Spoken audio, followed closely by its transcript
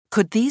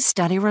Could these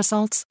study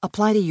results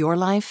apply to your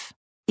life?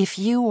 If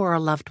you or a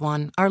loved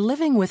one are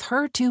living with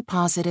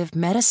HER2-positive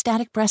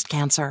metastatic breast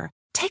cancer,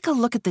 take a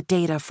look at the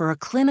data for a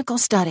clinical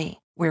study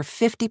where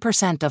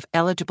 50% of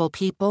eligible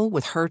people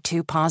with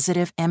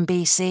HER2-positive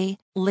MBC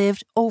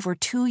lived over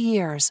 2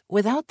 years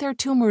without their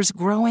tumors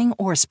growing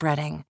or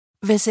spreading.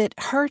 Visit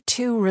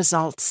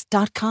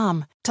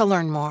HER2results.com to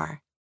learn more.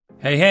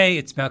 Hey,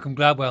 it's Malcolm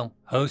Gladwell,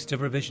 host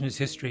of Revisionist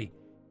History.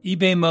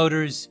 eBay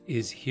Motors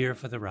is here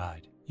for the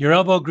ride. Your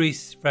elbow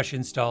grease, fresh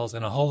installs,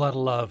 and a whole lot of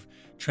love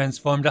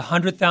transformed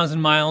 100,000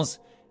 miles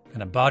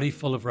and a body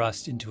full of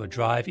rust into a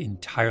drive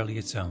entirely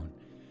its own.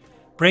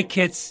 Brake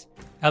kits,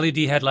 LED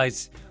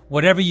headlights,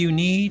 whatever you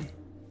need,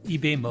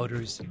 eBay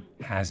Motors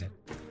has it.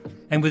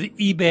 And with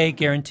eBay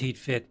Guaranteed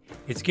Fit,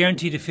 it's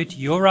guaranteed to fit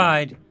your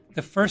ride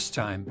the first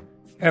time,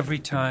 every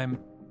time,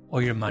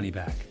 or your money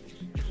back.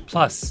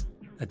 Plus,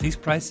 at these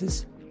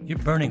prices, you're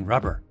burning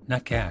rubber,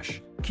 not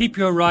cash. Keep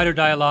your ride or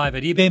die alive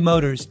at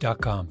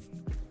ebaymotors.com.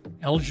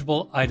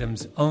 Eligible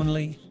items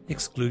only.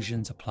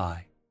 Exclusions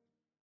apply.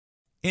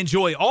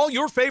 Enjoy all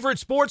your favorite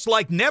sports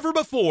like never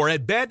before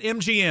at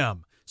BetMGM.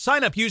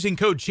 Sign up using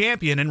code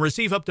CHAMPION and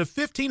receive up to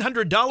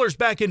 $1,500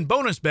 back in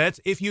bonus bets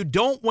if you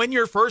don't win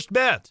your first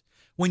bet.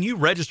 When you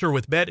register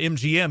with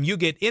BetMGM, you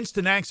get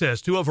instant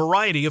access to a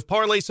variety of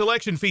parlay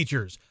selection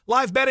features,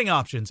 live betting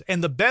options,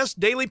 and the best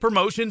daily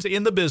promotions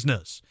in the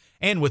business.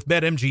 And with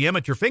BetMGM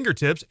at your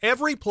fingertips,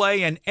 every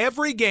play and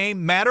every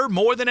game matter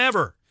more than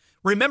ever.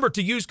 Remember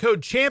to use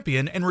code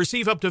CHAMPION and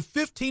receive up to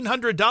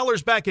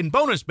 $1,500 back in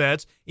bonus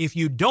bets if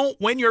you don't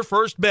win your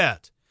first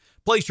bet.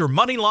 Place your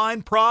money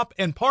line, prop,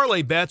 and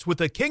parlay bets with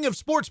the king of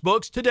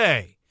sportsbooks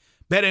today.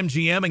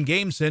 BetMGM and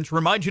GameSense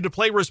remind you to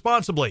play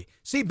responsibly.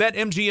 See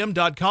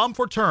BetMGM.com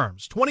for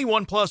terms.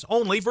 21 plus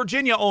only,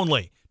 Virginia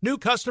only. New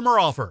customer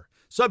offer.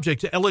 Subject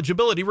to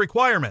eligibility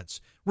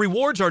requirements.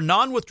 Rewards are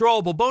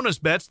non-withdrawable bonus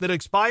bets that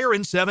expire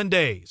in 7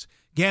 days.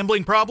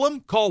 Gambling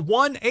problem? Call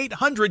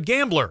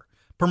 1-800-GAMBLER.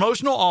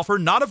 Promotional offer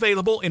not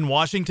available in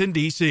Washington,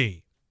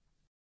 D.C.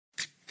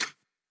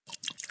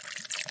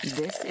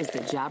 This is the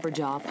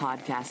Jabberjaw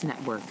Podcast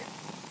Network.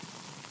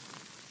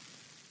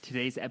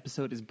 Today's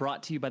episode is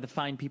brought to you by the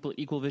fine people at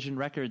Equal Vision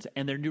Records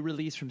and their new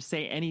release from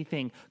Say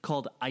Anything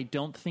called I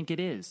Don't Think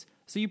It Is.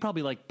 So you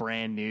probably like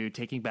Brand New,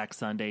 Taking Back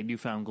Sunday,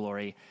 Newfound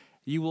Glory.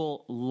 You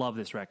will love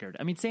this record.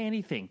 I mean, Say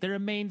Anything. They're a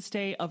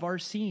mainstay of our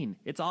scene.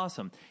 It's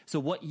awesome. So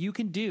what you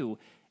can do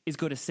is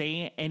go to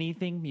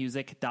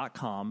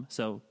sayanythingmusic.com.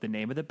 So the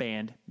name of the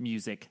band,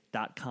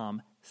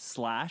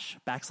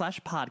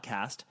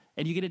 music.com/podcast,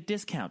 and you get a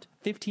discount,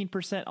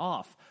 15%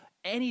 off.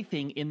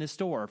 Anything in the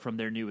store from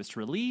their newest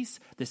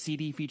release. The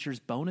CD features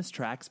bonus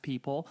tracks,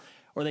 people,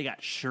 or they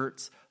got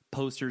shirts,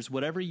 posters,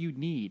 whatever you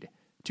need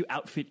to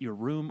outfit your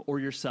room or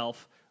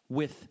yourself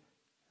with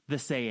the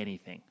Say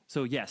Anything.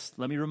 So yes,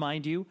 let me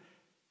remind you,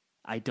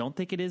 I Don't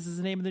Think It Is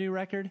the name of the new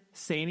record.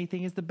 Say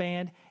Anything is the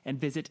band.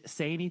 And visit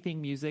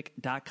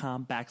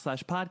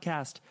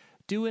sayanythingmusic.com/podcast.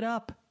 Do it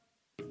up.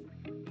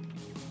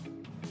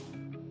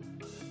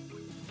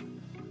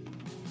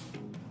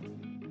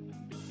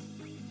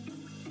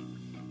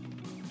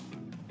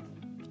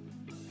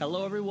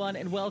 Hello, everyone,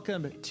 and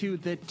welcome to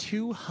the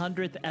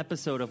 200th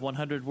episode of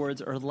 100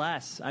 Words or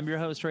Less. I'm your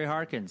host, Ray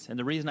Harkins, and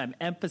the reason I'm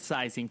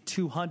emphasizing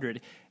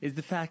 200 is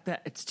the fact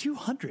that it's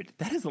 200.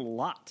 That is a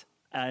lot.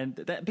 And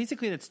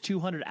that's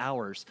 200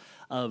 hours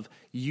of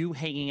you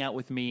hanging out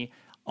with me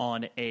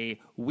on a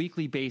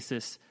weekly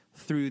basis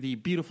through the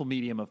beautiful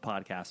medium of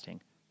podcasting.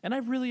 And I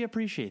really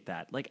appreciate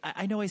that. Like,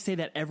 I know I say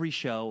that every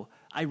show.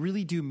 I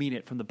really do mean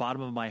it from the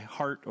bottom of my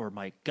heart or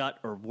my gut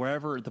or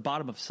wherever, the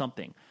bottom of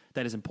something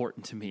that is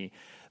important to me.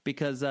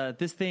 Because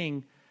this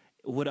thing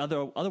would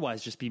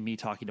otherwise just be me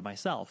talking to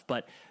myself.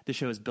 But the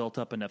show has built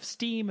up enough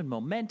steam and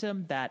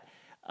momentum that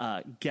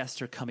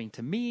guests are coming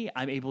to me.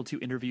 I'm able to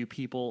interview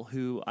people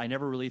who I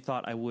never really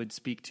thought I would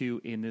speak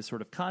to in this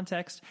sort of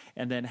context,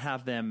 and then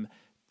have them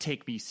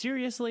take me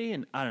seriously.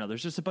 And I don't know,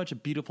 there's just a bunch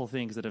of beautiful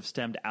things that have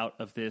stemmed out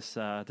of this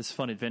this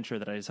fun adventure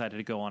that I decided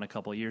to go on a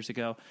couple of years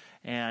ago.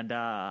 And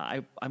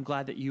I'm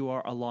glad that you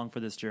are along for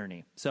this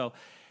journey. So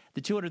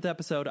the 200th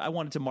episode, I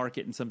wanted to mark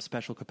it in some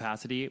special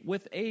capacity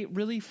with a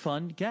really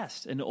fun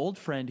guest, an old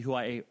friend who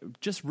I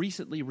just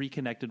recently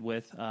reconnected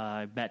with.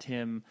 I met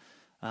him.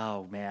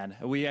 Oh, man.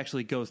 We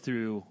actually go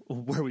through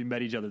where we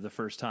met each other the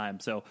first time,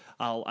 so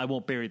I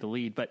won't bury the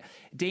lead. But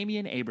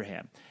Damian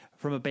Abraham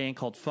from a band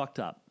called Fucked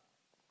Up.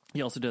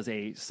 He also does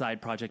a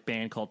side project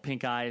band called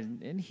Pink Eye,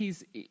 and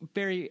he's a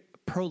very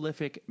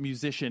prolific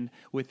musician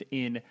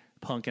within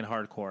punk and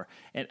hardcore.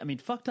 And, I mean,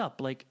 Fucked Up,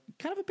 like,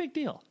 kind of a big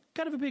deal,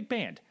 kind of a big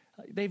band.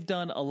 They've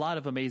done a lot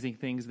of amazing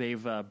things.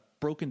 They've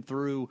broken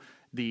through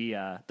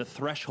the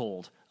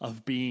threshold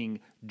of being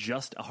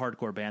just a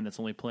hardcore band that's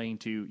only playing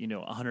to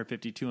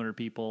 150, 200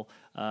 people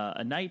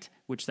a night,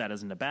 which that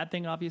isn't a bad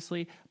thing,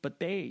 obviously. But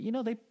they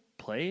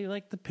play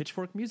like the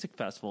Pitchfork Music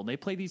Festival. And they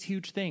play these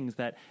huge things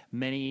that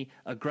many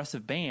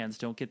aggressive bands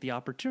don't get the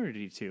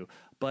opportunity to.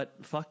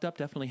 But Fucked Up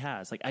definitely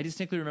has. Like, I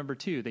distinctly remember,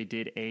 too, they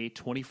did a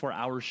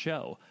 24-hour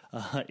show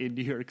in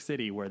New York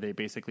City where they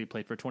basically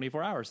played for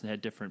 24 hours and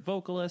had different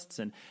vocalists.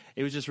 And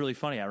it was just really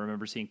funny. I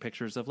remember seeing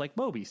pictures of, like,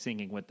 Moby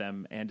singing with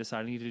them and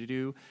deciding to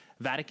do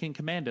Vatican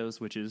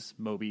Commandos, which is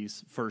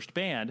Moby's first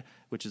band,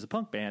 which is a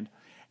punk band.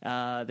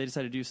 They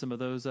decided to do some of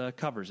those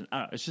covers. And I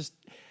don't know, it's just,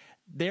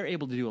 they're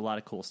able to do a lot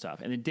of cool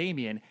stuff. And then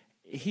Damien,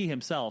 he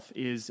himself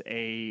is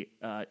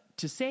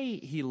to say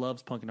he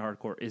loves punk and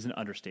hardcore is an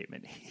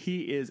understatement.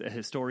 He is a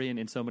historian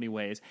in so many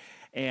ways.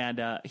 And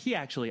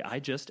I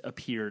just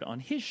appeared on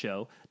his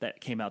show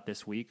that came out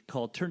this week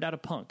called Turned Out a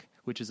Punk,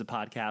 which is a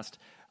podcast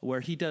where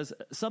he does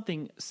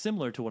something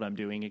similar to what I'm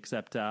doing,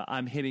 except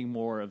I'm hitting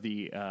more of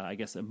the,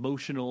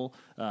 emotional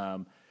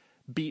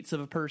beats of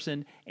a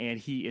person, and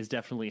he is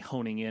definitely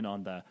honing in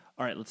on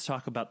all right, let's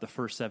talk about the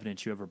first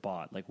 7-inch you ever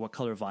bought. Like, what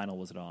color vinyl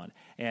was it on?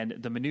 And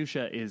the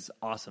minutia is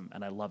awesome,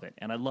 and I love it.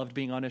 And I loved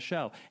being on his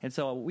show. And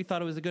so we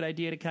thought it was a good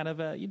idea to kind of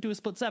do a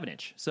split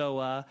 7-inch.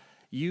 So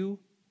you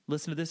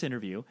listen to this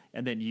interview,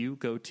 and then you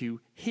go to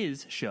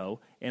his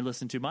show and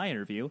listen to my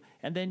interview,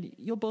 and then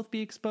you'll both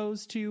be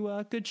exposed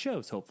to good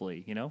shows,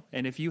 hopefully, you know?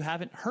 And if you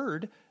haven't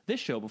heard this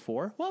show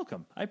before,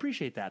 welcome. I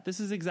appreciate that.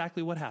 This is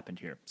exactly what happened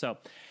here. So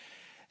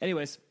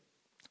anyways,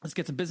 let's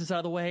get some business out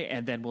of the way,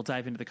 and then we'll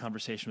dive into the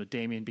conversation with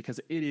Damien, because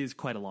it is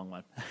quite a long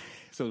one.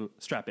 So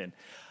strap in.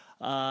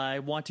 I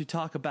want to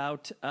talk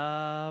about,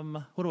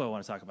 what do I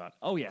want to talk about?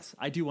 Oh, yes,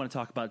 I do want to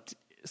talk about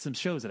some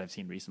shows that I've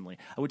seen recently.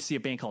 I went to see a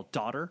band called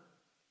Daughter,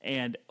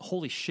 and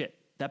holy shit,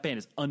 that band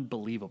is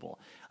unbelievable.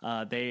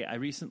 I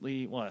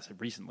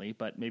said recently,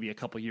 but maybe a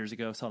couple years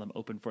ago, saw them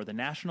open for the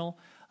National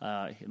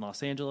in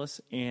Los Angeles,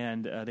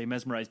 and they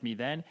mesmerized me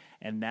then.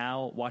 And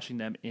now watching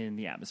them in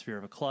the atmosphere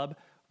of a club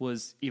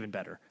was even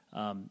better.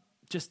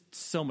 Just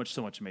so much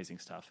amazing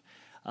stuff.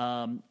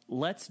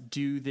 Let's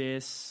do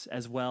this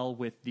as well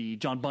with the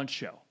John Bunch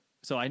show.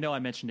 So I know I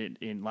mentioned it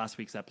in last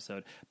week's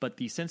episode, but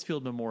the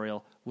Sensefield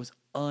Memorial was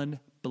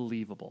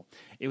unbelievable.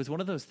 It was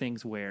one of those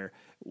things where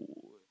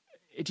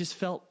it just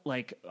felt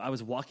like I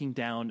was walking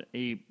down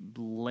a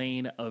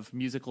lane of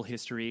musical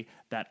history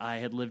that I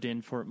had lived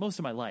in for most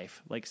of my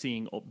life, like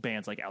seeing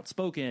bands like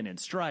Outspoken and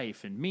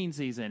Strife and Mean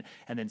Season,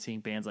 and then seeing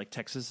bands like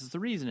Texas is the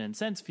Reason and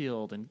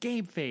Sensefield and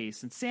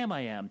Gameface and Sam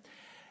I Am.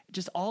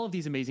 Just all of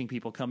these amazing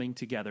people coming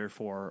together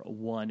for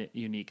one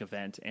unique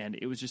event. And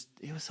it was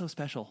so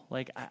special.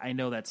 Like, I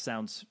know that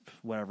sounds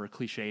whatever,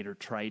 cliched or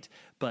trite,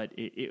 but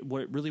it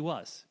really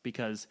was,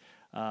 because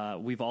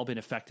we've all been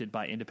affected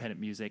by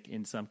independent music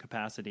in some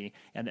capacity,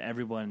 and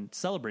everyone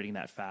celebrating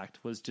that fact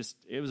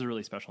it was a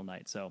really special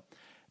night. So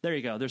there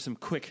you go. There's some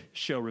quick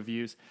show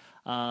reviews.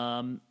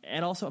 And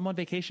also, I'm on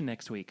vacation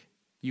next week.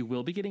 You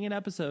will be getting an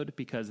episode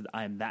because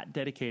I'm that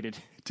dedicated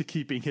to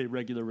keeping a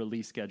regular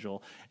release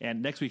schedule.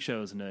 And next week's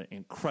show is an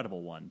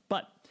incredible one.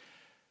 But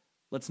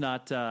let's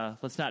not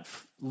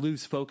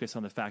lose focus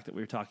on the fact that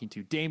we were talking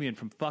to Damien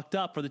from Fucked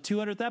Up for the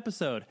 200th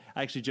episode.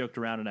 I actually joked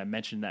around and I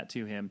mentioned that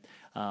to him.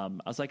 I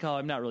was like, oh,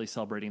 I'm not really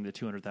celebrating the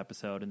 200th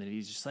episode. And then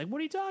he's just like,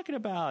 what are you talking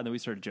about? And then we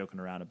started joking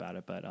around about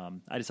it. But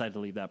I decided to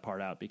leave that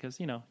part out because,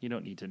 you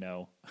don't need to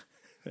know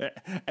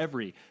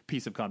every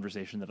piece of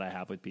conversation that I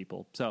have with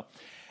people. So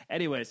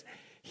anyways,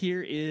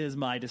 here is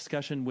my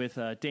discussion with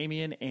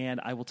Damien,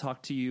 and I will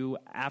talk to you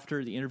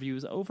after the interview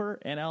is over,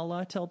 and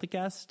I'll tell the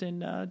guest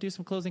and do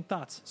some closing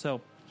thoughts.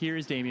 So here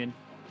is Damien.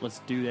 Let's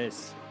do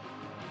this.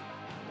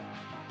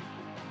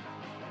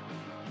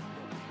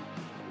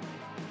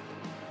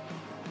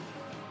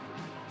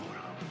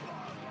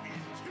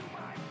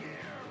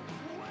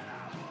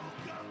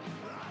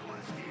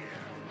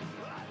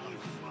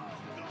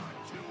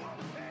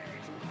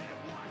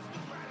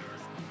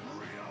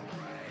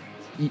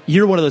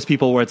 You're one of those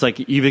people where it's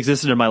like, you've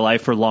existed in my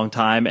life for a long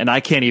time, and I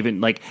can't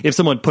even, like, if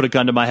someone put a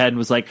gun to my head and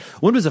was like,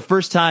 when was the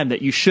first time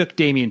that you shook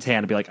Damien's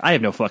hand? I'd be like, I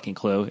have no fucking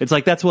clue. It's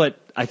like, that's what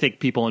I think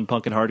people in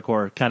punk and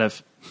hardcore kind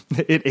of,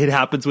 it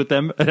happens with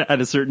them at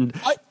a certain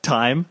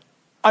time.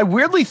 I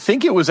weirdly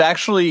think it was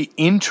actually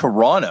in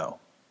Toronto.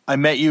 I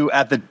met you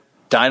at the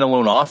Dine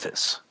Alone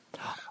office.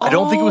 I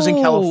don't think it was in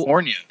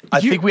California. I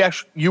think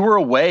you were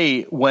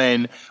away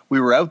when we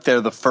were out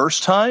there the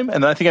first time,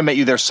 and then I think I met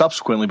you there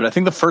subsequently. But I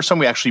think the first time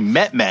we actually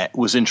met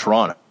was in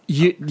Toronto.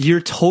 You're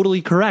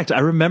totally correct. I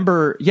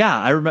remember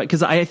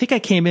because I think I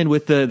came in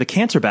with the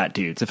Cancer Bat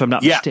dudes, if I'm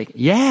not mistaken.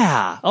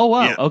 Yeah. Oh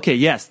wow. Yeah. Okay.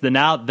 Yes. Then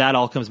now that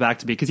all comes back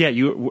to me because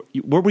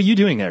what were you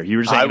doing there? You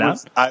were just hanging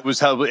out? It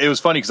was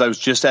funny because I was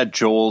just at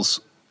Joel's.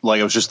 Like,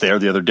 I was just there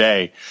the other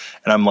day,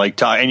 and I'm like,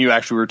 and we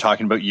were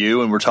talking about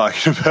you, and we're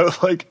talking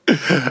about, like,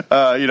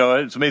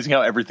 it's amazing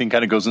how everything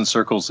kind of goes in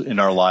circles in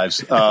our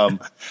lives. And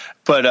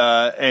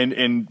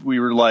we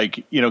were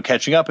like,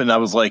 catching up, and I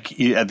was like,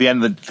 at the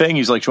end of the thing,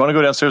 he's like, do you want to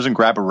go downstairs and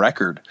grab a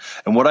record?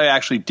 And what I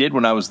actually did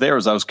when I was there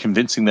is I was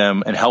convincing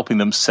them and helping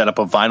them set up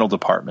a vinyl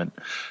department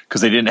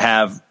because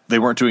they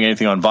weren't doing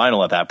anything on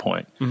vinyl at that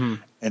point. Mm-hmm.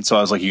 And so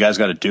I was like, you guys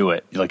got to do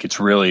it. Like, it's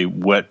really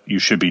what you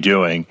should be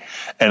doing.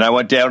 And I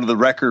went down to the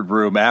record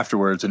room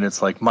afterwards, and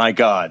it's like, my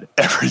God,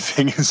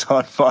 everything is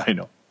on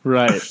vinyl.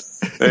 Right.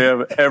 They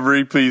have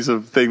every piece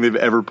of thing they've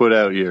ever put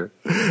out here.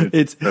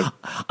 I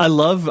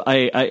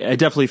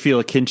definitely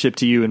feel a kinship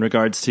to you in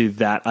regards to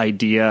that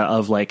idea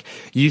of like,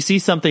 you see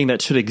something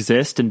that should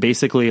exist and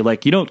basically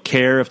like, you don't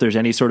care if there's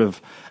any sort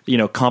of,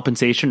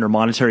 compensation or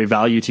monetary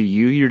value to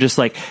you. You're just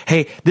like,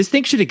 hey, this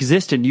thing should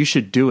exist and you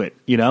should do it,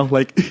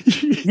 like.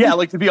 Yeah.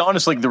 Like, to be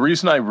honest, like the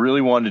reason I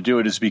really wanted to do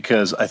it is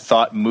because I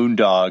thought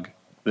Moondog,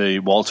 the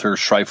Walter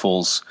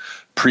Schreifels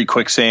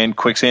pre-Quicksand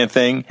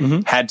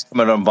thing had to come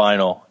out on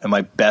vinyl, and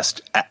my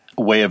best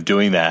way of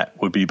doing that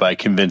would be by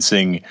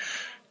convincing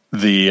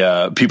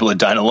the people at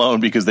Dine Alone,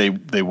 because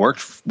they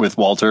worked with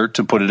Walter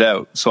to put it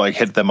out. So I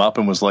hit them up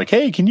and was like,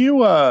 hey, can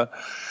you I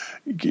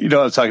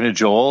was talking to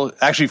Joel.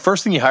 Actually,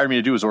 first thing he hired me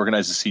to do was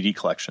organize a CD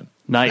collection.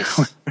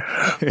 Nice.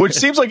 Which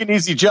seems like an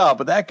easy job,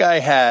 but that guy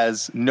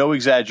has, no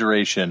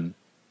exaggeration,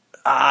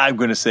 I'm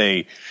going to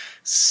say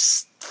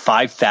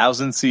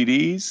 5,000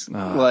 CDs.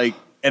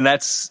 And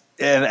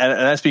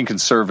that's being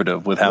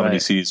conservative with how many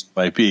CDs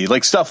might be.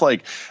 Like stuff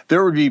like,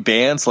 there would be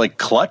bands like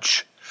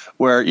Clutch,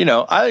 where,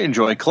 I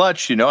enjoy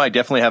Clutch. I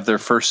definitely have their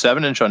first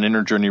 7-inch on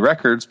Inner Journey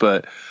Records,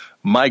 but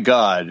my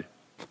God,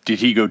 did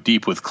he go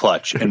deep with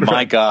Clutch? And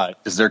my God,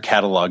 does their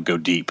catalog go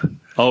deep?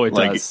 Oh, it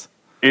does.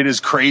 It is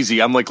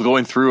crazy. I'm like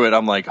going through it.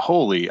 I'm like,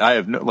 holy, I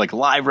have no, like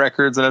live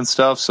records and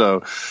stuff.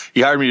 So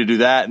he hired me to do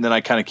that. And then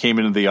I kind of came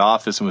into the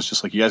office and was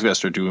just like, you guys got to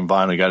start doing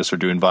vinyl. You got to start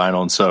doing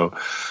vinyl. And so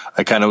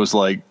I kind of was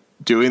like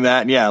doing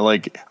that. And yeah,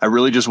 like I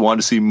really just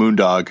wanted to see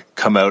Moondog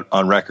come out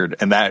on record.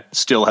 And that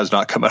still has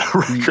not come out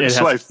on record.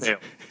 So I failed.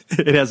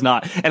 It has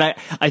not. And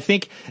I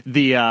think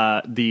the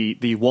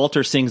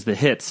Walter Sings the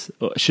Hits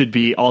should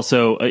be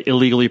also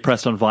illegally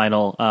pressed on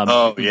vinyl.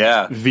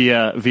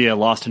 Via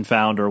Lost and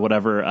Found or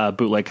whatever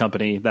bootleg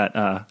company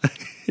that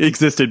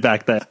existed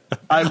back then.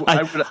 I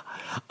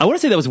want to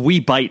say that was We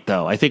Bite,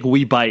 though. I think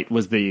We Bite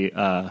was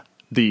the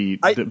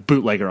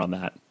bootlegger on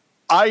that.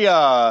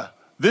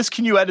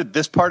 Can you edit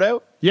this part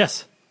out?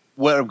 Yes.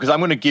 Well, because I'm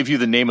going to give you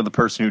the name of the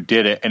person who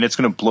did it, and it's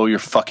going to blow your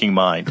fucking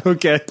mind.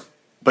 Okay.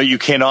 But you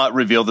cannot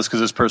reveal this because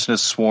this person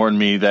has sworn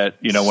me that,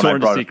 when I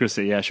brought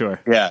secrecy. Yeah,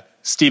 sure. Yeah.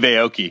 Steve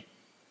Aoki.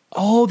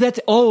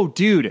 Oh,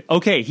 dude.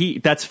 Okay.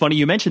 That's funny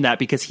you mentioned that,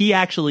 because he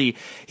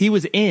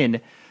was in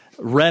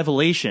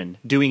Revelation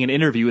doing an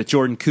interview with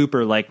Jordan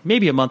Cooper, like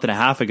maybe a month and a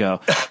half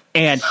ago.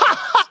 And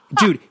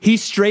dude, he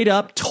straight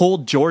up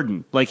told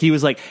Jordan, like he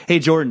was like, hey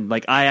Jordan,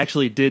 like I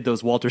actually did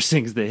those Walter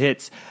Sings the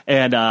Hits.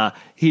 And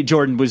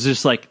Jordan was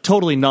just like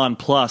totally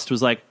nonplussed,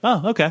 was like,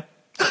 oh, okay.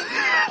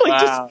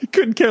 Just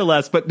couldn't care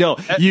less. But no,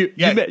 you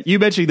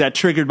mentioning that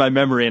triggered my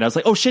memory, and I was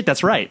like, oh shit,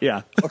 that's right.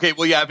 Yeah. Okay.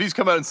 Well, yeah. If he's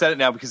come out and said it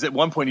now, because at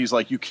one point he's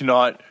like, you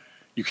cannot.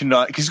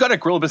 Because he's got a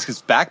Gorilla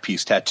Biscuits back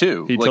piece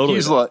tattoo. He totally.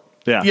 He's like,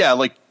 yeah,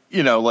 like.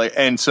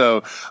 And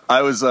so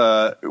I was,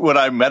 when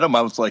I met him,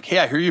 I was like, hey,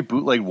 I hear you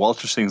bootleg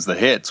Walter Sings the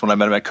Hits, when I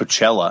met him at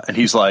Coachella. And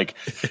he's like,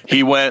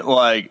 he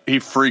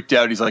freaked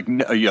out. He's like,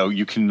 no,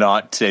 you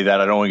cannot say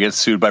that. I don't want to get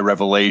sued by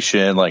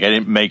Revelation. Like, I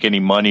didn't make any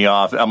money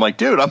off it. I'm like,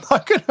 dude, I'm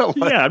not going to.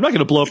 I'm not going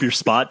to blow up your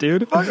spot,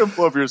 dude. I'm not going to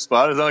blow up your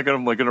spot. It's not like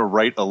I'm going to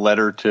write a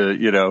letter to,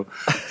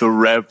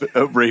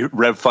 the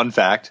Rev Fun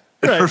Fact.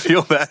 Right.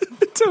 Reveal that.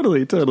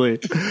 Totally.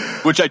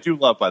 Which I do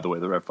love, by the way,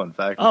 the Rev Fun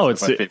Fact. Oh,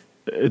 it's my favorite.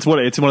 It's one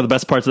of the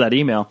best parts of that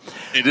email.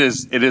 It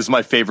is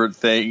my favorite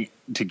thing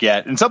to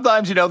get. And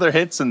sometimes, they're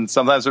hits and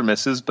sometimes they're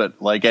misses, but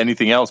like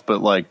anything else,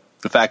 but like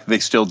the fact that they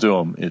still do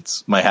them,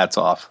 it's my hat's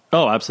off.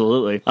 Oh,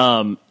 absolutely.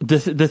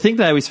 The thing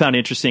that I always found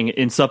interesting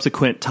in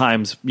subsequent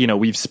times,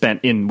 we've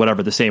spent in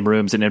whatever the same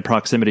rooms and in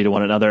proximity to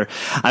one another,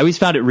 I always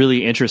found it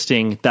really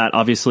interesting that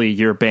obviously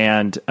your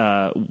band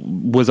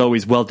was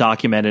always well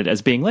documented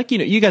as being like,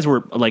 you guys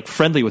were like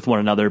friendly with one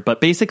another, but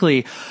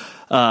basically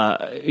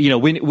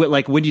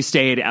when you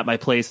stayed at my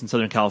place in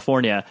Southern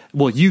California,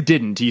 well, you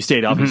didn't. You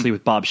stayed obviously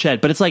with Bob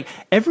Shed, but it's like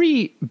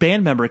every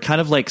band member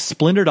kind of like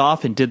splintered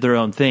off and did their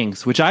own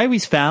things, which I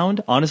always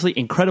found honestly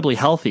incredibly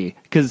healthy,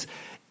 because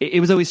it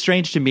was always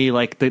strange to me,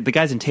 like the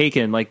guys in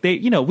Taken, like they,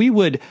 we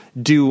would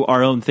do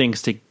our own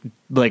things to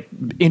like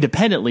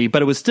independently,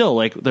 but it was still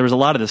like there was a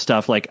lot of this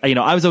stuff. Like,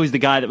 I was always the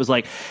guy that was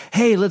like,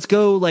 hey, let's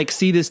go like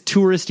see this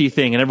touristy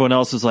thing. And everyone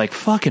else was like,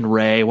 fucking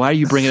Ray, why are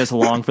you bringing us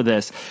along for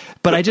this?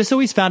 But I just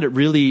always found it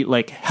really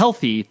like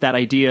healthy, that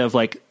idea of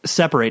like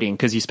separating,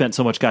 because you spent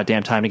so much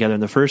goddamn time together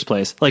in the first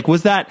place. Like,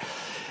 was that,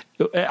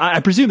 I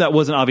presume that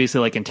wasn't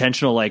obviously like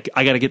intentional, like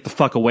I got to get the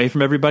fuck away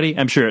from everybody.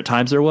 I'm sure at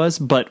times there was,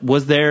 but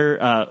was there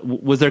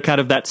kind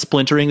of that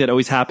splintering that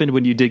always happened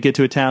when you did get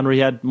to a town where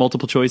you had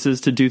multiple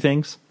choices to do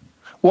things?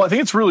 Well, I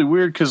think it's really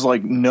weird because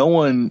like no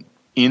one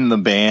in the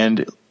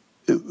band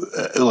they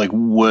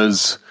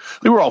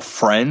were all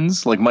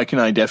friends. Like Mike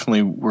and I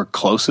definitely were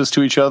closest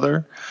to each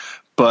other,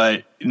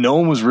 but no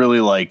one was really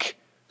like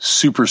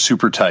super,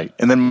 super tight.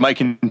 And then Mike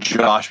and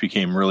Josh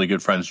became really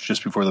good friends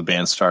just before the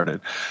band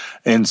started.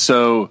 And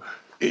so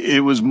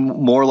it was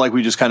more like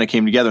we just kind of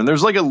came together. And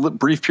there's like a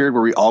brief period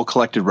where we all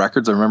collected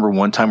records. I remember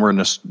one time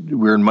we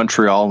were in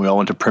Montreal, and we all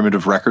went to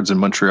Primitive Records in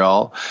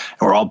Montreal,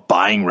 and we're all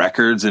buying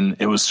records. And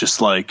it was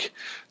just like,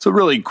 it's a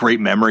really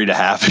great memory to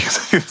have,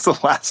 because it was the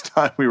last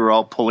time we were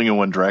all pulling in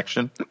one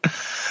direction.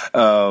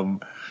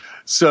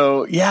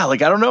 So yeah,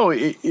 like, I don't know.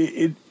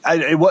 It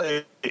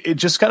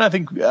just kind of, I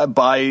think,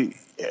 by,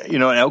 you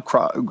know, an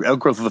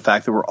outgrowth of the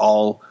fact that we're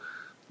all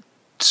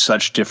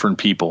such different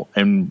people.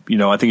 And, you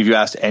know, I think if you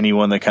asked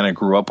anyone that kind of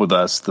grew up with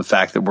us, the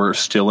fact that we're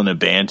still in a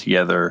band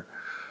together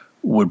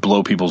would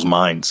blow people's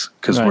minds,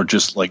 because we're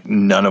just like,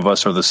 none of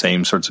us are the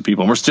same sorts of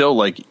people. And we're still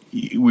like,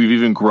 we've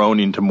even grown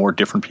into more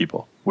different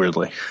people,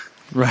 weirdly.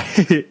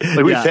 Right.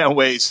 Like, we found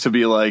ways to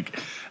be like,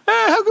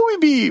 how can we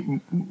be,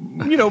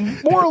 you know,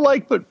 more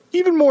alike, but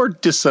even more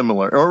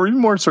dissimilar, or even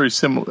more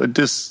similar,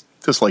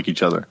 dislike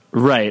each other.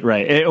 Right.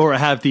 Or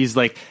have these,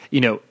 like,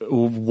 you know,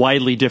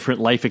 widely different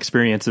life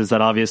experiences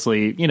that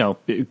obviously, you know,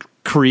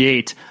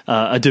 create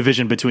a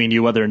division between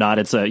you, whether or not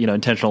it's you know,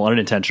 intentional or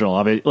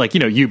unintentional. Like, you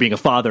know, you being a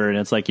father, and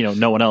it's like, you know,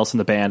 no one else in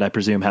the band, I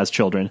presume, has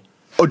children.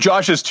 Oh,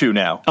 Josh has 2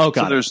 now. Oh,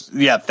 God. So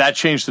that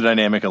changed the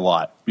dynamic a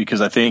lot,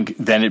 because I think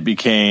then it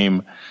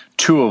became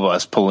 2 of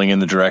us pulling in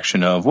the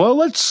direction of, well,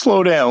 let's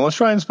slow down. Let's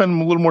try and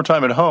spend a little more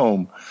time at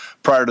home.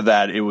 Prior to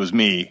that, it was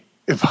me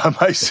by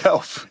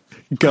myself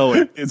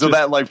going. So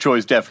that life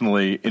choice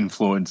definitely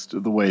influenced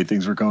the way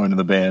things were going in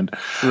the band.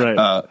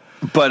 Right.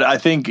 But I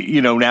think,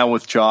 you know, now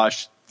with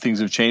Josh,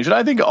 things have changed. And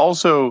I think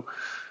also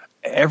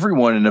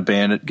everyone in a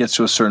band, it gets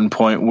to a certain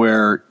point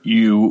where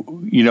you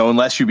know,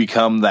 unless you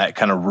become that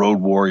kind of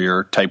road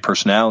warrior type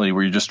personality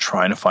where you're just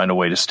trying to find a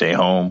way to stay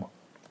home.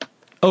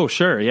 Oh,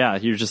 sure. Yeah.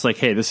 You're just like,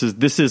 hey, this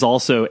is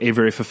also a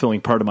very fulfilling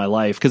part of my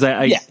life. Because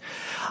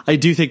I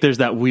do think there's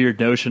that weird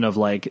notion of,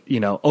 like, you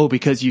know, oh,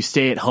 because you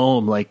stay at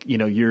home, like, you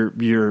know,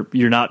 you're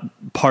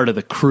not part of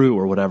the crew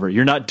or whatever.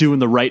 You're not doing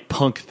the right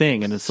punk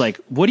thing. And it's like,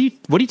 what are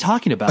you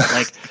talking about?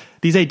 Like,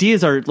 these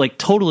ideas are like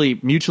totally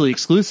mutually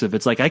exclusive.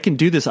 It's like, I can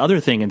do this other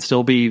thing and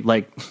still be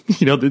like,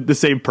 you know, the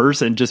same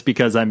person, just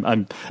because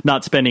I'm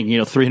not spending, you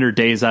know, 300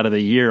 days out of the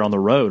year on the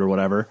road or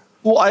whatever.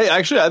 Well,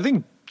 I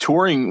think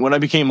touring, when I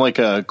became like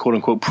a quote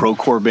unquote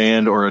procore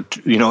band, or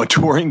a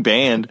touring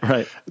band,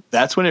 right,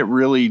 that's when it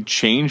really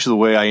changed the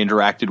way I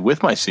interacted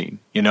with my scene.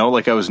 You know,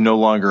 like, I was no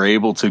longer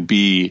able to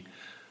be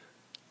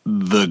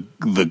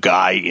the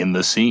guy in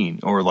the scene,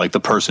 or like the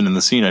person in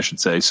the scene, I should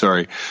say.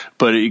 Sorry.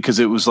 But because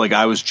it was like,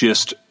 I was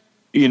just,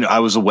 you know, I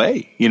was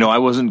away, you know, I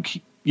wasn't,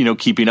 you know,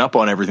 keeping up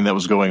on everything that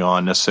was going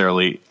on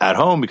necessarily at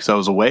home, because I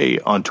was away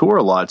on tour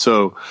a lot.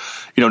 So,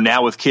 you know,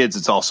 now with kids,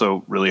 it's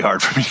also really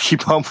hard for me to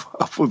keep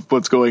up with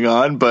what's going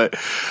on. But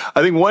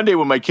I think one day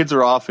when my kids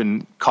are off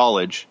in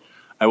college,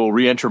 I will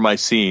re-enter my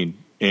scene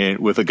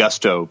with a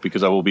gusto,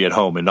 because I will be at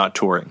home and not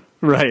touring.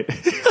 Right.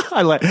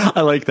 I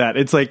like that.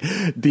 It's like,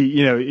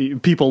 you know,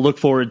 people look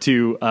forward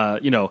to,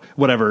 you know,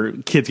 whatever,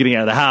 kids getting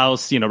out of the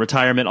house, you know,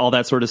 retirement, all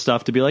that sort of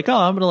stuff, to be like, oh,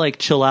 I'm going to like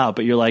chill out.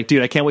 But you're like,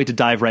 dude, I can't wait to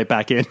dive right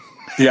back in.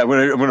 Yeah, I'm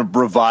going to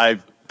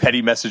revive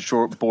petty message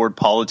board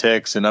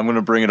politics, and I'm going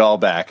to bring it all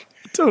back.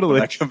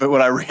 Totally.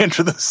 When I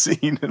re-enter the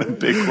scene in a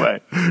big way.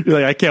 You're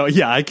like,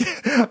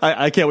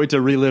 I can't wait to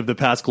relive the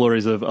past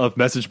glories of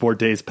message board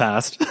days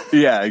past.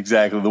 Yeah,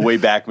 exactly. The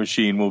Wayback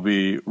Machine will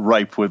be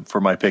ripe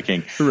for my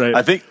picking. Right.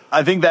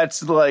 I think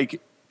that's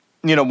like,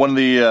 you know, one of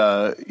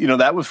the, you know,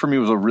 that was, for me,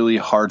 was a really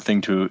hard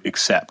thing to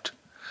accept,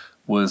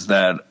 was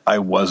that I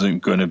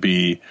wasn't going to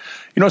be,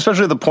 you know,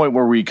 especially at the point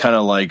where we kind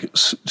of like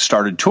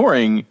started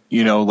touring,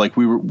 you know, like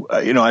we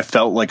were, you know, I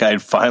felt like I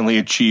had finally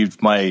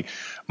achieved my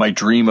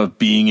dream of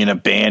being in a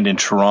band in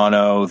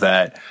Toronto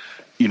that,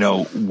 you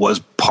know, was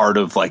part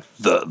of like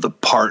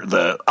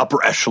the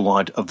upper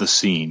echelon of the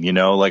scene, you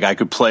know, like I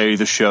could play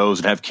the shows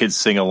and have kids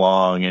sing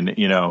along, and,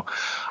 you know,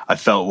 I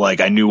felt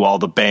like I knew all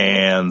the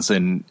bands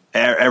and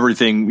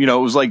everything, you know,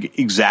 it was like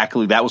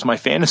exactly, that was my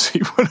fantasy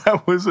when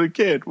I was a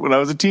kid, when I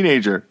was a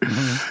teenager,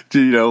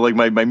 you know, like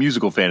my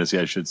musical fantasy,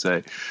 I should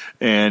say.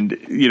 And,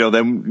 you know,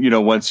 then, you know,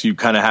 once you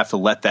kind of have to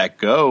let that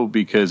go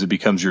because it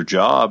becomes your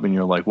job, and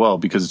you're like, well,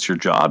 because it's your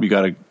job, you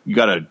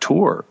gotta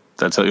tour.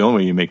 That's the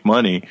only way you make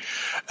money.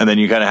 And then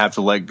you kind of have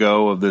to let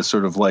go of this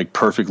sort of like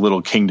perfect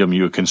little kingdom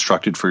you had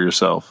constructed for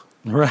yourself.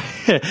 Right.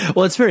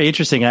 Well, it's very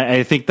interesting.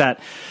 I think that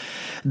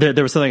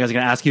there was something I was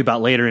going to ask you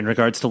about later in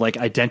regards to like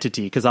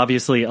identity, because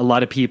obviously a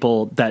lot of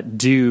people that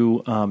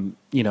do,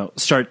 you know,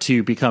 start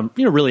to become,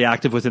 you know, really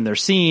active within their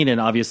scene,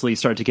 and obviously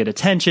start to get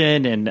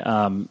attention,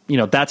 and, you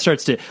know, that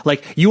starts to,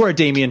 like, you are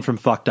Damien from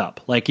Fucked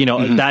Up. Like, you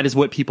know, that is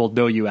what people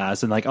know you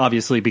as. And like,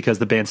 obviously, because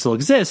the band still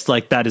exists,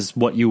 like, that is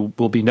what you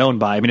will be known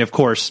by. I mean, of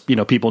course, you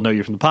know, people know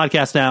you from the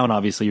podcast now, and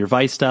obviously your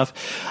Vice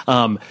stuff.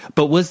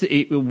 But was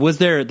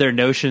there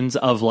notions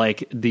of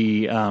like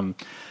the,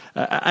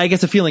 I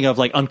guess a feeling of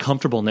like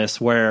uncomfortableness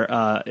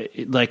where,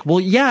 like, well,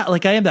 yeah,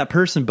 like I am that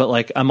person, but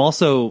like, I'm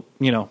also,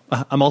 you know,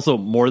 I'm also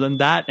more than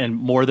that, and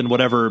more than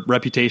whatever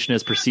reputation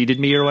has preceded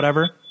me or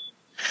whatever.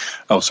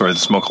 Oh, sorry. The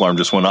smoke alarm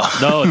just went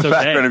off. No, it's okay.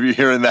 Background of you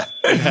hearing that.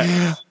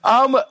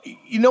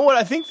 You know what?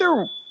 I think I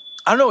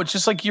don't know. It's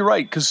just like, you're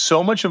right. 'Cause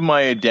so much of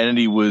my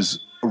identity was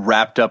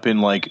wrapped up in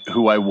like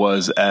who I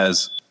was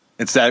as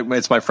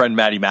it's my friend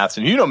Matty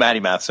Matheson. You know Matty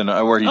Matheson,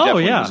 where he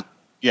definitely was.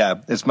 Yeah,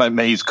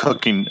 he's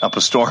cooking up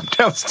a storm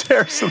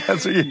downstairs, so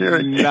that's what you're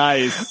hearing.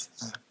 Nice.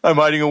 I'm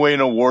hiding away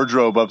in a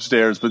wardrobe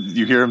upstairs, but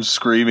you hear him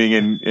screaming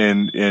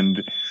and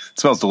it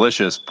smells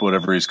delicious,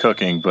 whatever he's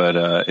cooking, but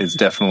it's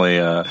definitely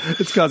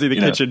it's causing the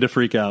kitchen to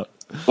freak out.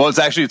 Well,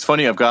 it's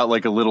funny. I've got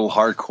like a little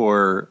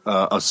hardcore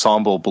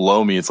ensemble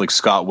below me. It's like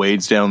Scott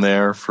Wade's down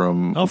there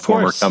from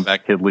former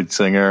Comeback Kid lead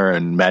singer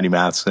and Matty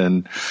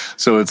Matheson.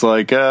 So it's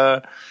like,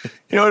 I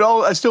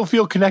still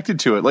feel connected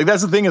to it. Like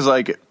that's the thing is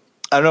like,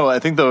 I don't know. I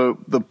think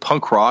the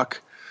punk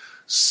rock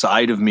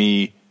side of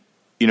me,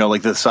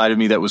 like the side of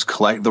me that was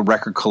the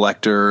record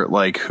collector,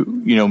 like,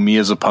 me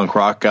as a punk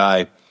rock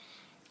guy,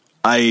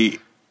 I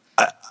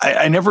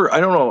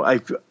don't know.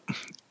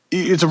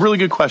 It's a really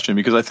good question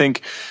because I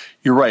think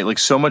you're right. Like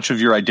so much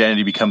of your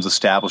identity becomes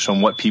established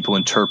on what people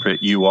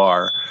interpret you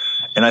are.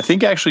 And I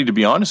think actually, to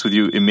be honest with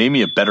you, it made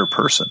me a better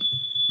person.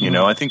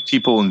 I think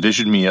people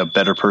envisioned me a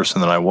better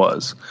person than I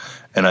was.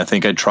 And I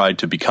think I tried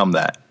to become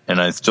that.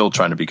 And I'm still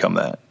trying to become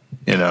that,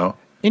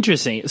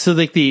 Interesting. So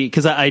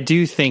because I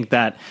do think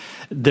that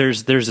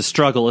there's a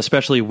struggle,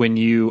 especially when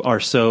you are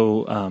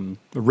so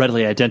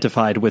readily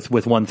identified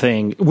with one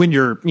thing when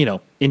you're,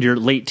 in your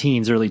late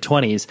teens, early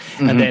 20s.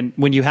 Mm-hmm. And then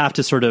when you have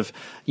to sort of,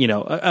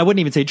 I wouldn't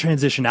even say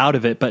transition out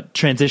of it, but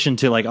transition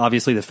to like,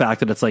 obviously the fact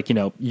that it's like,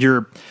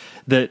 you're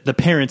the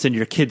parents in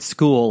your kid's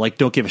school, like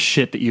don't give a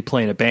shit that you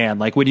play in a band.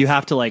 Like when you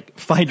have to like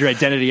find your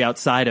identity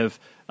outside of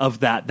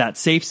that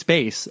safe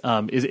space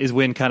is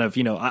when kind of,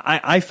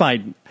 I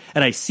find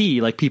and I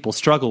see like people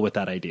struggle with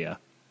that idea.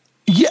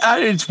 Yeah,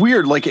 it's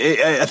weird. Like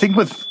I think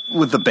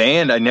with the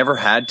band, I never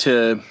had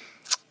to.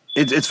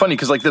 It's funny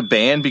because like the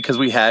band, because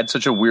we had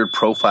such a weird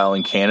profile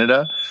in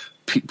Canada,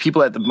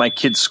 people at my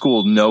kids'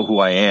 school know who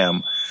I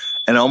am,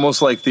 and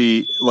almost like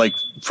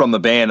from the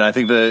band, I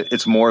think that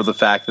it's more of the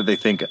fact that they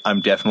think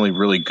I'm definitely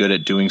really good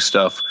at doing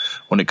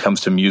stuff when it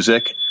comes to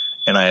music,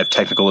 and I have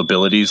technical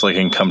abilities. Like I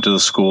can come to the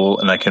school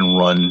and I can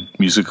run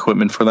music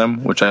equipment for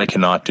them, which I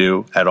cannot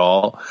do at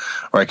all,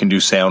 or I can do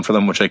sound for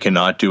them, which I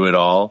cannot do at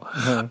all.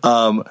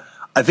 Uh-huh.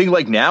 I think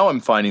like now I'm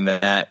finding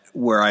that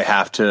where I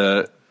have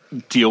to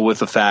deal with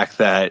the fact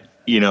that,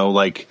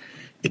 like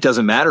it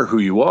doesn't matter who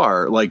you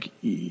are. Like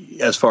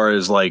as far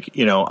as like,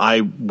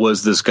 I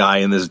was this guy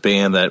in this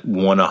band that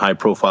won a high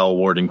profile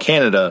award in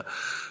Canada,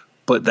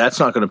 but that's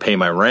not going to pay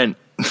my rent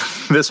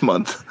this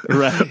month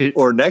right.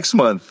 or next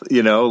month,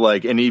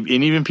 like, and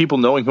even people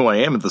knowing who I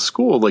am at the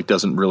school, like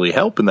doesn't really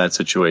help in that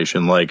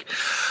situation. Like,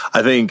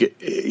 I think,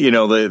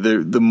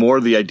 the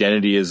more the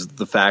identity is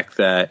the fact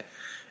that,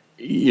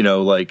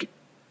 like,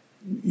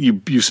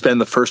 you spend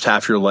the first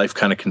half of your life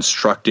kind of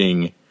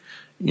constructing,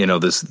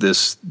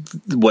 this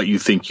what you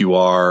think you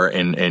are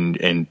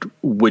and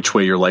which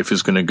way your life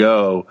is going to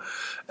go.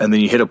 And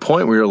then you hit a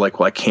point where you're like,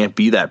 well, I can't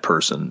be that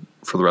person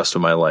for the rest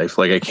of my life.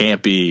 Like I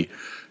can't be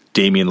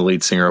Damien, the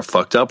lead singer of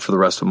Fucked Up for the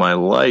rest of my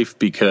life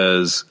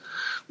because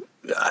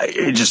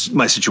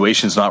my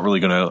situation is not really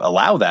going to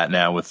allow that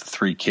now with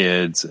 3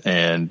 kids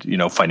and,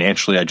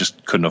 financially I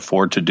just couldn't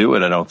afford to do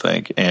it. I don't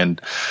think. And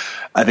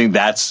I think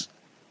that's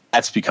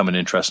become an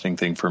interesting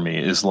thing for me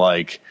is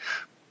like,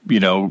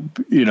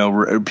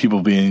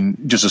 people being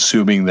just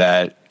assuming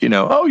that,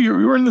 oh, you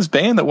were in this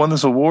band that won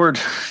this award,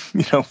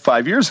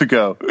 5 years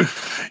ago.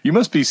 You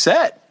must be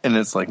set. And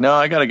it's like, no,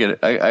 I got to get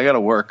it. I got to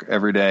work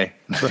every day,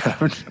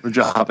 have a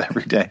job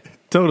every day.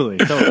 Totally.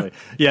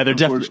 Yeah,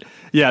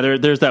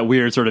 there's that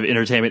weird sort of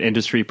entertainment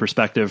industry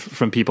perspective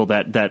from people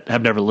that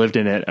have never lived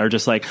in it are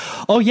just like,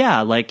 oh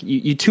yeah, like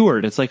you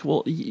toured. It's like,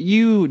 well,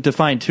 you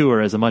define tour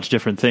as a much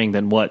different thing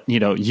than what,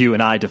 you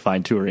and I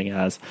define touring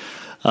as.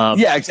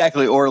 Yeah,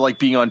 exactly. Or like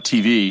being on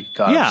TV.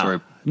 God, yeah. I'm sorry.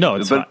 No,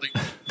 it's but like,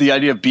 the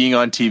idea of being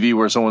on TV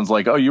where someone's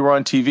like, oh, you were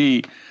on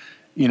TV,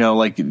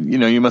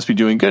 you must be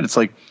doing good. It's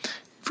like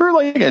for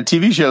like a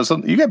TV show,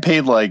 you get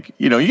paid like,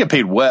 you get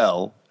paid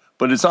well,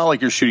 but it's not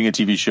like you're shooting a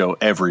TV show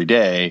every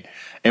day.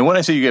 And when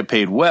I say you get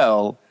paid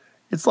well,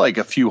 it's like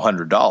a few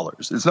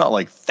 $100s. It's not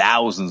like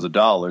thousands of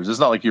dollars. It's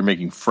not like you're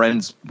making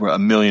Friends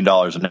 $1 million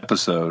an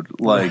episode.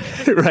 Like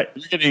right.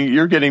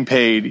 You're getting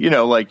paid,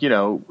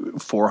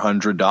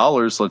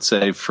 $400, let's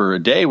say, for a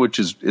day, which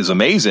is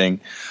amazing.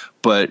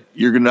 But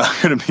you're not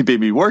going to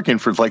be working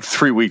for like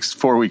 4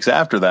 weeks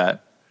after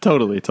that.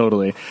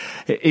 Totally.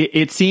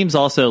 It seems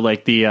also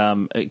like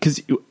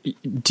because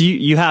do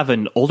you have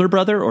an older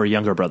brother or a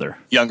younger brother?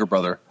 Younger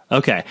brother.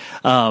 Okay.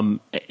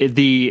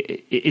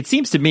 It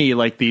seems to me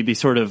like the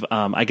sort of,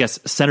 I guess,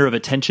 center of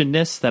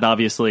attentionness that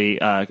obviously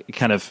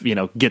kind of,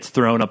 gets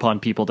thrown upon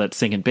people that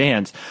sing in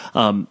bands.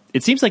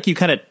 It seems like you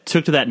kind of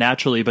took to that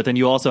naturally, but then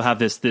you also have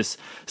this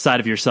side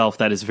of yourself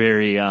that is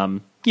very,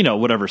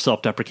 whatever,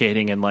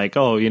 self-deprecating and like,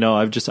 oh,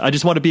 I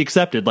just want to be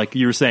accepted. Like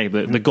you were saying,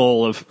 the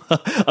goal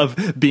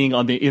of being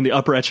in the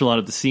upper echelon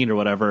of the scene or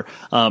whatever.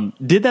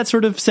 Did that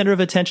sort of center of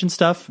attention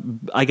stuff,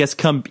 I guess,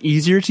 come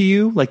easier to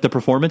you, like the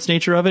performance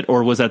nature of it,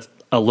 or was that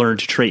a learned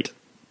trait?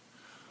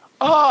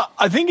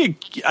 I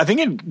think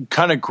it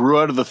kind of grew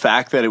out of the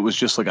fact that it was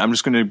just like, I'm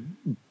just going to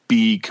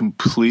be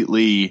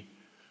completely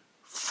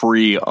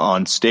free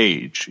on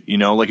stage, you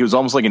know, like it was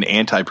almost like an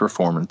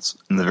anti-performance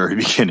in the very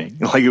beginning.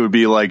 Like it would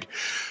be like,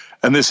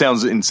 and this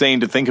sounds insane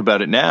to think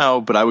about it now,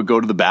 but I would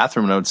go to the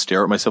bathroom and I would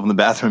stare at myself in the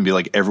bathroom and be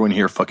like, everyone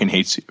here fucking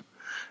hates you.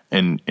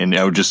 And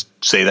I would just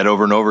say that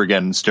over and over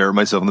again and stare at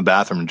myself in the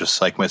bathroom and just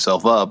psych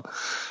myself up.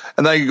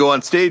 And then I could go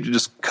on stage and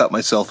just cut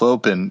myself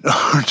open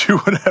or do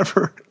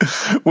whatever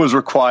was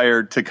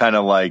required to kind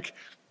of like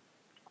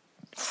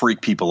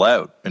freak people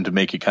out and to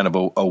make it kind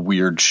of a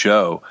weird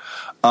show.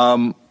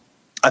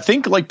 I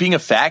think like being a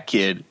fat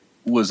kid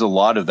was a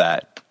lot of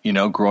that, you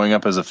know, growing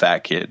up as a fat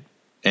kid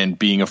and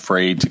being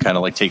afraid to kind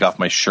of like take off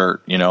my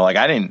shirt, you know, like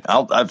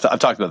I've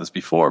talked about this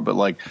before, but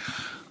like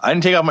I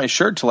didn't take off my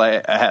shirt till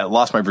I had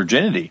lost my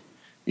virginity,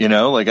 you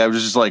know, like I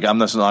was just like, I'm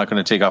just not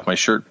going to take off my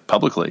shirt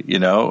publicly, you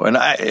know, and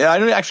I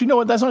don't actually know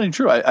what that's not even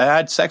true. I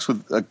had sex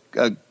with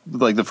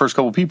like the first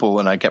couple of people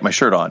and I kept my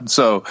shirt on.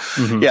 So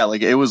yeah,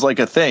 like it was like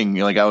a thing.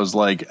 Like I was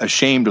like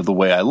ashamed of the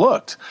way I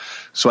looked.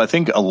 So I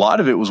think a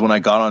lot of it was when I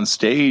got on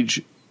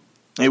stage,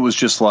 it was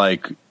just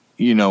like,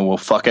 you know, well,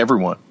 fuck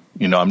everyone.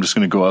 You know, I'm just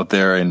going to go out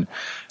there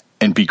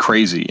and be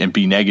crazy and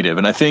be negative.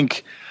 And I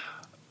think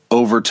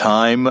over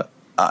time,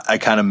 I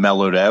kind of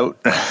mellowed out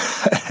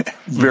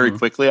very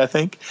quickly, I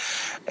think.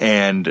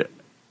 And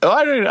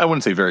I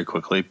wouldn't say very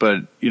quickly,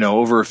 but, you know,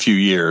 over a few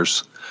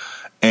years.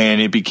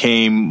 And it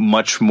became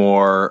much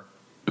more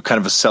kind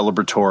of a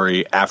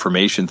celebratory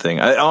affirmation thing.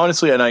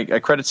 Honestly, and I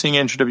credit seeing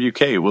Andrew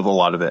WK with a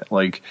lot of it.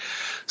 Like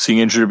seeing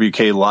Andrew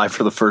WK live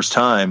for the first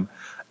time.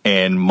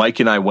 And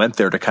Mike and I went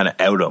there to kind of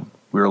out him.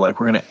 We were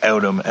like, we're going to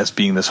out him as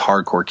being this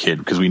hardcore kid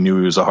because we knew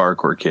he was a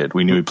hardcore kid.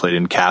 We knew he played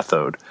in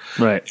Cathode.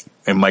 Right.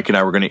 And Mike and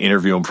I were going to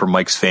interview him for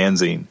Mike's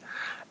fanzine.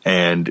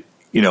 And,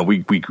 you know,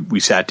 we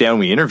sat down,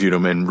 we interviewed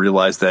him and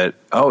realized that,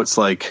 oh, it's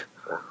like,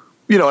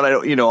 you know, and I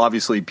don't, you know,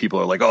 obviously people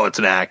are like, oh, it's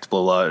an act,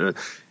 blah, blah.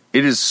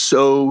 It is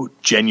so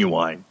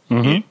genuine.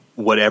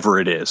 Whatever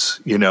it is,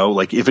 you know,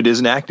 like if it is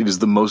an act, it is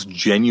the most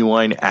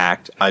genuine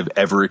act I've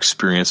ever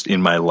experienced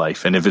in my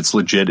life. And if it's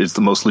legit, it's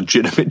the most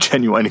legitimate,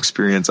 genuine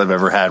experience I've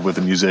ever had with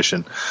a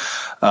musician.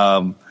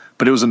 But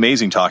it was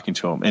amazing talking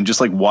to him and just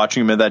like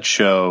watching him at that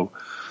show,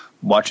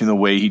 watching the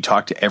way he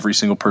talked to every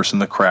single person in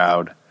the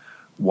crowd,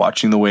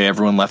 watching the way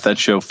everyone left that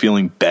show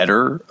feeling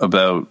better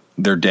about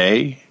their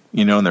day,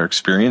 you know, and their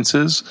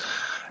experiences.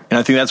 And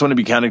I think that's when it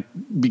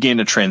began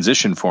to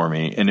transition for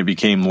me. And it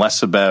became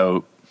less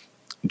about,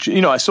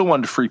 you know, I still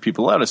wanted to freak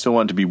people out. I still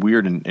wanted to be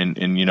weird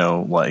and you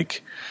know,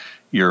 like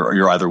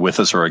you're either with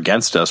us or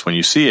against us when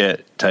you see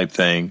it type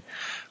thing.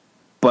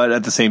 But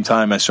at the same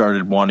time, I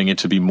started wanting it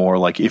to be more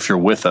like, if you're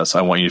with us,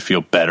 I want you to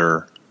feel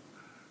better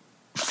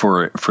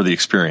for the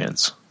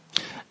experience.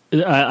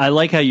 I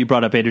like how you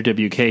brought up Andrew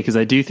WK because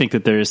I do think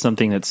that there is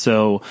something that's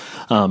so.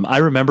 I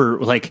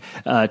remember like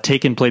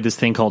Taken played this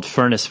thing called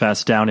Furnace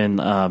Fest down in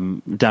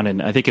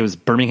I think it was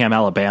Birmingham,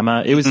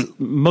 Alabama. It was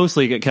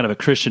mostly kind of a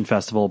Christian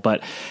festival,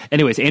 but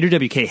anyways, Andrew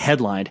WK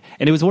headlined,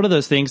 and it was one of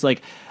those things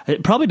like.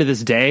 Probably to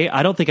this day,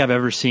 I don't think I've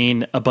ever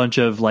seen a bunch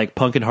of like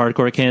punk and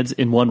hardcore kids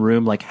in one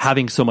room, like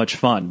having so much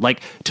fun,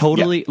 like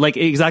totally, like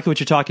exactly what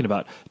you're talking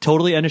about.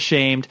 Totally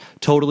unashamed,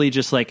 totally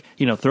just like,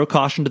 you know, throw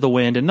caution to the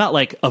wind, and not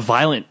like a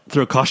violent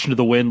throw caution to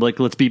the wind, like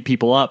let's beat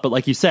people up. But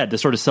like you said, the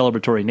sort of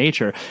celebratory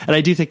nature. And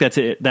I do think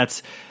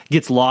that's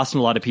gets lost in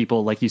a lot of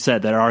people, like you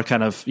said, that are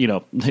kind of, you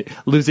know,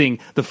 losing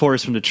the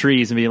forest from the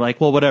trees and being like,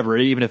 well, whatever,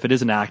 even if it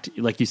is an act,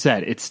 like you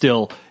said, it's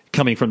still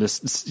coming from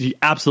this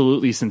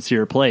absolutely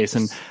sincere place.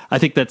 And I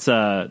think that's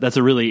a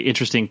really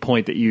interesting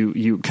point that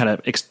you kind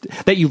of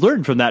that you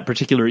learned from that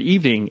particular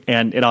evening.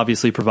 And it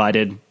obviously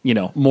provided, you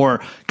know,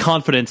 more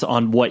confidence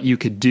on what you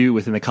could do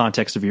within the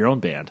context of your own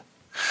band.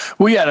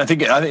 Well, yeah. And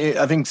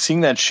I think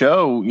seeing that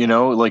show, you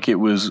know, like it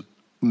was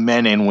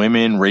men and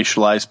women,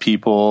 racialized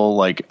people,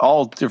 like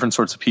all different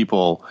sorts of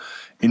people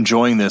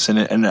enjoying this. And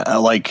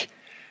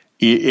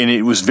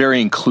it was very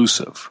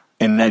inclusive.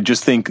 And I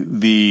just think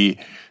the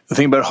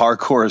thing about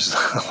hardcore is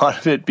a lot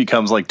of it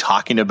becomes like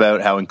talking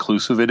about how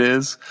inclusive it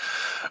is.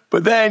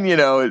 But then, you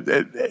know, you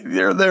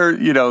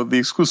know, the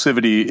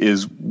exclusivity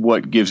is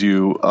what gives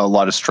you a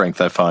lot of strength,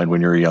 I find,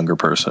 when you're a younger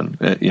person,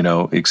 you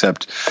know,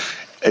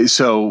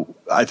 so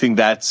I think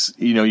that's,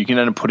 you know, you can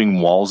end up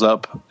putting walls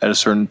up at a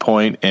certain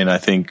point. And I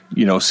think,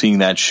 you know, seeing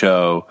that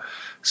show,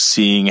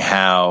 seeing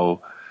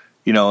how,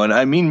 you know, and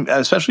I mean,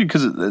 especially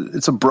because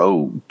it's a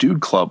bro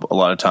dude club a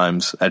lot of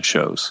times at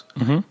shows.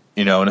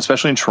 You know, and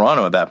especially in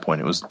Toronto at that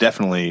point, it was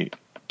definitely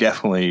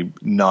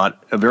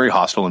not a very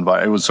hostile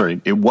environment.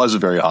 It was a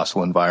very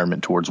hostile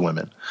environment towards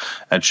women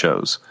at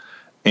shows.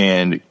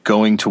 And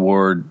going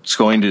to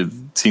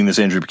seeing this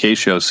Andrew WK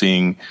show,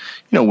 seeing, you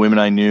know, women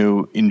I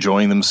knew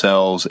enjoying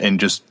themselves and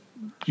just,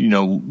 you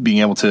know, being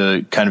able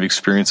to kind of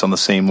experience on the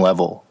same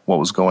level what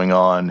was going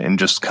on, and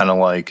just kind of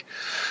like,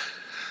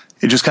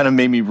 it just kind of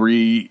made me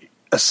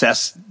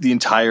reassess the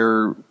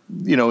entire,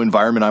 you know,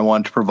 environment I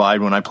wanted to provide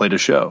when I played a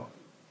show.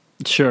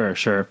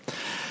 Sure.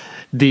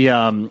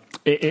 The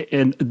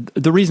And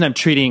the reason I'm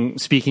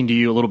speaking to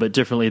you a little bit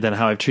differently than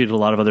how I've treated a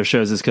lot of other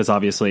shows is because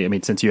obviously, I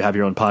mean, since you have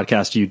your own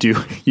podcast,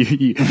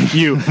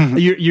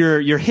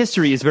 your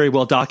history is very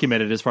well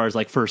documented as far as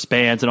like first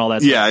bands and all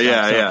that.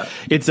 Yeah.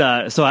 It's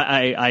so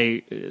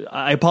I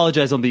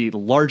apologize on the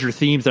larger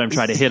themes that I'm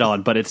trying to hit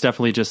on, but it's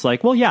definitely just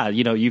like, well, yeah,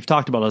 you know, you've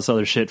talked about this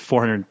other shit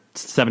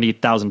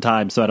 470,000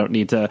 times, so I don't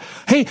need to.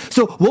 Hey,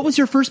 so what was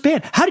your first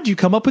band? How did you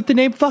come up with the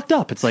name Fucked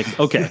Up? It's like,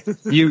 okay,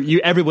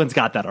 everyone's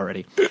got that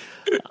already.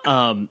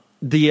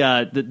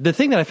 The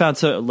thing that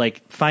I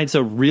find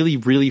so really,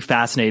 really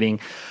fascinating,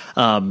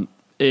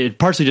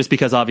 partially just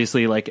because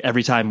obviously like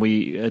every time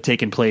we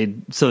take and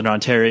played Southern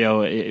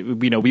Ontario,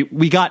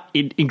 we got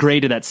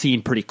ingrained in that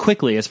scene pretty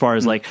quickly as far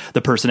as like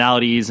the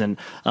personalities and,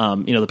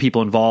 the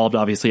people involved,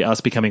 obviously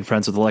us becoming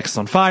friends with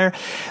Alexisonfire.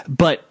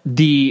 But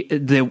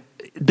the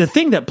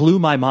thing that blew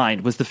my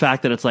mind was the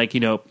fact that it's like,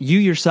 you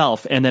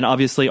yourself and then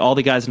obviously all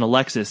the guys in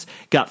Alexis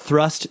got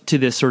thrust to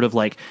this sort of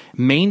like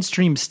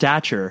mainstream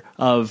stature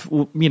of,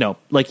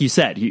 like you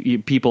said, you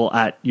people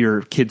at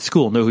your kid's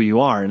school know who you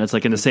are. And it's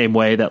like in the same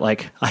way that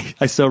like,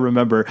 I still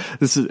remember,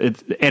 it's an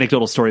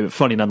anecdotal story, but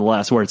funny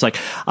nonetheless, where it's like,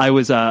 I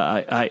was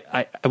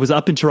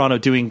up in Toronto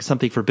doing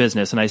something for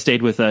business and I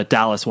stayed with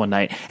Dallas one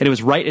night and it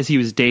was right as he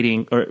was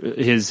dating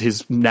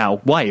his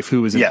now wife,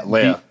 who was,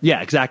 Leia.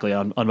 Yeah, exactly.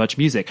 On Much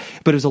Music.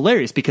 But it was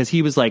hilarious because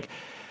he was like,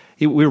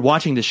 we were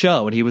watching the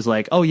show and he was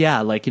like, oh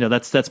yeah, like,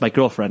 that's my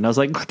girlfriend. And I was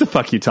like, what the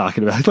fuck are you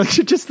talking about? Like,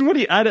 that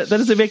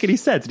doesn't make any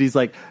sense. And he's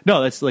like,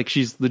 no, that's like,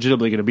 she's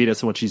legitimately going to beat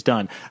us when she's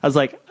done. I was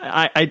like,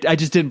 I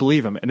just didn't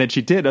believe him. And then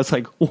she did. I was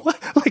like, what?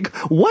 Like,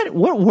 what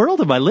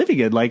world am I living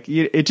in? Like,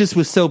 it just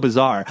was so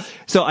bizarre.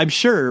 So I'm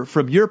sure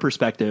from your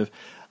perspective,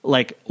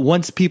 like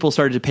once people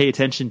started to pay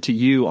attention to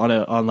you on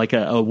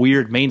a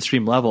weird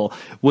mainstream level,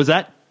 was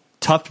that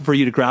tough for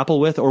you to grapple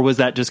with, or was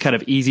that just kind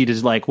of easy to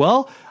just like,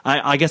 well,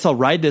 I guess I'll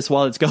ride this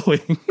while it's going?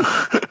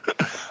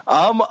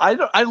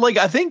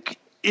 I think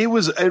it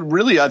was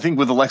really, I think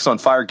with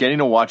Alexisonfire, getting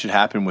to watch it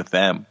happen with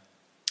them.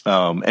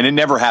 And it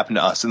never happened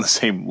to us in the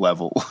same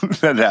level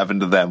that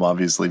happened to them,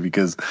 obviously,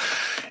 because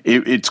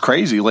it's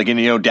crazy. Like,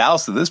 in,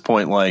 Dallas at this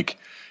point,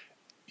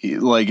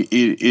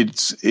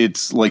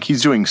 it's like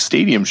he's doing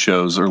stadium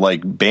shows or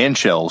like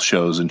bandshell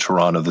shows in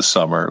Toronto this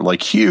summer,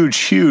 like huge,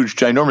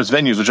 ginormous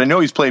venues, which I know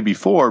he's played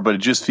before, but it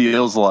just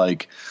feels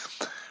like,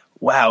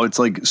 wow, it's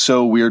like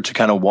so weird to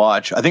kind of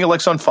watch. I think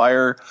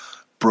Alexisonfire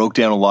broke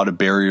down a lot of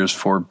barriers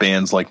for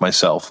bands like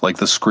myself, like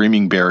the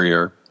screaming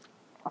barrier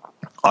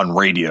on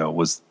radio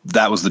was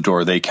the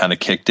door they kind of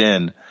kicked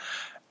in.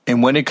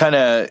 And when it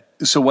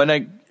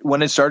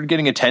when it started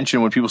getting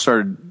attention, when people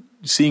started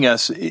seeing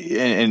us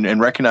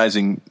and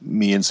recognizing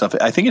me and stuff,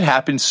 I think it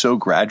happened so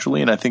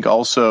gradually. And I think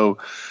also,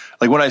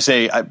 like when I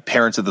say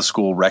parents at the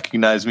school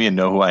recognize me and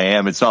know who I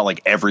am, it's not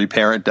like every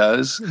parent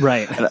does.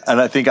 Right.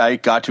 And I think I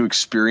got to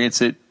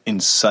experience it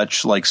in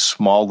such like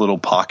small little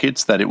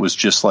pockets that it was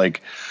just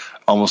like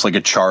almost like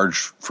a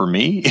charge for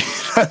me.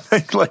 I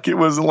think like it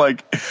wasn't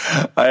like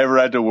I ever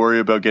had to worry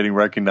about getting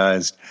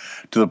recognized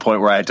to the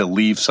point where I had to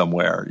leave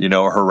somewhere,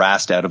 or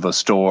harassed out of a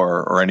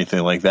store or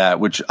anything like that,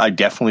 which I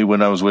definitely,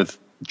 when I was with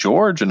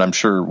George, and I'm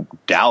sure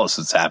Dallas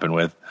it's happened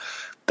with,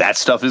 that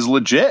stuff is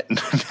legit.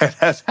 That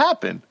has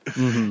happened,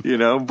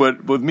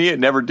 but with me, it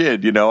never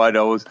did. I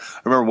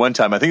remember one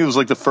time, I think it was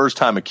like the first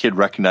time a kid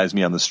recognized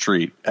me on the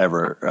street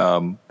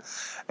ever.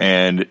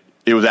 And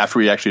it was after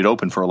we actually had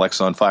opened for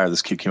Alexisonfire.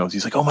 This kid came up,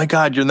 he's like, oh my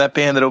God, you're in that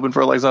band that opened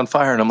for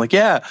Alexisonfire. And I'm like,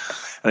 yeah.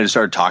 And I just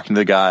started talking to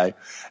the guy.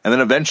 And then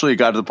eventually it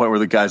got to the point where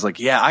the guy's like,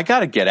 yeah, I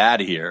got to get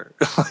out of here.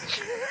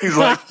 He's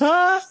like,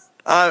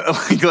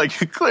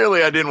 like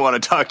clearly I didn't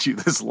want to talk to you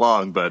this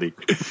long, buddy.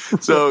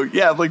 So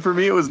yeah, like for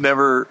me, it was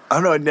never, I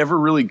don't know, I never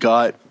really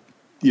got,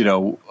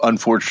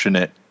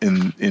 unfortunate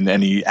in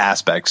any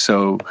aspect.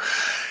 So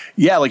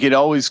yeah, like it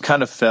always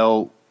kind of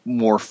felt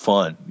more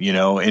fun,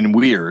 and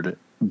weird,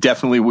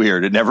 definitely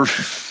weird. It never,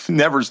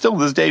 still to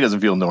this day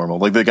doesn't feel normal.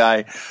 Like the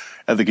guy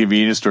at the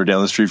convenience store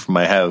down the street from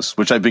my house,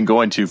 which I've been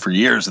going to for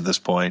years at this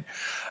point,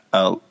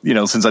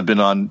 since I've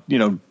been on,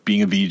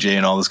 being a VJ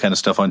and all this kind of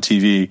stuff on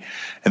TV.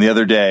 And the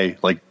other day,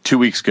 like 2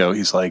 weeks ago,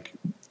 he's like,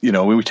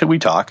 we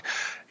talk.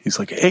 He's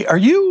like, hey, are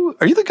you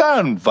the guy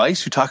on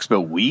Vice who talks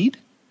about weed?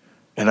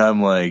 And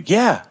I'm like,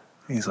 yeah.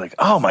 And he's like,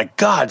 oh my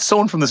God,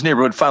 someone from this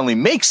neighborhood finally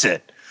makes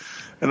it.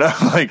 And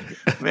I'm like,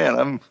 man,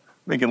 I'm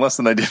making less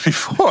than I did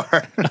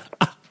before.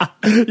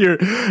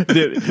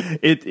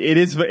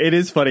 It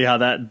is funny how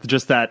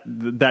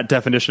that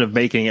definition of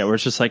making it, where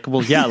it's just like,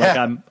 well, yeah, like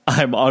I'm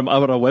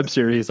on a web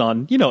series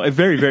on, a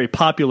very, very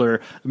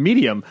popular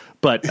medium,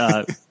 but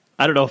I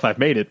don't know if I've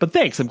made it, but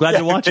thanks. I'm glad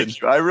you're watching.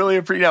 I really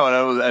appreciate it. And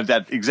I was at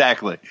that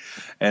exactly.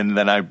 And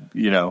then I,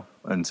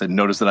 and said,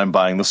 notice that I'm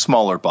buying the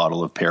smaller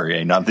bottle of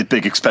Perrier, not the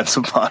big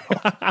expensive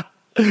bottle.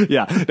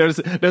 Yeah, notice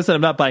that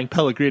I'm not buying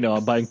Pellegrino.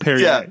 I'm buying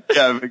Perrier.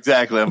 Yeah,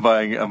 exactly. I'm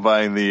buying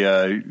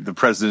the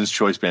President's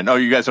Choice brand. Oh,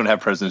 you guys don't have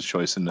President's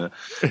Choice in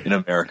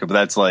America, but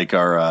that's like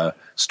our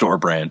store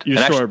brand.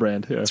 Your store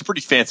brand. Yeah. It's a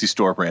pretty fancy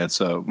store brand.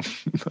 So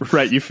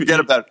right,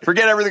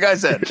 forget everything I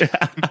said.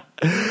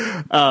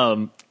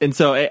 And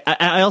so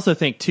I also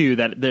think too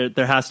that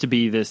there has to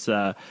be this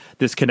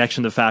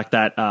connection to the fact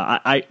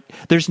that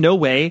there's no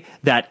way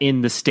that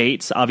in the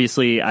States,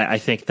 obviously, I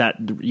think that,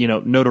 you know,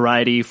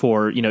 notoriety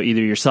for, you know,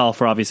 either yourself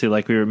or obviously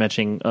like we were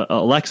mentioning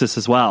Alexis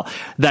as well,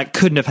 that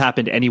couldn't have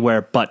happened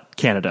anywhere but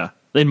Canada,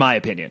 in my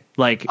opinion.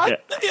 Like, I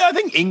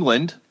think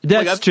England.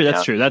 That's true.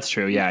 That's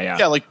true. Yeah.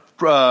 Yeah, like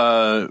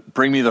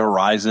Bring Me the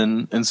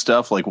Horizon and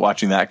stuff, like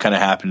watching that kind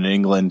of happen in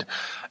England.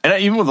 And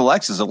even with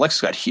Alexis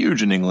got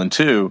huge in England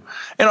too,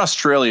 and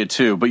Australia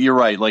too. But you're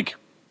right, like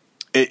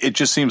it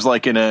just seems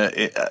like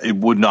it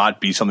would not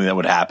be something that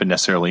would happen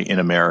necessarily in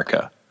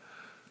America.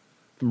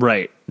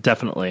 Right,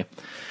 definitely.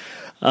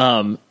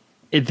 And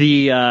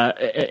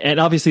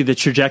obviously the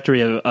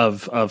trajectory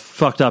of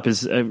Fucked Up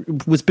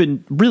was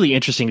been really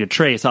interesting to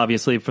trace.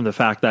 Obviously, from the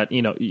fact that,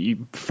 you know,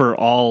 for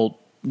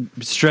all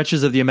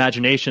stretches of the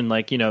imagination,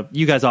 like, you know,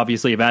 you guys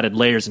obviously have added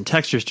layers and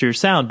textures to your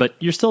sound, but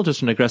you're still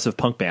just an aggressive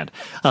punk band,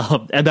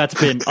 and that's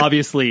been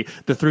obviously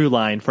the through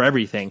line for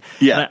everything.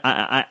 Yeah,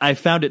 and I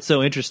found it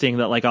so interesting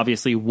that, like,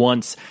 obviously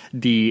once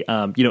the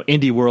you know,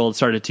 indie world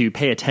started to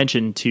pay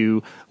attention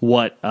to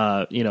what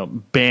you know,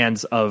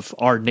 bands of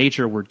our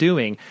nature were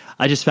doing,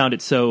 I just found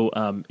it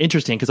so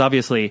interesting, because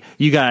obviously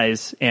you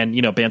guys and,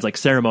 you know, bands like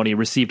Ceremony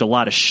received a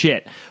lot of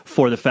shit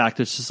for the fact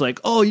that it's just like,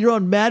 oh, you're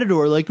on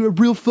Matador, like, you're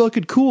real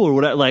fucking cool or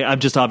whatever. Like, I'm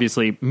just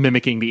obviously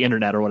mimicking the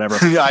internet or whatever.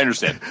 Yeah, I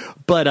understand.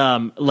 But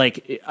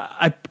like,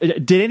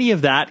 did any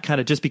of that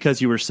kind of, just because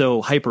you were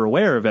so hyper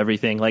aware of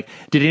everything, like,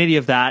 did any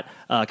of that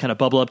kind of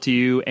bubble up to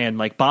you and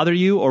like bother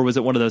you, or was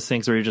it one of those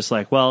things where you're just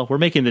like, well, we're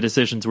making the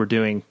decisions we're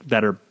doing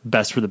that are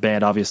best for the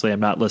band. Obviously, I'm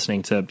not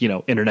listening to, you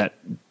know, internet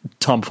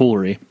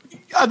tomfoolery.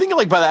 I think,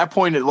 like, by that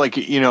point, like,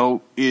 you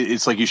know,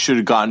 it's like you should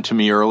have gotten to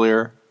me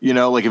earlier. You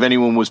know, like, if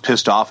anyone was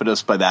pissed off at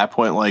us by that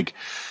point, like,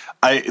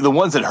 the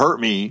ones that hurt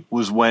me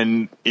was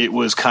when it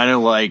was kind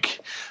of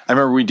like, I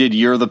remember we did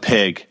Year of the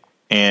Pig,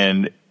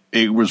 and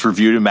it was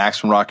reviewed in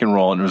Maximum Rock and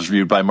Roll, and it was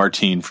reviewed by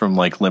Martin from,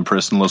 like,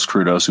 Limpress and Los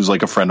Crudos, who's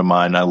like a friend of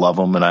mine. I love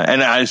him, and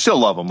I still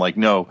love him. Like,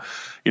 no,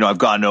 you know, I've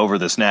gotten over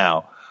this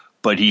now,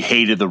 but he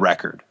hated the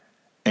record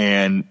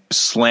and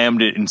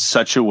slammed it in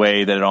such a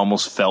way that it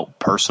almost felt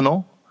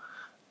personal.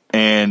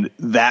 And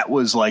that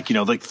was like, you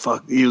know, like,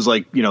 fuck, he was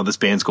like, you know, this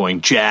band's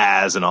going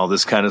jazz and all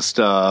this kind of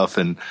stuff.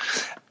 And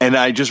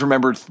I just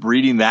remember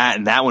reading that,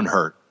 and that one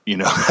hurt, you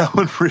know, that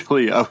one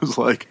really, I was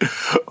like,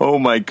 oh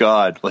my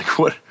God, like,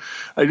 what?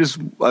 I'm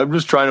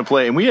just trying to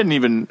play. And we hadn't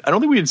even, I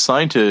don't think we had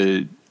signed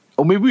to,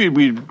 maybe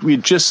we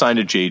had just signed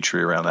a Jade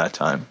Tree around that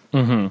time.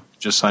 Mm-hmm.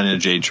 Just signed a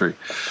Jade Tree.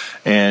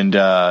 And,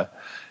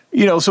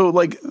 you know, so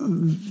like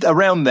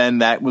around then,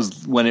 that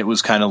was when it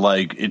was kind of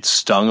like it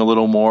stung a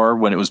little more,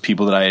 when it was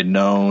people that I had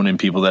known and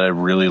people that I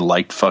really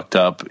liked Fucked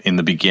Up in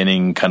the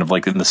beginning, kind of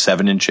like in the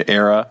 7-inch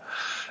era,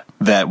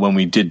 that when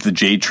we did the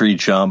Jade Tree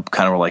jump,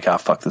 kind of were like, ah,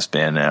 fuck this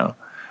band now.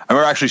 I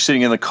remember actually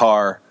sitting in the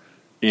car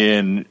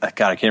God, I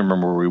can't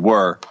remember where we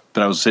were,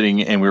 but I was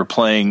sitting and we were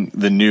playing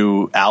the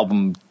new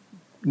album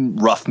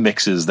rough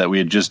mixes that we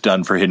had just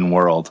done for Hidden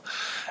World.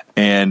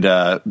 And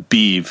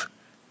Beeve,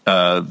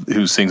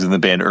 who sings in the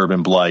band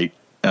Urban Blight.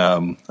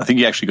 I think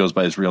he actually goes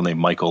by his real name,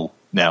 Michael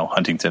now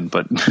Huntington,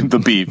 but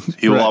the Beeve.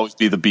 He will always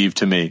be the Beeve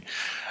to me.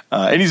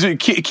 And he's a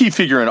key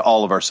figure in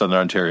all of our Southern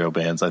Ontario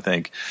bands, I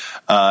think.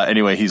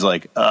 Anyway, he's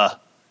like,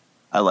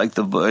 I like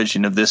the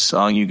version of this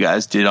song you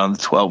guys did on the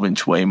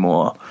 12-inch way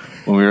more.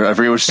 When I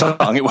forget which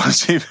song it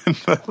was even.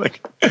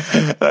 Like, I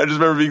just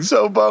remember being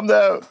so bummed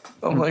out.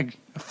 I'm like,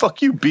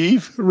 fuck you,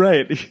 Beef.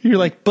 Right. You're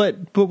like,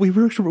 but we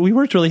worked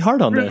really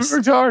hard on this. We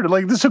worked hard.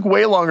 Like, this took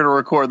way longer to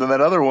record than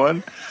that other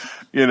one.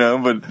 You know,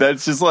 but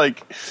that's just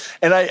like,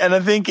 and I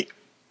think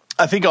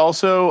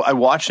also I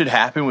watched it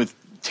happen with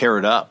Tear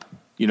It Up.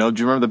 You know,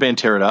 do you remember the band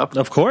Tear It Up?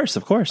 Of course.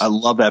 I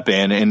love that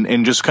band,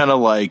 and just kind of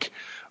like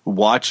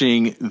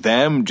watching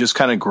them just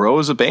kind of grow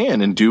as a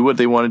band and do what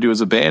they want to do as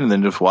a band, and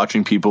then just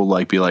watching people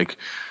like be like,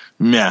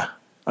 "Meh,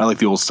 I like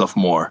the old stuff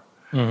more."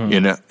 Mm-hmm. You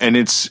know, and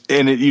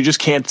you just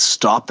can't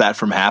stop that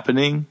from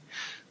happening.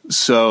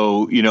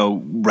 So, you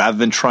know, rather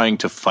than trying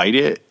to fight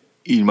it,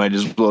 you might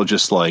as well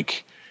just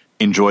like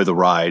enjoy the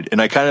ride.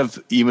 And I kind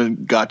of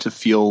even got to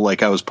feel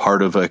like I was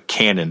part of a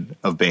canon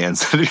of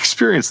bands that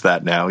experienced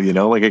that now, you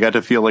know, like I got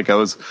to feel like I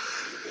was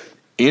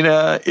in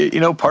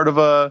part of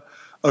a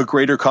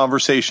greater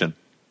conversation.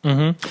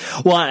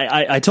 Mm-hmm. Well,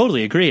 I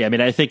totally agree. I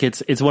mean, I think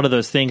it's one of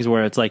those things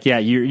where it's like, yeah,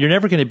 you're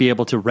never going to be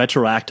able to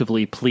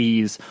retroactively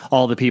please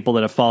all the people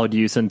that have followed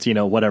you since, you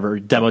know, whatever,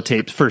 demo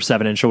tapes for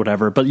 7-inch or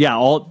whatever. But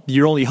yeah,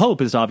 your only hope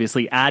is to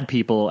obviously add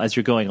people as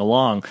you're going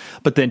along.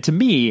 But then to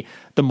me,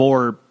 the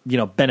more, you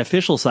know,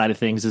 beneficial side of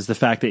things is the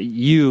fact that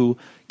you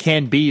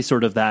can be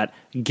sort of that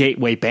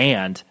gateway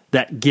band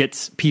that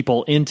gets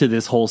people into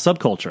this whole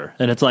subculture.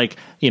 And it's like,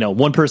 you know,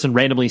 one person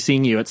randomly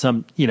seeing you at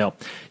some, you know,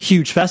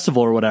 huge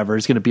festival or whatever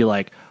is going to be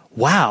like,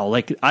 wow,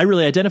 like I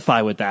really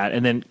identify with that.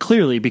 And then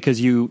clearly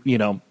because you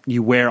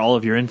wear all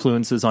of your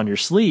influences on your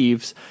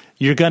sleeves,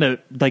 they're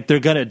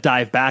gonna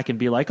dive back and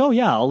be like, oh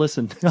yeah, I'll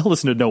listen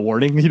to No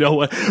Warning,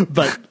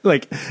 but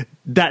like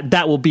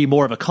that will be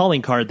more of a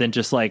calling card than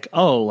just like,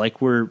 oh,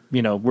 like we're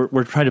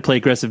trying to play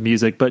aggressive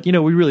music, but we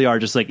really are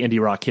just like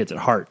indie rock kids at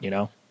heart,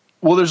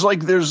 Well, there's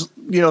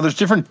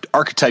different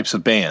archetypes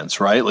of bands,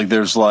 right? Like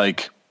there's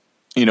like,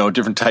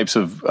 different types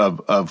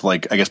of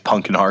like, I guess,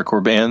 punk and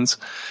hardcore bands,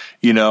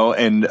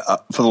 and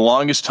for the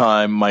longest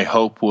time, my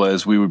hope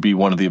was we would be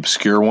one of the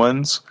obscure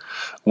ones,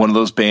 one of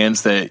those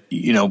bands that,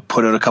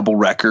 put out a couple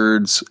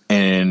records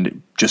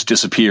and just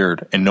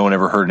disappeared and no one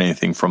ever heard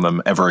anything from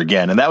them ever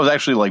again. And that was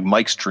actually like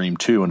Mike's dream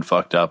too and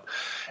Fucked Up.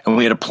 And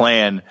we had a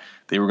plan.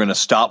 They were going to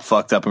stop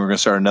Fucked Up and we were going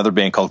to start another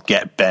band called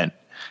Get Bent.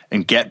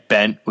 And Get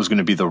Bent was going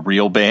to be the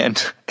real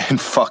band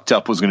and Fucked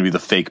Up was going to be the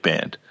fake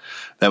band.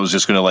 That was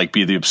just going to like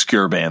be the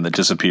obscure band that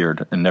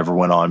disappeared and never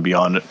went on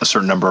beyond a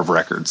certain number of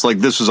records. Like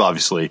this was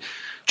obviously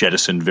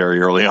jettisoned very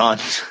early on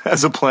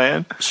as a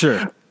plan.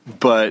 Sure.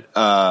 But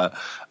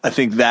I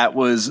think that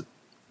was,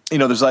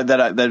 there's like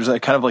that. There's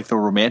that kind of like the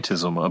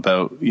romanticism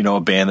about a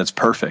band that's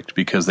perfect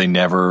because they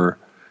never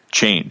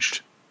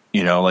changed.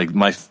 Like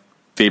my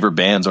favorite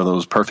bands are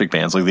those perfect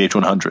bands, like the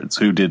H100s,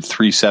 who did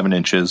 3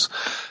 7-inches,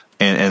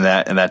 and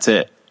that's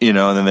it. And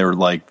then they were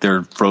like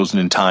they're frozen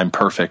in time,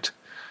 perfect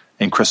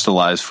and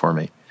crystallized for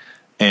me.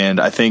 And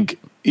I think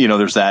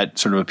there's that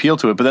sort of appeal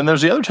to it. But then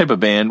there's the other type of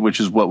band,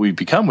 which is what we've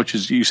become, which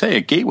is you say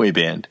a gateway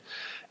band.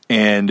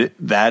 And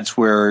that's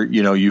where,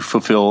 you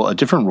fulfill a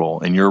different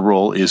role. And your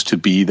role is to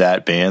be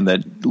that band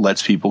that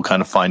lets people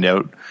kind of find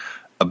out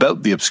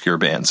about the obscure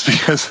bands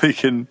because they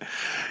can,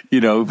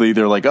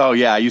 they're like, oh,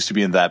 yeah, I used to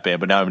be in that band,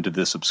 but now I'm into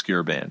this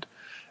obscure band.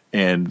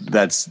 And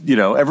that's,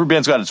 every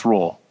band's got its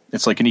role.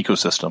 It's like an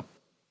ecosystem.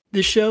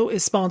 This show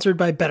is sponsored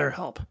by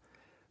BetterHelp.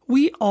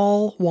 We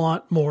all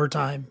want more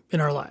time in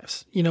our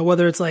lives.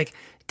 Whether it's like,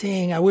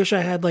 dang, I wish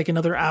I had like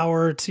another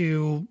hour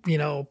to,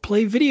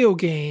 play video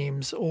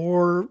games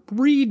or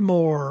read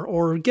more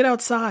or get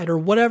outside or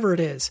whatever it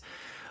is.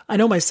 I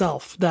know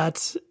myself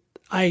that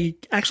I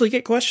actually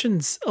get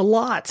questions a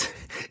lot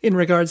in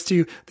regards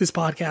to this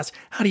podcast.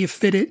 How do you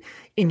fit it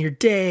in your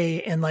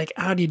day? And like,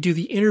 how do you do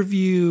the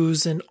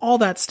interviews and all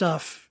that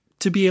stuff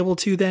to be able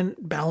to then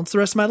balance the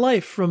rest of my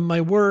life from my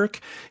work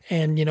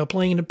and,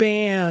 playing in a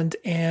band,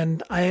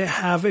 and I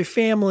have a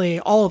family,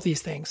 all of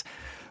these things.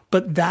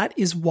 But that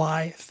is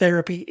why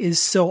therapy is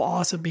so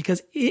awesome,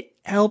 because it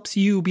helps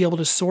you be able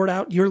to sort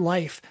out your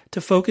life to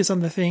focus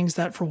on the things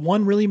that, for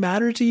one, really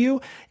matter to you,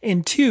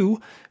 and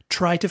two,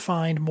 try to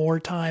find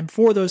more time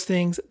for those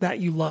things that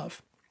you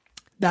love.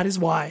 That is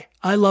why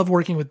I love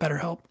working with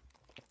BetterHelp,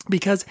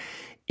 because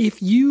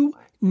if you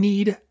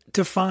need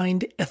to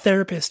find a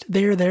therapist,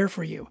 they're there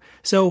for you.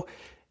 So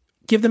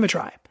give them a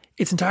try.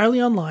 It's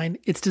entirely online.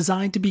 It's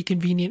designed to be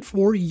convenient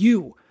for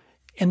you,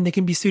 and they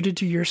can be suited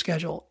to your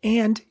schedule.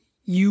 And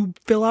you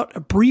fill out a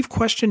brief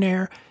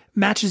questionnaire,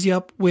 matches you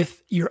up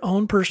with your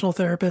own personal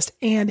therapist.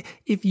 And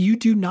if you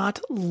do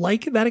not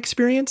like that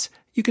experience,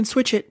 you can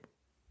switch it.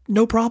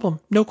 No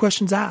problem. No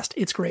questions asked.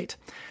 It's great.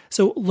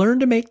 So learn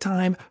to make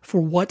time for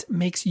what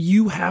makes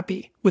you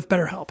happy with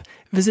BetterHelp.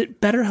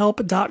 Visit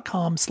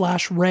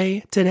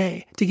BetterHelp.com/Ray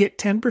today to get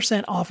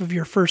 10% off of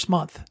your first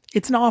month.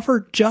 It's an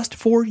offer just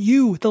for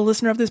you, the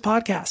listener of this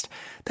podcast.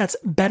 That's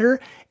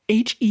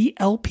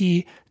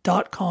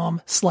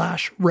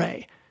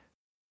BetterHelp.com/Ray.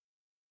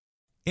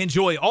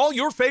 Enjoy all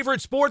your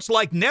favorite sports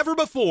like never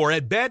before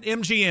at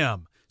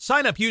BetMGM.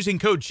 Sign up using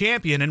code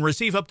CHAMPION and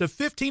receive up to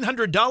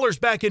 $1,500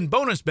 back in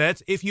bonus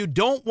bets if you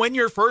don't win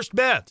your first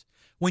bet.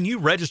 When you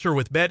register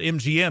with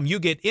BetMGM, you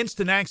get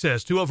instant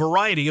access to a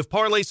variety of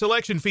parlay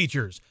selection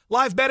features,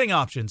 live betting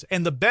options,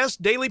 and the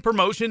best daily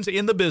promotions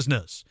in the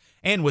business.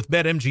 And with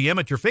BetMGM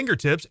at your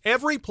fingertips,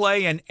 every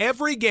play and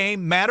every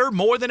game matter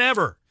more than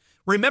ever.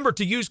 Remember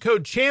to use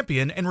code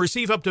CHAMPION and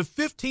receive up to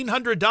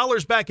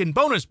 $1,500 back in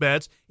bonus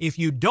bets if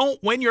you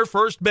don't win your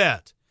first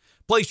bet.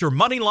 Place your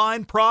money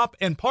line, prop,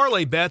 and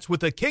parlay bets with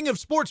the king of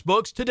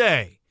sportsbooks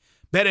today.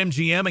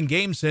 BetMGM and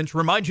GameSense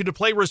remind you to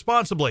play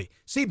responsibly.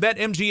 See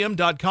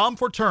BetMGM.com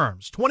for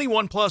terms.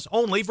 21 plus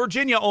only,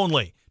 Virginia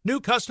only. New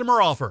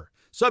customer offer.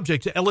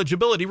 Subject to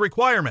eligibility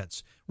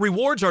requirements.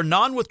 Rewards are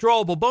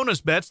non-withdrawable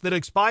bonus bets that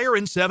expire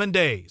in 7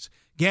 days.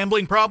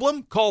 Gambling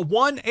problem? Call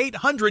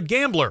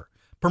 1-800-GAMBLER.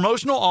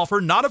 Promotional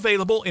offer not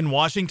available in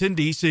Washington,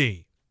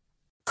 D.C.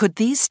 Could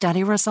these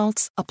study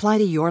results apply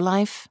to your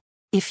life?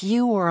 If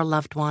you or a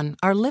loved one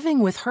are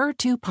living with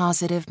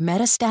HER2-positive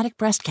metastatic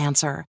breast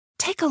cancer,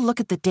 take a look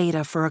at the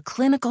data for a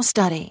clinical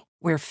study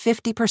where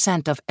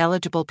 50% of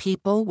eligible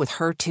people with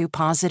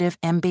HER2-positive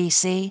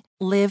MBC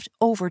lived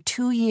over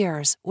 2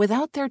 years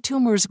without their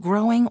tumors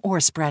growing or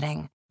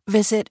spreading.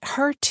 Visit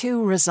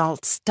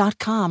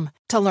HER2results.com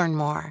to learn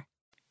more.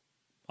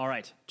 All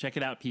right, check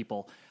it out,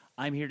 people.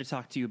 I'm here to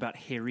talk to you about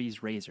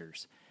Harry's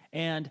Razors.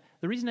 And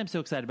the reason I'm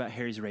so excited about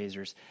Harry's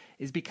Razors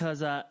is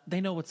because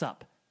they know what's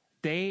up.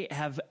 They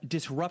have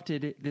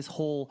disrupted this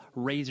whole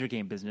razor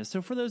game business.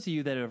 So for those of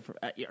you that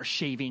are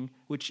shaving,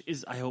 which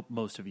is, I hope,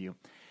 most of you,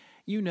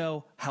 you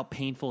know how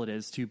painful it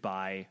is to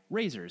buy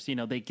razors. You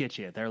know, they get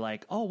you. They're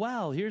like, oh,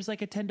 wow, here's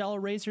like a $10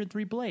 razor and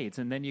 3 blades.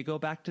 And then you go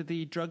back to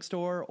the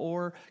drugstore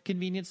or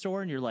convenience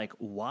store and you're like,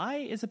 why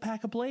is a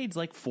pack of blades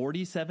like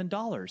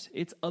 $47?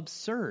 It's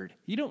absurd.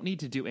 You don't need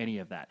to do any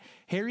of that.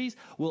 Harry's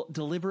will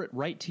deliver it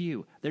right to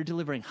you. They're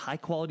delivering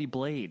high-quality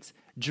blades,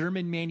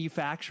 German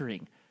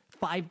manufacturing,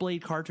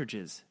 5-blade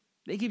cartridges.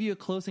 They give you a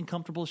close and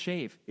comfortable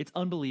shave. It's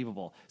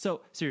unbelievable.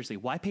 So seriously,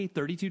 why pay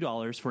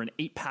 $32 for an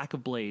 8-pack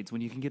of blades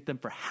when you can get them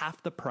for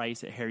half the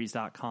price at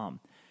Harry's.com?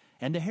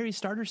 And the Harry's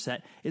starter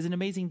set is an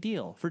amazing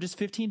deal. For just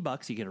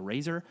 $15, you get a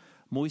razor,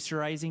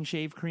 moisturizing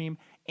shave cream,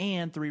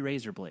 and 3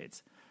 razor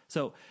blades.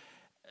 So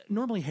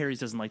normally Harry's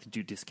doesn't like to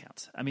do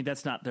discounts. I mean,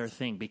 that's not their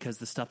thing because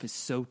the stuff is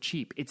so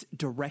cheap. It's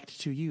direct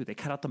to you. They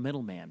cut out the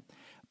middleman.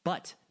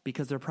 But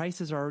because their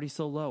prices are already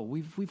so low,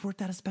 we've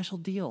worked out a special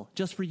deal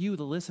just for you,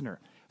 the listener.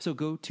 So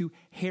go to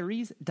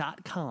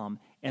harrys.com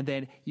and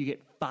then you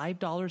get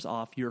 $5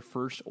 off your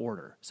first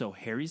order. So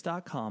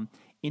harrys.com,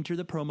 enter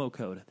the promo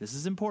code. This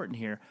is important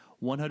here.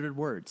 100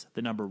 words,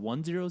 the number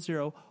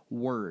 100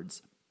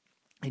 words.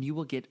 And you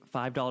will get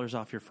 $5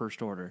 off your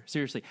first order.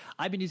 Seriously,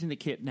 I've been using the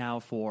kit now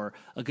for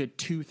a good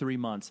 2-3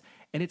 months,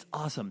 and it's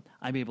awesome.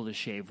 I'm able to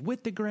shave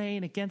with the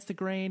grain, against the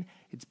grain.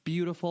 It's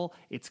beautiful,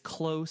 it's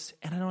close,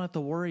 and I don't have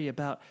to worry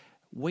about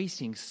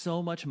wasting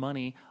so much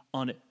money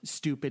on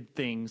stupid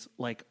things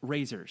like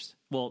razors.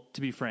 Well,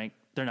 to be frank,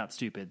 they're not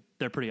stupid.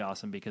 They're pretty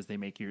awesome because they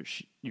make your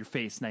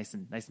face nice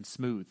and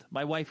smooth.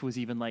 My wife was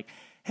even like,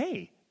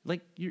 "Hey,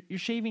 like your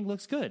shaving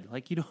looks good.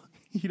 Like you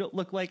don't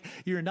look like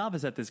you're a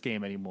novice at this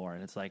game anymore."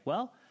 And it's like,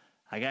 well,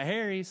 I got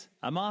Harry's.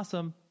 I'm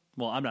awesome.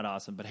 Well, I'm not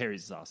awesome, but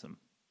Harry's is awesome.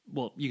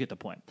 Well, you get the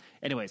point.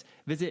 Anyways,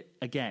 visit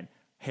again,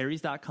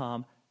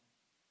 harrys.com,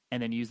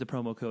 and then use the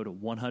promo code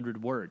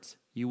 100 words.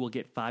 You will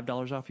get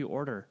 $5 off your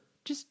order.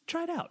 Just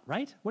try it out,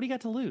 right? What do you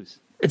got to lose?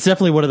 It's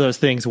definitely one of those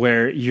things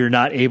where you're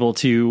not able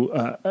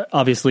to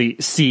obviously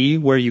see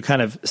where you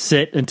kind of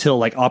sit until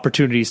like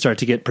opportunities start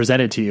to get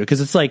presented to you.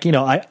 Because it's like,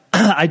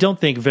 I don't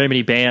think very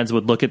many bands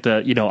would look at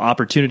the,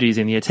 opportunities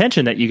and the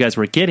attention that you guys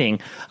were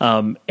getting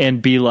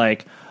and be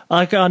like,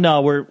 oh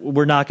no,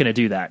 we're not going to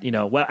do that.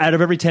 Well, out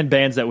of every 10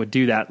 bands that would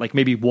do that, like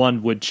maybe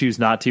one would choose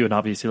not to, and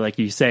obviously, like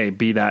you say,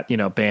 be that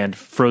band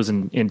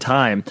frozen in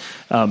time.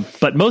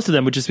 But most of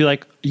them would just be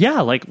like,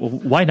 yeah, like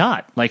why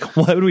not? Like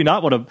why would we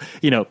not want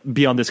to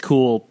be on this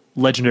cool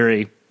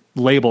legendary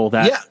label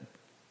that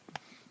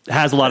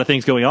has a lot of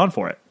things going on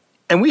for it?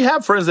 And we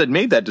have friends that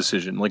made that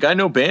decision. Like I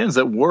know bands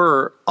that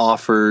were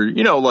offered,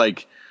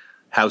 like.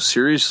 How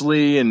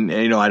seriously, and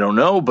I don't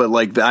know, but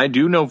like I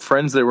do know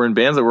friends that were in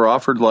bands that were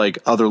offered like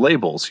other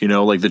labels,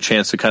 like the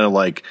chance to kind of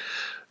like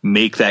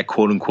make that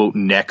quote unquote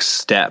next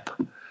step,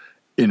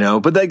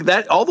 but like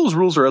that, all those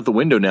rules are out the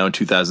window now in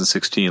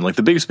 2016. Like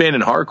the biggest band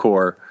in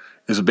hardcore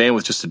is a band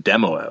with just a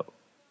demo out,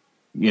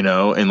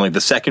 and like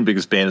the second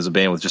biggest band is a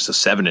band with just a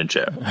 7-inch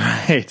out.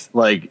 Right.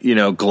 Like,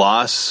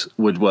 Gloss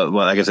would, well,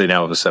 I guess they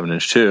now have a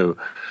 7-inch too.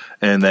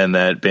 And then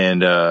that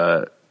band,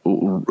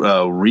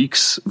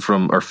 Reeks,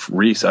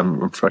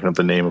 I'm fucking up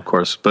the name, of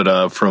course,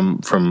 but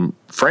from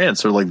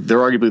France, are like they're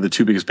arguably the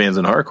 2 biggest bands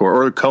in hardcore,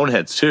 or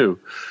Coneheads too,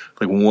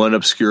 like one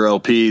obscure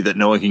LP that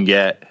no one can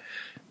get,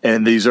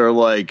 and these are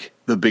like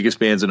the biggest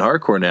bands in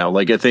hardcore now.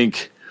 Like I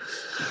think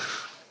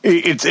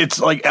it's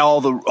like all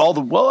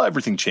the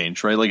everything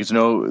changed, right? Like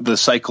the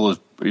cycle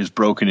is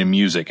broken in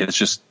music. It's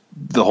just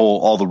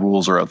all the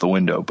rules are out the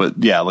window.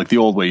 But yeah, like the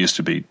old way used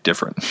to be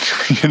different,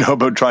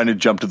 about trying to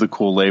jump to the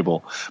cool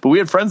label. But we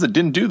had friends that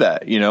didn't do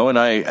that, and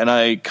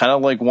I kind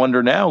of like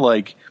wonder now,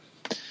 like,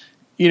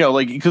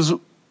 like, because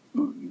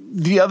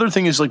the other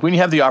thing is like when you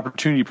have the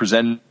opportunity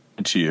presented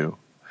to you,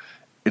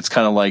 it's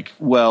kind of like,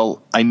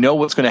 well, I know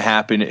what's going to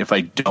happen if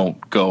I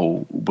don't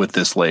go with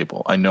this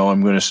label. I know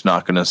I'm just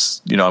going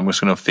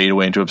to fade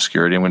away into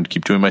obscurity. I'm going to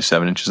keep doing my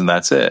 7 inches and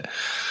that's it.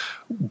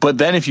 But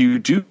then if you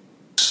do,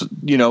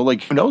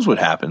 like who knows what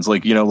happens?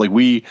 Like, like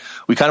we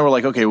kind of were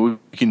like, okay, we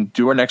can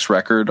do our next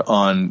record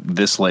on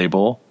this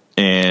label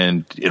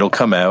and it'll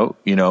come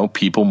out,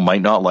 people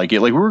might not like it.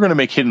 Like we were going to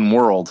make Hidden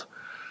World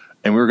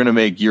and we were going to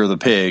make Year of the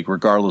Pig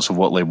regardless of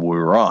what label we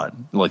were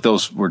on. Like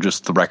those were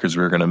just the records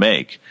we were going to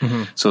make.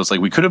 Mm-hmm. So it's like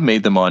we could have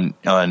made them on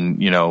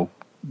the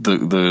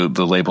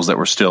labels that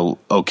were still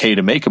okay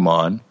to make them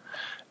on.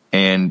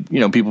 And,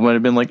 people might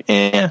have been like,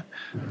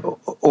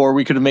 or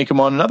we could have made them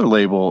on another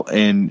label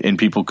and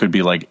people could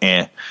be like,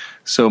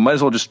 So might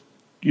as well just,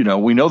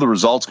 we know the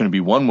result's going to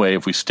be one way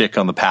if we stick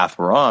on the path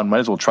we're on. Might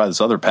as well try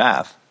this other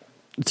path.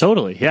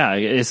 Totally. Yeah.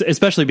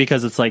 Especially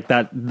because it's like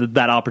that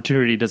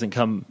opportunity doesn't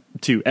come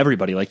to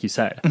everybody, like you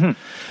said.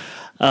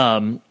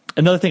 Mm-hmm.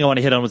 Another thing I want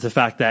to hit on was the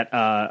fact that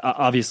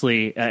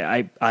obviously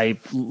I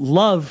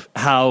love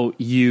how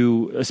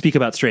you speak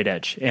about straight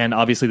edge, and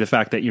obviously the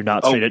fact that you're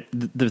not straight edge,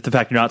 the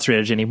fact you're not straight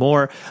edge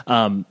anymore.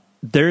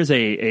 there's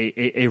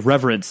a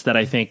reverence that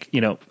I think,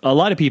 a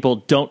lot of people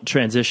don't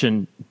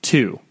transition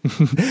to.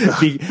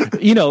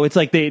 It's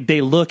like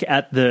they look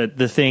at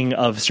the thing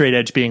of straight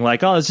edge being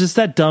like, oh, it's just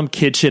that dumb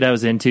kid shit I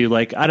was into.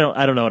 Like, I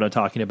don't know what I'm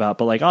talking about.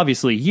 But like,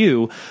 obviously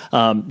you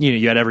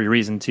had every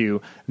reason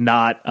to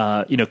not,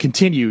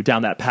 continue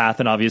down that path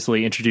and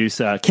obviously introduce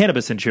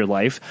cannabis into your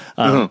life.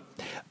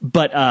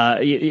 But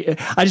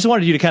I just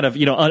wanted you to kind of,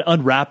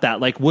 unwrap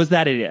that. Like, was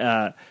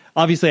that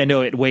obviously I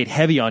know it weighed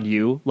heavy on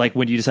you, like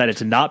when you decided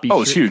to not be.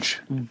 Oh, it's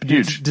huge.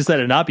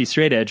 Decided to not be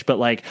straight edge, but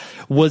like,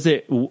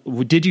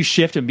 did you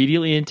shift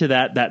immediately into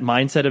that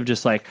mindset of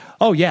just like,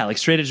 oh yeah, like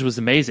straight edge was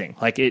amazing.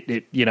 Like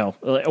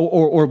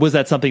or was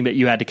that something that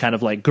you had to kind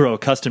of like grow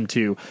accustomed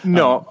to?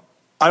 No.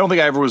 I don't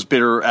think I ever was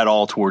bitter at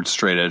all towards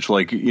straight edge.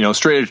 Like,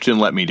 straight edge didn't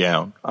let me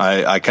down.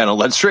 I kind of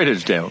let straight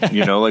edge down,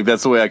 like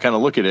that's the way I kind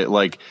of look at it.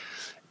 Like,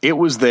 it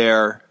was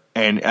there.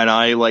 And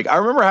I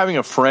remember having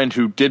a friend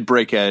who did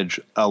break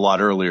edge a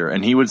lot earlier,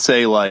 and he would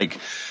say like,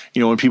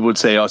 when people would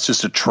say, oh, it's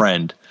just a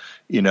trend,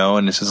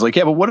 and this is like,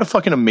 yeah, but what a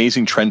fucking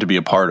amazing trend to be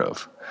a part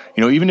of.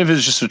 Even if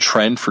it's just a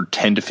trend for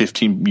 10 to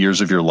 15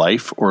 years of your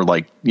life, or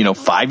like,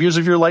 5 years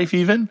of your life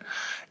even,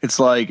 it's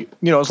like,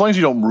 as long as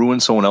you don't ruin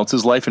someone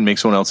else's life and make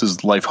someone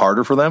else's life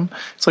harder for them,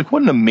 it's like,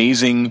 what an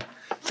amazing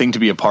thing to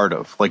be a part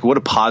of. Like, what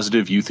a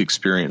positive youth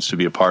experience to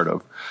be a part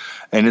of.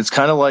 And it's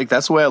kind of like,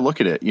 that's the way I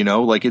look at it,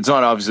 like it's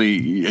not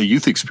obviously a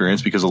youth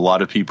experience because a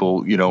lot of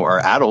people, are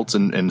adults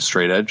and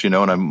straight edge, and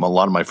a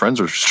lot of my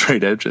friends are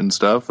straight edge and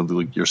stuff,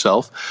 like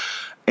yourself.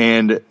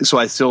 And so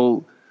I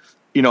still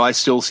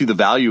see the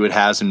value it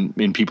has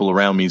in people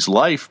around me's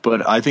life.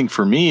 But I think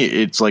for me,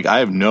 it's like, I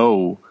have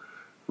no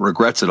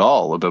regrets at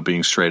all about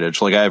being straight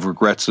edge. Like, I have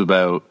regrets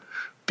about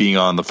being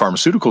on the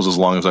pharmaceuticals as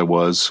long as I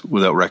was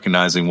without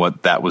recognizing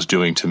what that was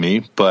doing to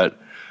me. But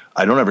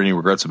I don't have any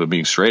regrets about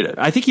being straight edge.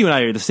 I think you and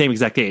I are the same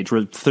exact age.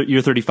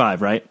 You're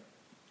 35, right?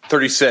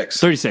 36.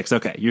 36.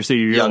 Okay. You're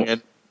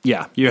young.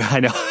 Yeah. I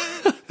know.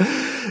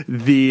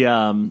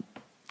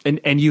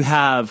 And you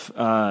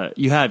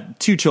have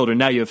 2 children.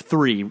 Now you have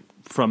 3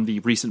 from the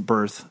recent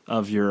birth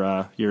of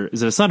your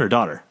is it a son or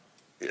daughter?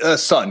 A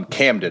son,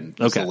 Camden.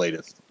 Is the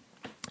latest.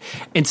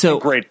 And so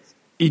great.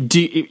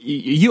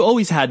 You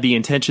always had the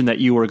intention that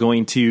you were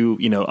going to,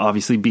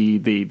 obviously be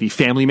the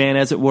family man,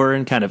 as it were,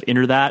 and kind of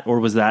enter that, or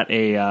was that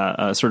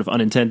a sort of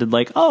unintended,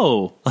 like,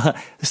 oh,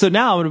 so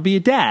now I'm going to be a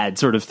dad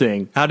sort of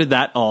thing? How did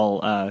that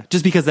all?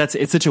 Just because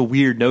it's such a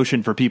weird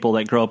notion for people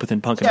that grow up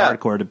within punk and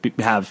hardcore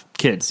to have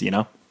kids,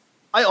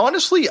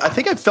 I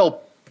think I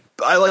felt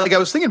I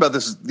was thinking about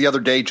this the other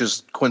day,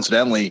 just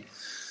coincidentally.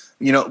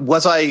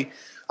 Was I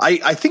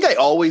think I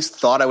always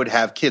thought I would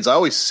have kids. I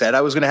always said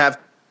I was going to have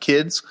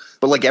kids,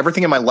 but like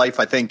everything in my life,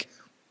 I think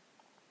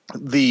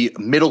the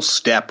middle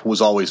step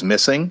was always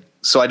missing.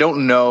 So I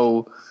don't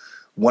know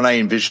when I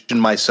envisioned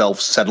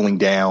myself settling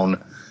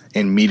down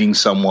and meeting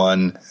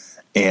someone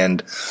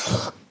and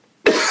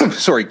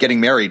getting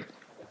married,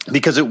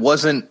 because it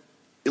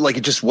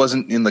just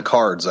wasn't in the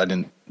cards. I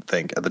didn't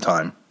think at the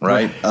time.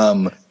 Right.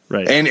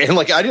 Right. And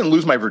like, I didn't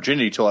lose my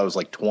virginity till I was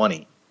like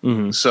 20.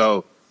 Mm-hmm.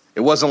 So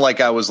it wasn't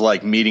like I was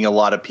like meeting a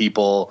lot of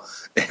people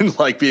and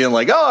like being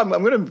like, oh, I'm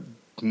going to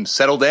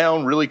settle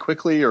down really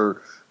quickly or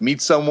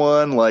meet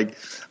someone. Like,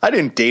 I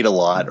didn't date a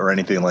lot or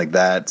anything like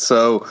that.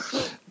 So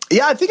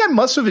yeah, I think I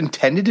must have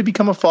intended to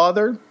become a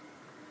father,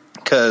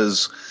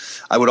 because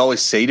I would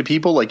always say to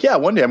people like, yeah,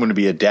 one day I'm going to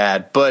be a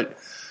dad. But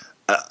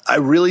I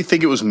really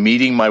think it was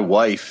meeting my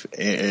wife,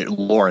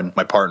 Lauren,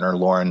 my partner,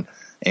 Lauren,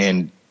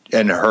 and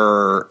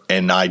her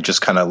and I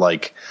just kind of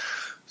like,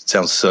 it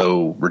sounds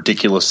so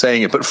ridiculous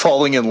saying it, but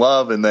falling in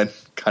love and then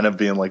kind of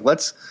being like,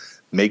 let's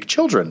make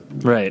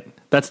children. Right.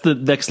 That's the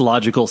next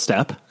logical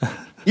step.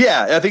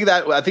 Yeah, I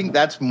think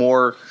that's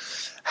more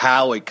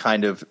how it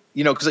kind of,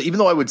 because even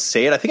though I would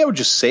say it, I think I would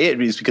just say it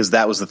because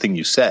that was the thing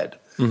you said.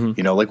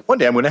 Mm-hmm. Like, one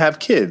day I'm going to have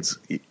kids,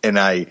 and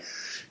I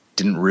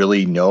didn't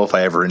really know if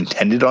I ever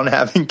intended on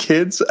having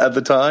kids at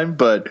the time.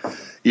 But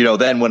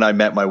then when I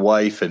met my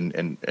wife,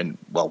 and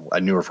well,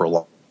 I knew her for a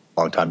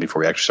long time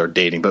before we actually started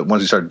dating. But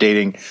once we started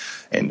dating,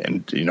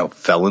 and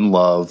fell in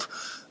love,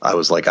 I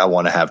was like, I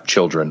want to have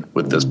children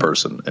with this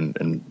person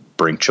and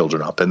bring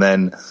children up. And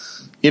then,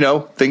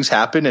 things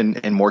happen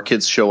and more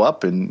kids show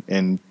up and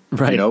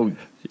right.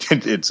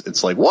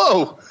 It's like,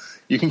 whoa,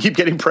 you can keep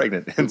getting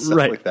pregnant and stuff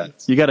like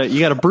that. You got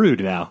a brood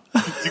now.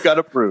 You got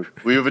a brood.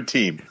 We have a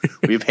team.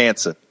 We have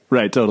Hanson.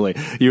 Right. Totally.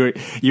 You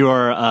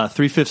are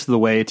 3/5 of the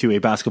way to a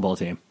basketball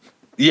team.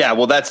 Yeah.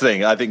 Well, that's the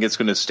thing. I think it's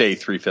going to stay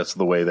 3/5 of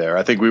the way there.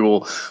 I think we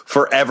will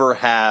forever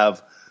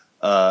have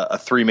a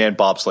 3-man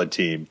bobsled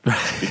team.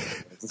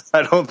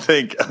 I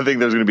think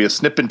there's going to be a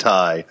snip and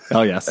tie.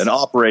 Oh yes, an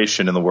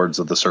operation, in the words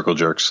of the Circle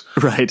Jerks.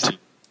 Right.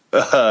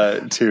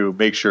 To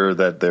make sure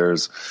that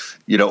there's,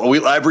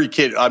 every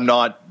kid. I'm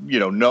not,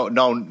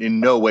 no, in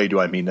no way do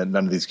I mean that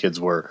none of these kids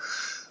were,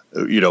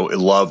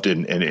 loved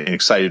and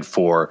excited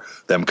for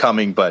them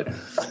coming, but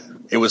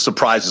it was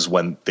surprises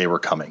when they were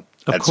coming.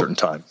 at certain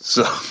times.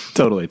 So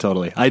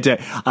totally. I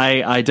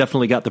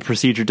definitely got the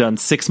procedure done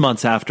 6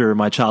 months after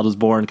my child was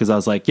born because I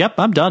was like, yep,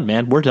 I'm done,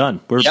 man. We're done.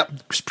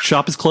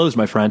 Shop is closed,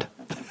 my friend.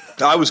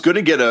 I was going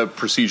to get a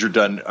procedure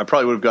done. I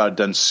probably would have got it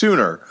done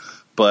sooner,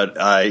 but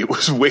I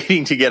was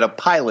waiting to get a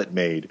pilot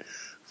made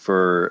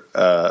for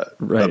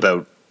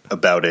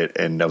about it,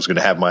 and I was going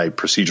to have my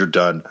procedure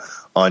done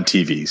on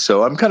TV.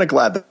 So I'm kind of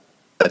glad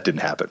that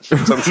didn't happen. So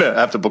I'm going to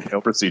have to book my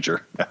own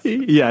procedure.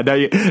 Yeah,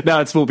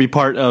 now it will be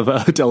part of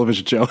a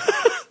television show.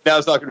 Now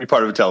it's not going to be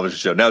part of a television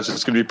show. Now it's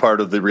just going to be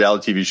part of the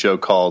reality TV show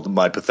called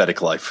My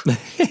Pathetic Life.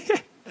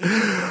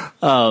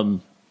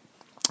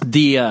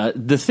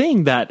 The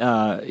thing that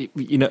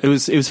it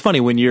was funny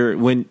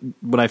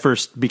when I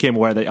first became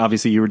aware that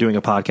obviously you were doing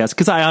a podcast,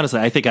 because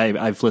I think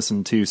I've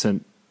listened to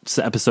since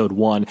episode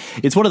 1.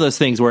 It's one of those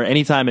things where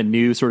anytime a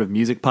new sort of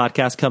music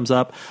podcast comes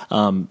up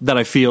that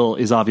I feel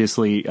is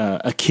obviously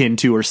akin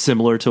to or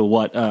similar to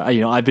what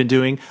I've been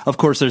doing, of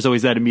course there's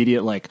always that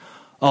immediate like,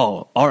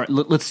 oh, all right,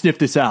 let's sniff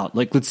this out.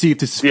 Like, let's see if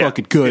this is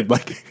fucking good.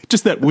 Like,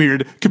 just that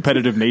weird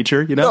competitive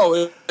nature,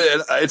 No,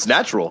 it's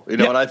natural,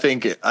 and I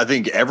think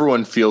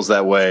everyone feels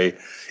that way.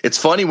 It's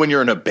funny when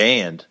you're in a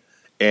band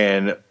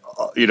and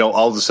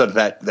all of a sudden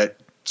that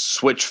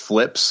switch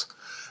flips.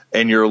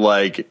 And you're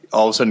like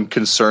all of a sudden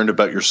concerned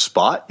about your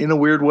spot in a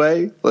weird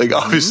way. Like,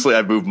 obviously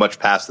I've moved much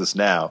past this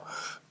now,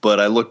 but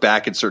I look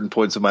back at certain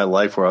points in my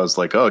life where I was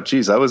like, oh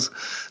geez, there was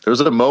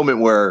a moment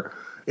where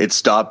it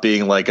stopped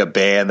being like a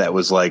band that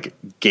was like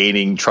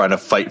trying to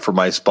fight for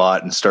my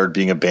spot, and started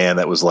being a band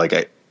that was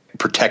like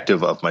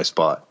protective of my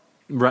spot.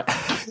 Right.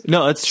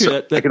 No, that's true.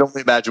 So I can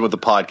only imagine with the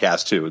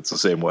podcast too. It's the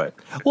same way.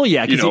 Well,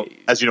 yeah,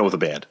 as with a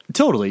band.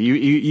 Totally.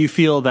 You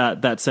feel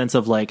that sense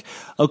of like,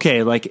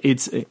 okay, like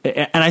it's,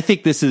 and I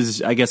think this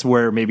is, I guess,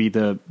 where maybe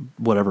the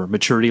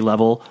maturity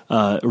level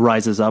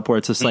rises up, where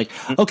it's just like,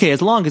 okay,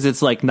 as long as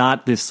it's like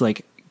not this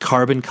like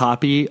carbon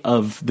copy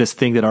of this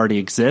thing that already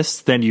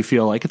exists, then you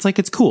feel like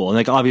it's cool. And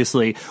like,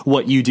 obviously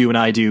what you do and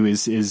I do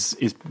is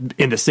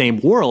in the same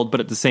world, but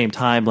at the same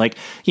time, like,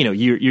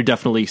 you're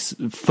definitely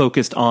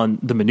focused on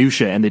the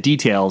minutia and the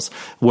details,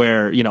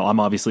 where, I'm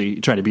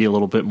obviously trying to be a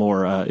little bit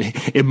more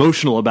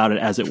emotional about it,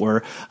 as it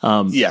were.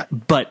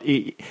 But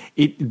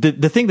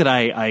the thing that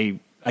I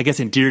guess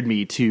endeared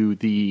me to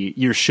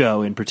your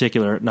show in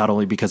particular, not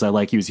only because I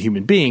like you as a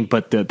human being,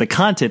 but the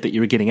content that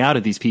you were getting out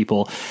of these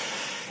people,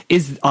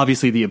 is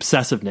obviously the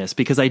obsessiveness,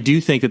 because I do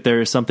think that there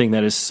is something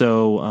that is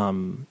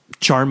so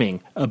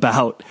charming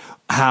about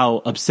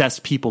how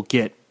obsessed people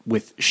get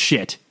with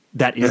shit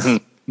that is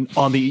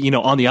on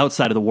the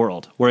outside of the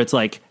world, where it's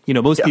like,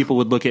 most people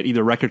would look at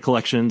either record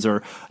collections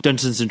or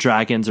Dungeons and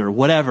Dragons or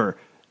whatever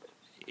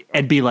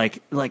and be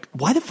like,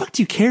 why the fuck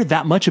do you care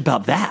that much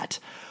about that?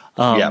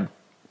 And,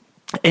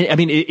 I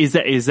mean, is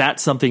that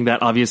something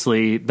that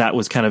obviously that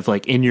was kind of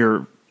like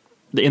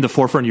in the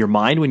forefront of your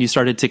mind when you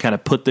started to kind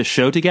of put the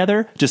show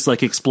together, just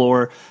like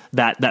explore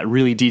that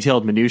really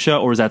detailed minutia,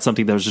 or is that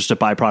something that was just a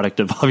byproduct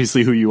of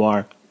obviously who you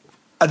are?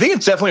 I think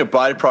it's definitely a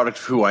byproduct of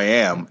who I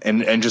am,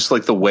 and just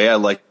like the way I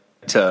like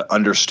to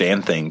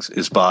understand things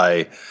is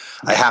I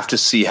have to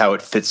see how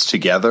it fits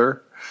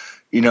together.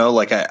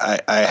 Like I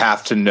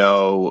have to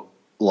know,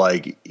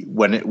 like,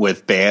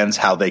 with bands,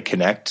 how they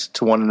connect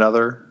to one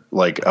another.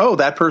 Like, oh,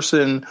 that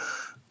person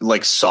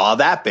like saw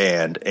that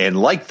band and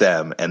liked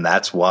them, and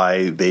that's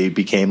why they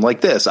became like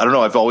this. I don't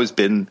know. I've always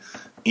been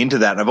into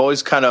that, and I've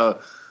always kind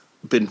of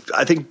been,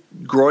 I think,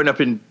 growing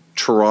up in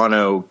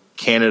Toronto,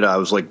 Canada, I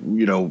was like,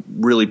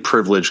 really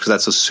privileged because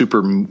that's a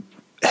super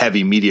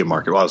heavy media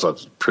market. Well, I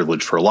was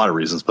privileged for a lot of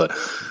reasons, but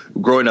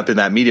growing up in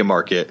that media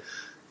market,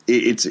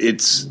 it's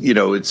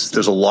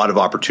there's a lot of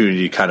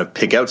opportunity to kind of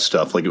pick out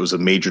stuff. Like, it was a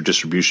major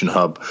distribution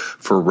hub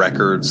for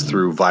records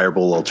through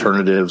Viable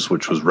Alternatives,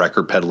 which was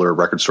Record Peddler, a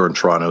record store in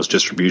Toronto's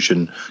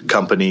distribution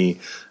company.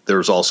 There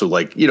was also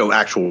like,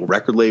 actual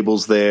record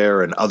labels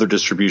there, and other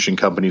distribution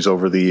companies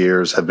over the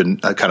years have been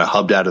kind of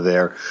hubbed out of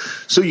there.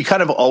 So you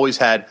kind of always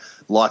had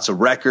lots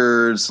of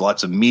records,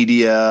 lots of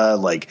media,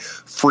 like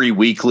free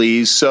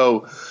weeklies.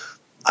 So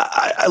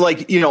I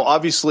like,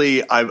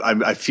 obviously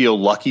I feel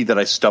lucky that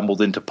I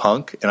stumbled into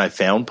punk and I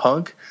found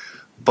punk,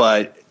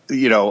 but,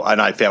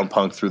 and I found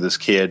punk through this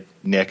kid,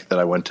 Nick, that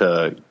I went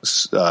to,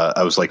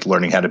 I was like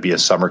learning how to be a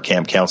summer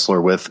camp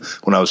counselor with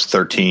when I was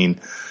 13.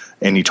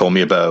 And he told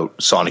me about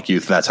Sonic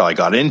Youth, and that's how I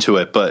got into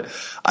it. But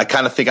I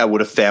kind of think I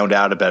would have found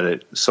out about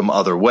it some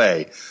other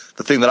way.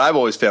 The thing that I've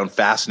always found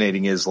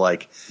fascinating is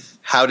like,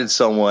 how did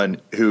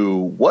someone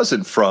who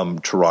wasn't from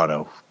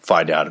Toronto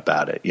find out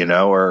about it,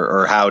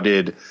 or how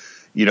did,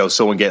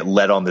 someone get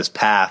led on this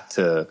path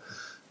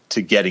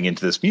to getting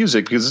into this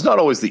music, because it's not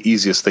always the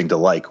easiest thing to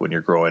like when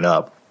you're growing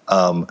up.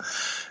 And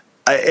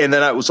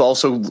then I was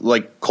also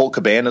like Colt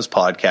Cabana's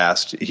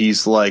podcast.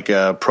 He's like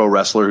a pro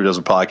wrestler who does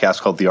a podcast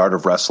called The Art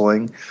of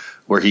Wrestling,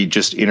 where he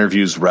just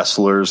interviews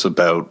wrestlers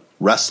about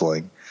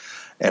wrestling.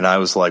 And I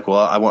was like, well,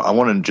 I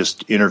want to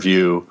just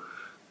interview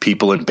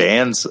people in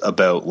bands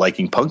about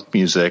liking punk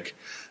music,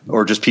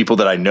 or just people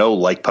that I know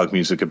like punk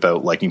music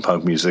about liking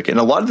punk music. And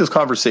a lot of those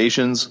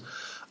conversations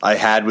I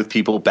had with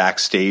people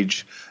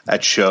backstage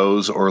at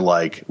shows, or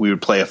like we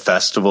would play a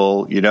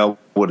festival, you know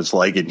what it's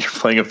like, and you're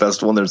playing a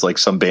festival and there's like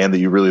some band that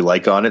you really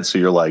like on it. So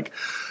you're like,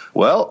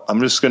 well, I'm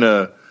just going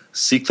to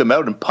seek them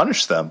out and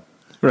punish them.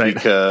 Right.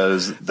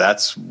 Because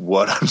that's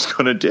what I'm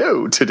going to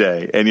do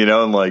today. And, you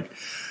know, and like,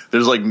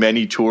 there's like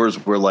many tours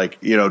where like,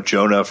 you know,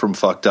 Jonah from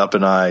Fucked Up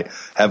and I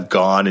have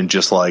gone and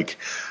just like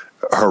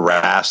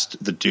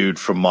harassed the dude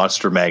from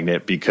Monster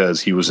Magnet because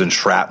he was in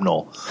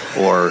shrapnel.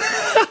 Or,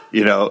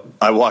 you know,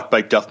 I walked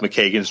by Duff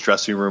McKagan's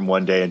dressing room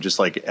one day and just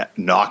like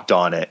knocked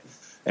on it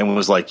and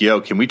was like, yo,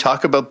 can we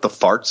talk about the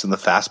farts and the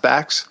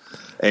fastbacks?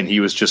 And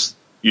he was just,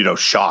 you know,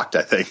 shocked,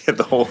 I think, at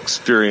the whole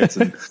experience.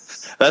 And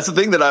that's the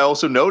thing that I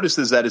also noticed,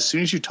 is that as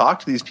soon as you talk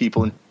to these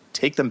people and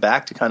take them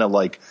back to kind of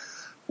like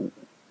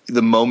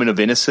the moment of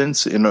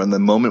innocence, in the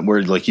moment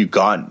where like you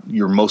got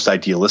your most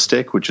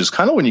idealistic, which is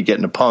kind of when you get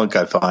into punk,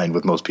 I find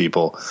with most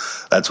people,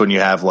 that's when you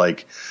have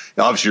like,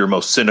 obviously you're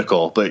most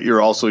cynical, but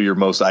you're also your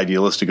most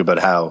idealistic about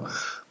how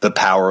the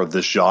power of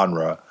this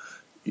genre,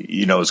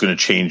 you know, is going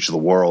to change the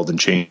world and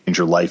change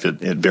your life at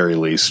very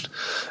least.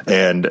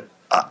 And,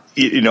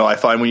 you know, I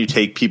find when you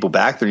take people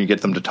back there and you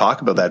get them to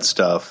talk about that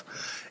stuff,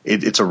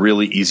 it's a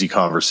really easy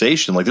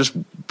conversation. Like there's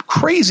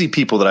crazy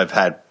people that I've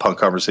had punk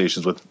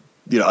conversations with,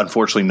 you know,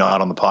 unfortunately not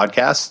on the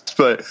podcast,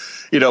 but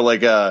you know,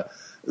 like,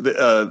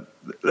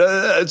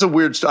 it's a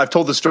weird, I've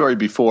told this story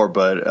before,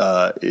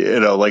 but, you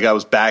know, like I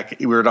was back,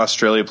 we were in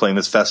Australia playing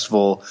this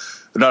festival,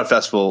 not a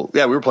festival.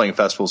 Yeah, we were playing a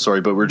festival,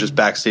 sorry, but we were just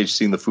backstage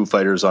seeing the Foo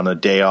Fighters on a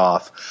day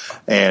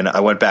off. And I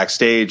went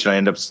backstage and I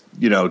ended up,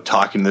 you know,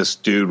 talking to this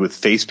dude with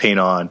face paint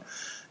on,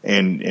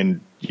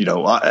 and, you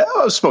know, I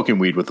was smoking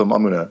weed with him.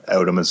 I'm going to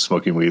out him as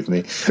smoking weed with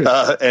me.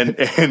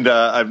 And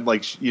I'm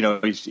like, you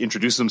know, he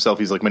introduces himself.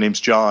 He's like, my name's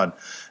John. And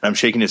I'm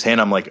shaking his hand.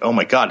 I'm like, oh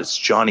my God, it's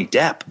Johnny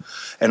Depp.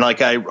 And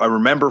like, I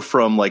remember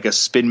from like a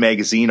Spin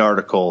magazine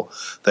article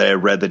that I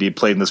read that he had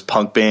played in this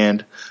punk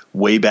band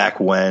way back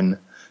when,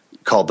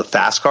 called the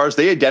Fast Cars.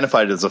 They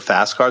identified it as the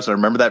Fast Cars. And I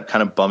remember that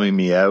kind of bumming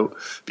me out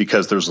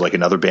because there's like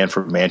another band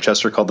from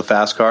Manchester called the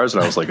Fast Cars.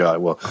 And I was like, oh,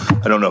 well,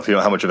 I don't know if you know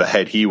how much of a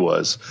head he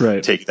was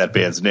taking that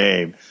band's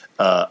name.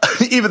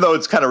 Even though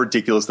it's kind of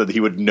ridiculous that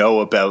he would know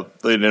about,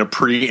 in a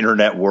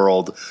pre-internet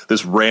world,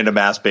 this random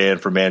ass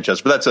band from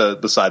Manchester, but that's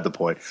beside the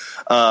point.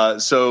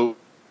 So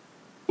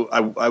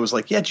I was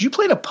like, yeah, did you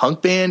play in a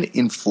punk band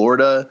in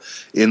Florida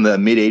in the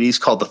mid 80s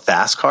called the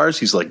Fast Cars?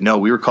 He's like, no,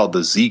 we were called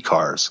the Z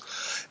Cars.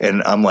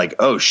 And I'm like,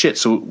 oh shit.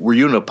 So were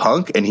you in a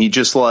punk? And he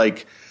just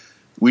like,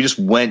 we just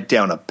went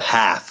down a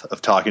path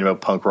of talking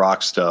about punk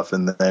rock stuff,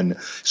 and then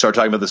started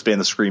talking about this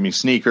band, the Screaming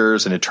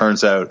Sneakers. And it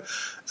turns out,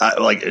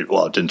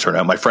 it didn't turn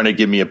out. My friend had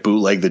given me a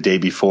bootleg the day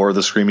before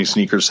the Screaming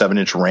Sneakers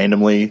 7-inch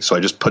randomly. So I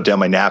just put down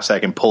my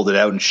knapsack and pulled it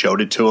out and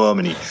showed it to him.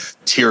 And he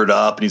teared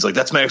up and he's like,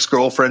 that's my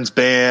ex-girlfriend's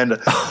band.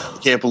 I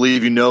can't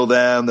believe you know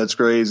them. That's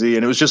crazy.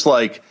 And it was just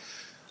like,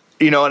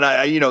 you know, and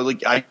I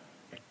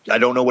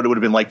don't know what it would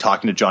have been like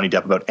talking to Johnny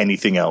Depp about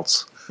anything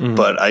else. Mm-hmm.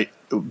 But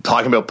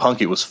talking about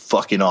punk, it was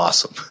fucking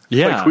awesome.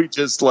 Yeah. Like we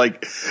just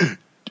like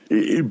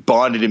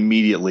bonded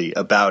immediately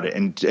about it,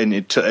 and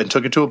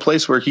took it to a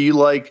place where he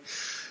like,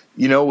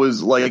 you know,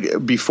 was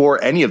like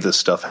before any of this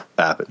stuff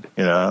happened,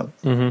 you know,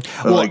 well,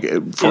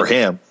 like for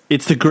him.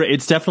 It's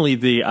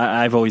definitely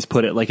I've always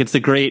put it like, it's the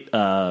great,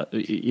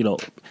 you know,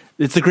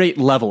 it's the great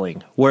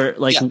leveling where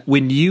like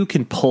when you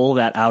can pull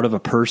that out of a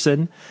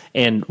person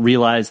and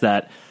realize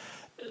that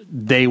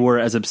they were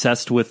as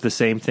obsessed with the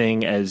same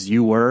thing as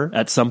you were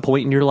at some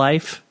point in your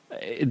life.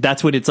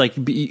 That's what it's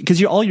like,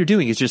 because all you're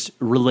doing is just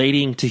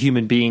relating to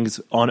human beings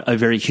on a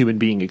very human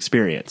being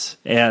experience.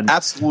 And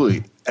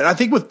absolutely. And I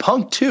think with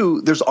punk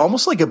too, there's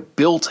almost like a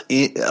built-in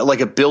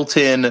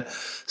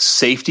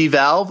safety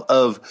valve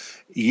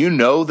of, you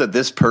know, that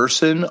this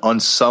person on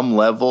some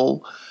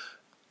level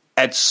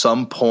at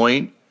some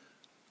point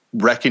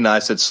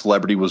recognized that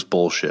celebrity was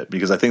bullshit,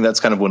 because I think that's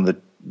kind of one of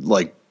the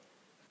like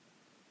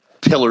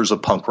pillars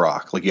of punk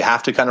rock. Like you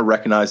have to kind of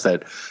recognize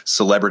that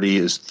celebrity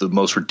is the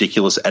most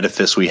ridiculous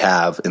edifice we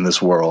have in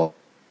this world,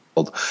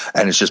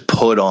 and it's just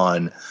put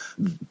on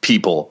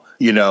people,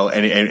 you know,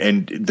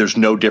 and there's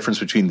no difference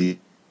between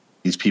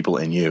these people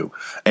and you.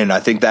 And I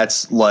think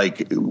that's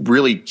like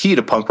really key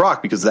to punk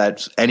rock, because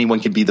that's anyone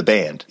can be the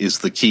band is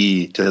the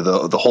key to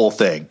the whole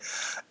thing.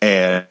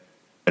 And,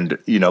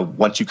 you know,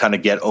 once you kind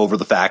of get over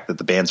the fact that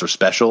the bands are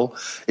special,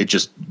 it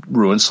just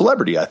ruins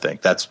celebrity, I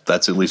think. That's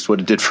at least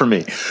what it did for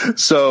me.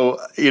 So,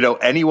 you know,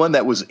 anyone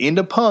that was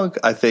into punk,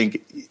 I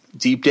think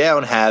deep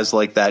down has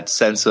like that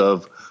sense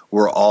of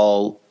we're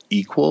all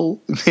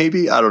equal,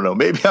 maybe. I don't know.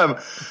 Maybe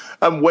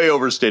I'm way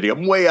overstating.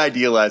 I'm way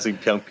idealizing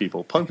punk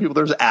people. Punk people,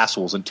 there's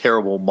assholes and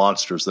terrible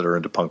monsters that are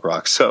into punk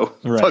rock. So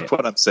fuck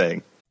what I'm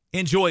saying.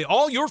 Enjoy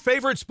all your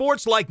favorite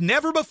sports like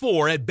never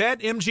before at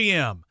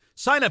BetMGM.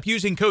 Sign up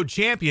using code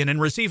CHAMPION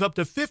and receive up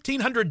to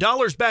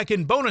 $1,500 back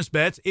in bonus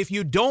bets if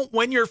you don't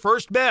win your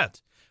first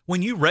bet.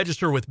 When you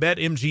register with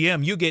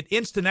BetMGM, you get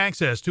instant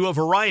access to a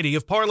variety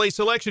of parlay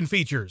selection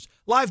features,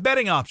 live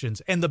betting options,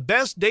 and the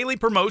best daily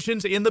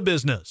promotions in the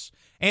business.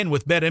 And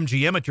with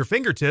BetMGM at your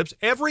fingertips,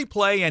 every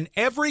play and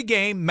every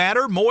game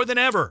matter more than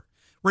ever.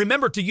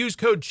 Remember to use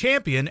code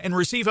CHAMPION and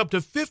receive up to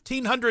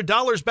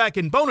 $1,500 back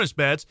in bonus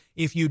bets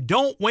if you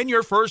don't win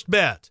your first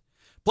bet.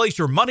 Place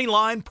your money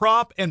line,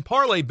 prop, and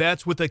parlay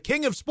bets with the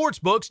king of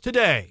sportsbooks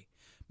today.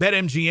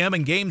 BetMGM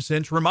and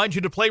GameSense remind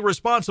you to play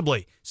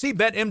responsibly. See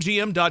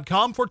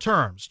BetMGM.com for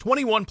terms.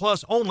 21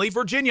 plus only,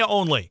 Virginia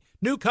only.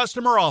 New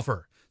customer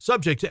offer.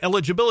 Subject to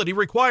eligibility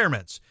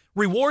requirements.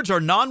 Rewards are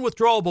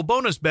non-withdrawable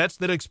bonus bets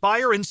that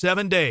expire in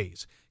 7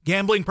 days.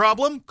 Gambling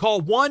problem?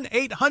 Call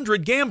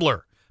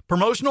 1-800-GAMBLER.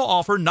 Promotional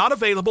offer not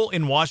available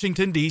in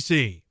Washington,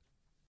 D.C.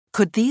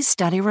 Could these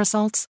study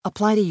results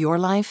apply to your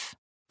life?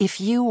 If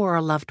you or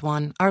a loved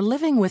one are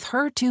living with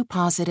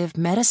HER2-positive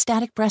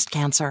metastatic breast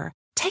cancer,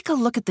 take a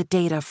look at the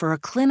data for a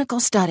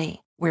clinical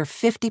study where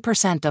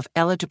 50% of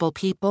eligible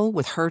people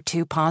with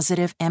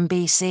HER2-positive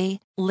MBC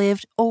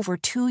lived over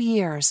 2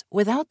 years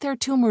without their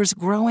tumors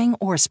growing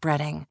or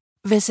spreading.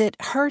 Visit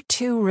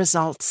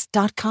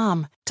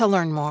HER2results.com to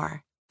learn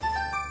more.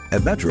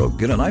 At Metro,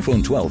 get an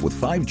iPhone 12 with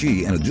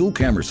 5G and a dual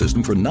camera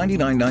system for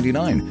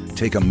 $99.99.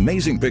 Take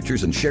amazing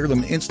pictures and share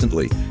them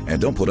instantly.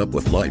 And don't put up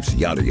with life's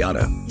yada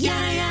yada.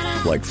 Yada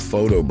yada. Like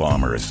photo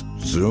bombers.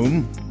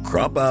 Zoom,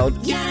 crop out,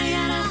 yada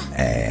yada.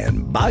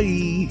 And bye.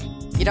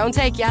 You don't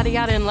take yada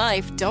yada in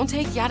life, don't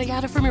take yada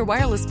yada from your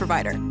wireless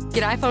provider.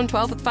 Get iPhone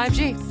 12 with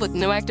 5G with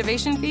no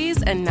activation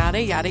fees and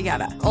nada yada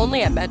yada.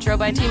 Only at Metro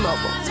by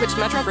T-Mobile. Switch to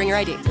Metro, bring your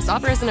ID. This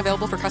offer isn't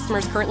available for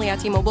customers currently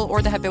at T-Mobile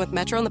or that have been with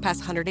Metro in the past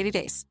 180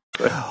 days.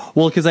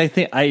 Well, because I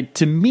think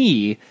to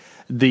me,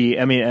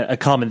 a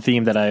common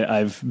theme that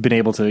I've been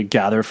able to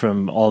gather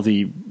from all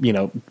the,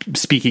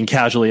 speaking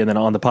casually and then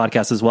on the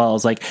podcast as well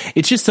is like,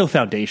 it's just so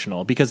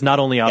foundational because not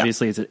only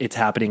obviously it's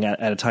happening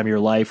at a time of your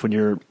life when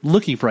you're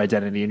looking for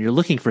identity and you're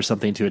looking for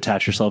something to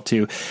attach yourself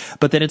to,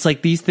 but then it's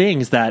like these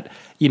things that,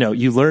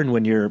 you learn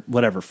when you're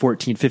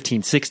 14,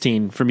 15,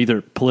 16 from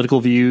either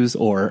political views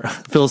or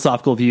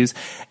philosophical views.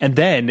 And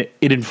then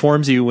it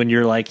informs you when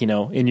you're like,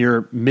 in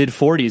your mid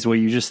 40s where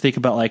you just think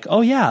about like,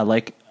 oh yeah,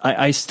 like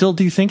I still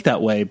do think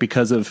that way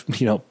because of,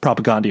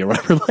 propaganda or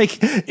whatever. Like,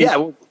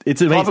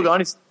 it's amazing.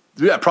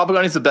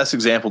 Propaganda is the best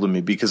example to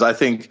me because I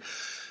think,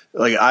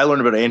 like, I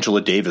learned about Angela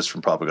Davis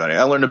from propaganda.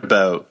 I learned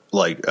about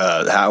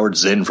Howard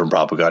Zinn from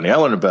propaganda. I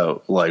learned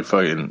about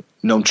fucking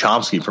Noam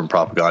Chomsky from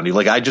propaganda.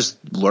 Like, I just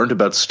learned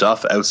about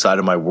stuff outside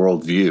of my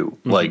worldview.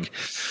 Mm-hmm. Like,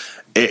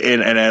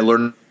 and I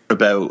learned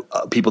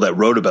about people that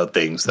wrote about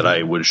things that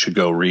I should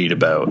go read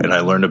about, and I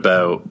learned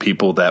about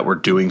people that were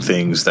doing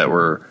things that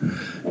were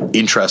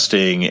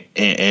interesting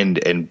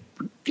and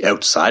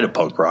outside of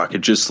punk rock.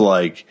 It just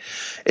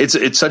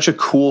it's such a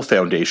cool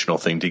foundational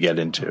thing to get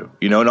into,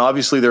 and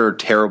obviously there are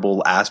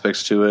terrible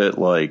aspects to it,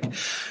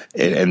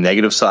 and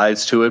negative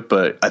sides to it,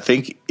 but I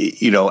think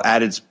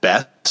at its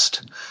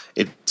best,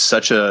 it's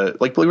such a,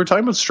 like we were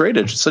talking about straight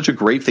edge, it's such a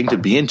great thing to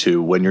be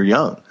into when you're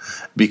young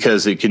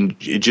because it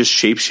just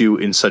shapes you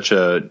in such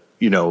a,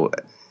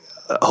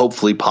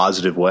 hopefully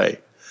positive way,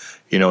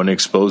 and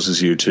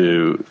exposes you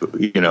to,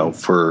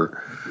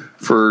 for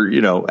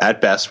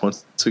at best,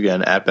 once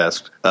again, at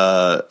best,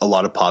 a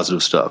lot of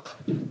positive stuff.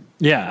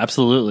 Yeah,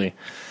 absolutely.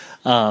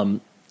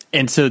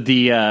 And so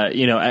the,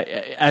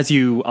 as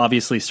you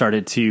obviously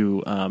started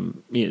to,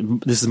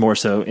 this is more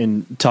so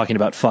in talking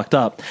about Fucked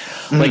Up,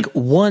 like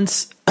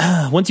once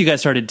you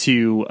guys started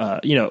to,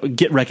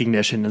 get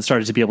recognition and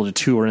started to be able to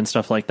tour and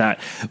stuff like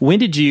that, when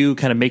did you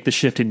kind of make the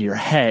shift in your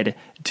head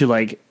to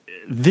like,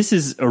 this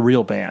is a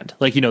real band?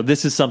 Like,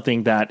 this is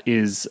something that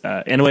is,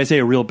 and when I say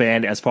a real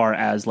band as far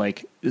as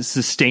like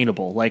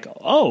sustainable, like,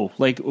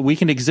 we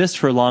can exist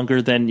for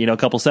longer than, a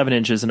couple 7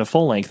 inches and a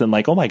full length. And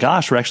like, oh my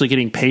gosh, we're actually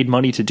getting paid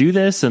money to do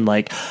this. And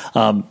like,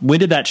 when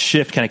did that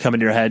shift kind of come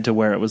into your head to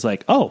where it was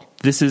like, oh,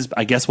 this is,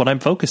 I guess, what I'm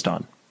focused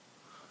on?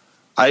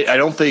 I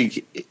don't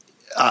think,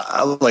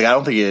 I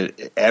don't think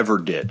it ever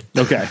did.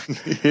 Okay.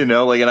 And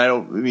I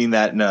don't mean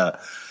that in a,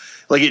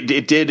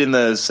 it did in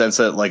the sense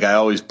that I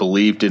always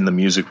believed in the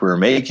music we were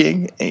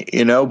making,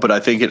 but I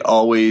think it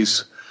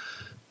always,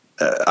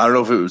 I don't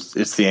know if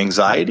it's the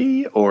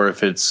anxiety or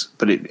if it's,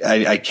 but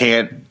I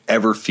can't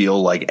ever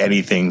feel like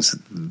anything's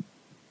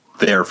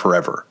there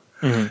forever,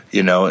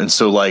 and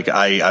so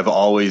I've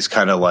always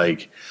kind of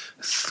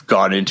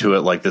gone into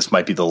it like this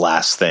might be the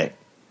last thing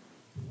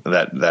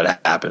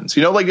that happens,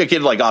 like a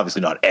kid,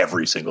 obviously not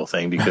every single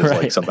thing because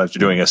right. Sometimes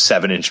you're doing a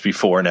 7-inch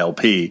before an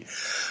LP.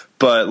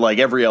 But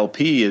every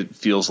LP, it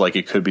feels like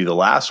it could be the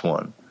last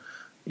one,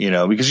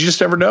 because you just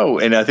never know.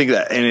 And I think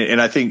that,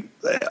 and I think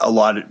a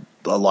lot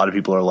of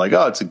people are like,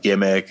 oh, it's a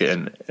gimmick,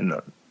 and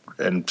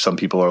some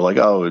people are like,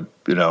 oh,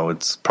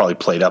 it's probably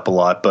played up a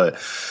lot. But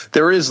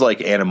there is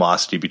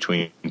animosity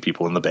between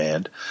people in the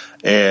band,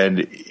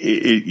 and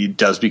it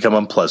does become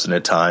unpleasant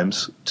at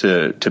times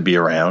to be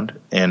around.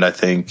 And I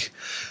think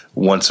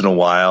once in a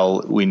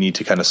while we need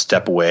to kind of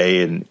step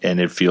away and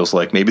it feels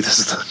like maybe this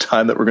is the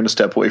time that we're going to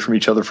step away from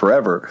each other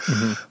forever.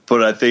 Mm-hmm.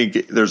 But I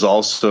think there's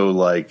also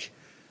I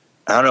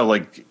don't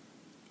know,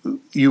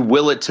 you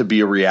will it to be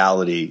a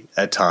reality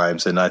at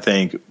times. And I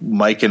think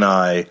Mike and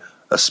I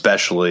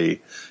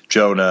especially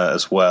Jonah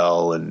as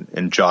well,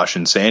 and Josh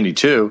and Sandy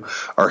too,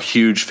 are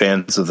huge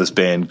fans of this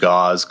band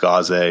Gaze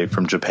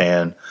from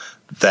Japan.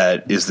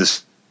 That is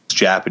this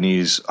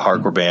Japanese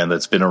hardcore band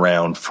that's been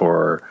around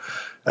for,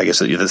 I guess,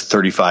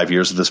 35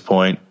 years at this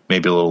point,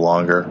 maybe a little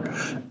longer.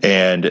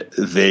 And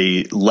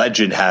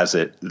legend has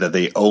it that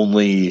they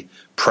only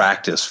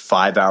practice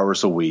 5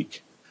 hours a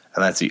week,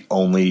 and that's the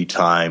only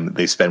time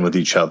they spend with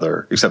each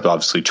other, except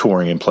obviously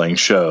touring and playing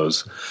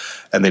shows.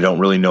 And they don't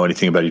really know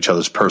anything about each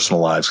other's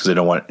personal lives because they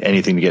don't want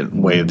anything to get in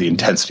the way of the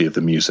intensity of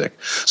the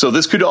music. So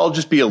this could all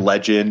just be a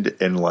legend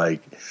and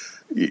like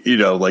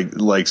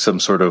some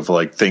sort of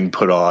like thing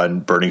put on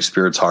Burning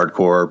Spirits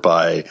hardcore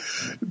by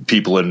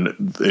people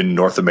in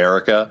North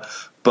America.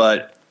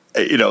 But,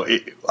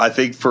 I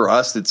think for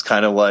us, it's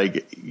kind of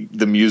like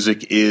the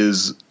music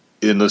is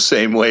in the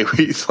same way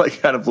we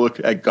like kind of look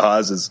at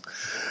Gaze as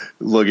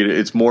look at it.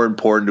 It's more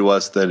important to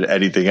us than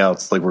anything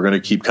else. Like we're going to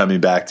keep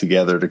coming back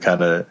together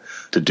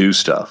to do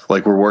stuff.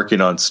 Like we're working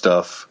on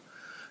stuff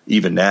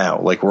even now.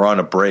 Like we're on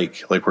a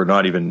break. Like we're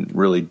not even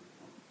really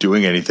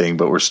doing anything,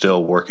 but we're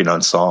still working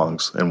on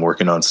songs and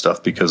working on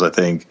stuff because I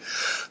think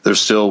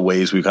there's still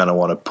ways we kind of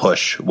want to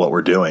push what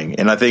we're doing.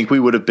 And I think we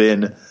would have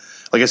been,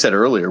 like I said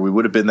earlier, we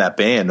would have been that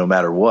band no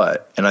matter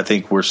what. And I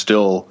think we're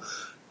still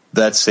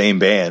that same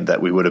band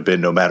that we would have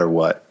been no matter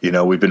what.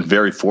 We've been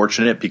very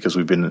fortunate because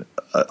we've been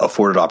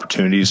afforded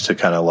opportunities to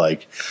kind of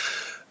like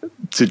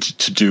to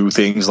do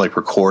things like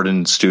record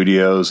in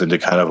studios and to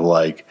kind of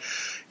like,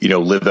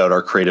 live out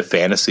our creative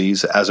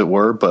fantasies, as it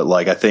were. But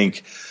like, I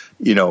think,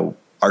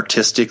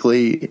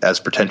 artistically, as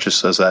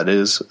pretentious as that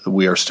is,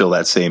 we are still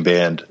that same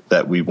band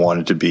that we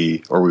wanted to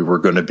be, or we were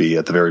going to be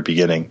at the very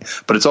beginning.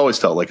 But it's always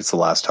felt like it's the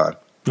last time.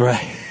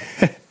 Right.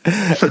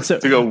 So,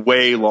 to go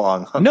way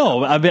long.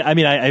 No, I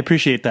mean, I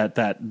appreciate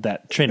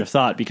that train of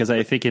thought because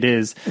I think it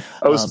is.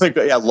 I was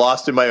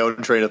lost in my own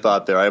train of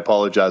thought there. I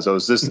apologize. I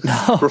was just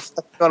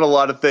reflecting on a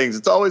lot of things.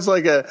 It's always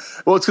like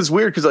it's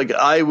weird because like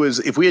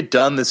if we had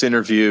done this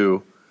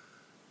interview,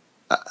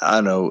 I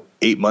don't know,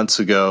 8 months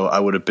ago, I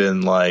would have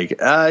been like,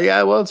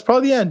 it's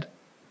probably the end.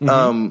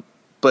 Mm-hmm.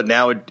 But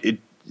now it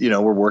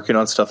we're working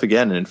on stuff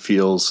again, and it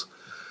feels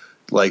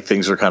like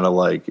things are kind of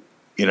like,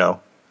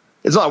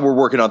 it's not we're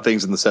working on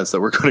things in the sense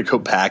that we're going to go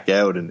back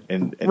out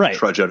and right.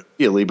 trudge out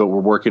immediately, but we're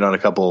working on a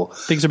couple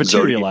things are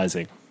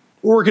materializing.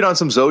 We're working on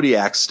some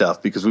Zodiac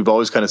stuff because we've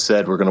always kind of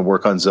said we're going to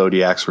work on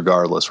Zodiacs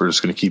regardless. We're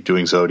just going to keep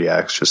doing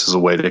Zodiacs just as a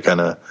way to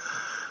kind of,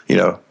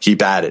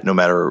 keep at it no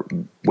matter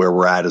where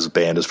we're at as a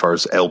band as far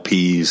as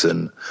LPs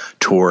and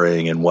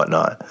touring and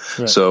whatnot.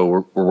 Right.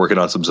 So we're working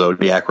on some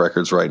Zodiac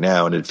records right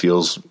now, and it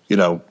feels,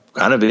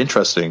 kind of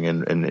interesting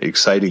and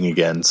exciting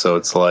again. So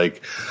it's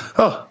like,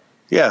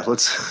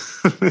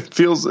 it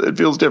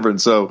feels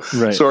different. So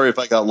right. Sorry if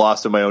I got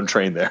lost in my own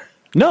train there.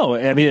 No,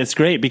 I mean, it's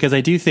great because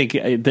I do think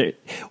that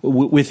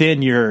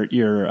within your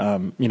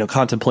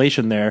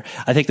contemplation there,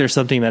 I think there's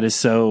something that is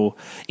so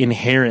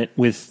inherent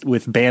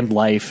with band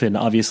life and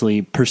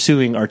obviously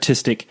pursuing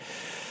artistic,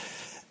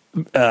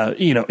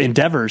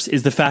 endeavors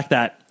is the fact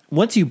that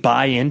once you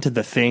buy into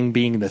the thing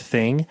being the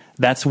thing,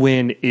 that's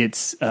when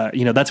it's,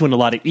 that's when a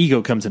lot of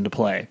ego comes into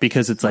play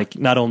because it's like,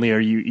 not only are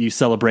you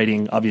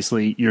celebrating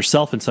obviously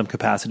yourself in some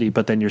capacity,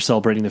 but then you're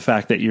celebrating the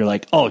fact that you're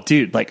like, oh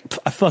dude, like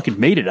I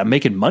fucking made it. I'm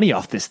making money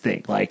off this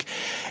thing. Like,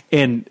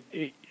 and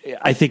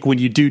I think when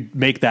you do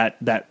make that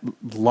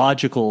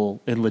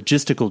logical and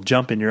logistical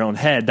jump in your own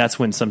head, that's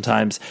when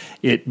sometimes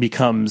it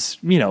becomes,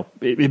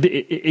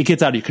 it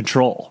gets out of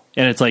control.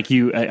 And it's like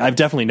I've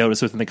definitely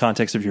noticed within the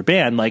context of your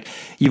band, like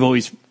you've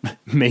always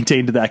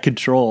maintained that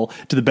control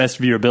to the best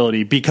of your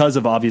ability because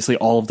of obviously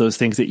all of those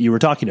things that you were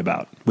talking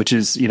about, which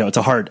is, it's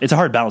a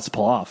hard balance to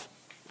pull off.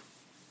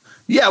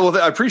 Yeah. Well,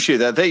 I appreciate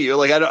that. Thank you.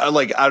 Like,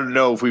 I don't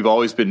know if we've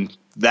always been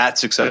that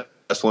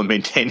successful in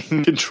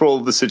maintaining control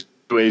of the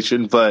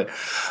situation, but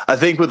I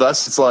think with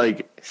us, it's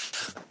like,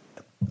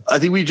 I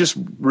think we just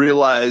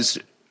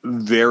realized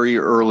very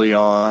early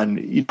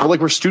on,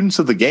 like we're students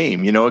of the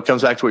game. It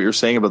comes back to what you're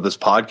saying about this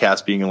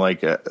podcast being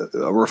like a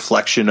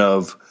reflection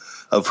of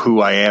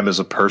who I am as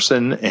a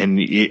person. And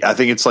I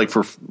think it's like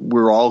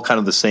we're all kind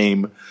of the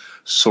same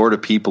sort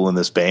of people in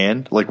this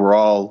band. Like we're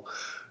all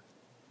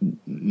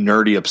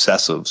nerdy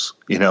obsessives,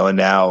 and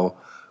now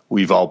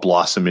we've all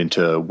blossomed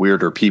into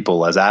weirder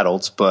people as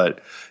adults,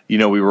 but we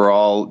were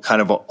all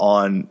kind of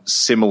on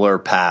similar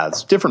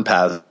paths, different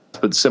paths,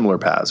 but similar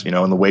paths,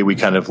 and the way we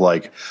kind of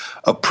like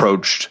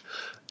approached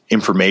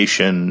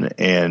information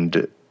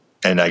and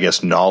I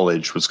guess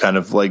knowledge was kind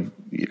of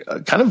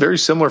very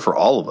similar for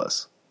all of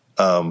us.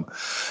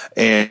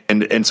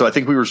 And so I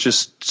think we were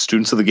just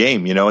students of the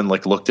game, and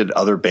like looked at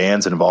other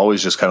bands and have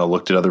always just kind of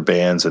looked at other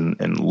bands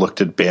and looked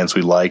at bands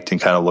we liked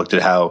and kind of looked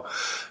at how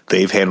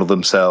they've handled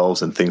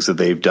themselves and things that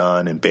they've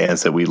done and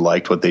bands that we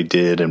liked what they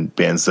did and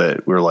bands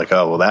that we were like,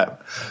 oh, well,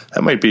 that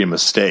might be a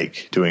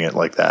mistake doing it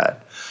like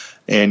that.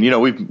 And,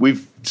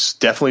 we've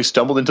definitely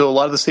stumbled into a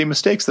lot of the same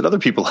mistakes that other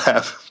people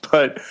have,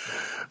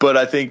 but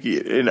I think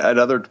in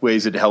other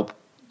ways it helped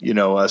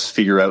us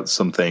figure out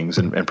some things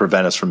and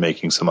prevent us from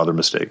making some other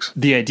mistakes.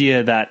 The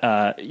idea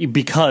that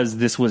because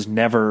this was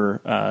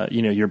never,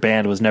 your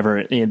band was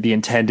never the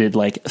intended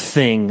like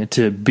thing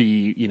to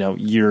be,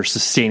 your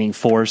sustaining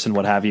force and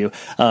what have you.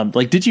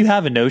 Did you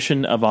have a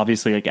notion of,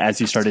 obviously, like as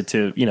you started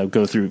to,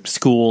 go through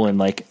school and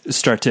like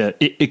start to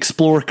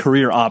explore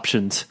career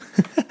options?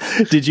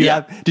 Did you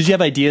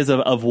have ideas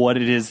of what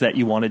it is that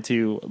you wanted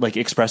to like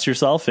express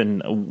yourself?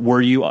 And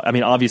were you,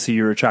 obviously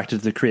you're attracted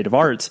to the creative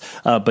arts,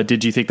 but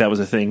did you think that was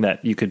a thing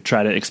that you could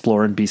try to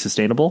explore and be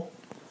sustainable?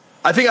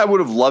 I think I would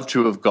have loved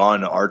to have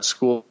gone to art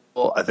school.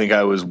 I think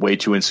I was way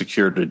too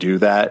insecure to do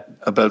that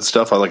about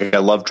stuff. I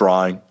love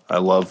drawing. I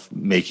love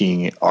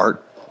making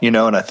art, and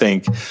I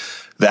think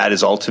that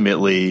is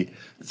ultimately,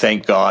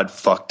 thank God,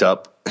 fucked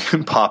up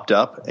and popped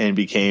up and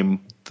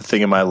became the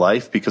thing in my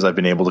life, because I've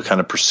been able to kind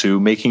of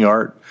pursue making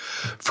art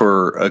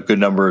for a good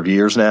number of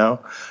years now.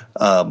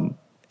 But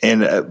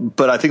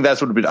I think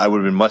that's what I would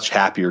have been much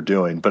happier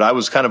doing. But I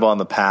was kind of on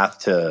the path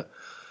to,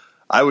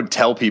 I would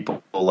tell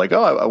people like,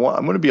 oh,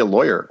 I'm going to be a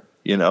lawyer,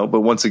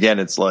 but once again,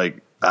 it's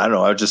like, I don't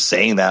know. I was just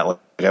saying that. Like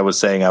I was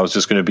saying, I was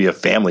just going to be a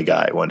family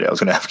guy one day. I was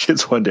going to have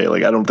kids one day.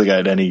 Like, I don't think I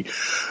had any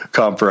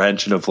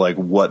comprehension of like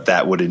what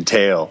that would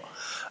entail.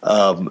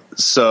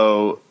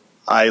 So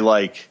I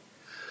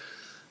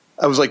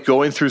was like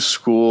going through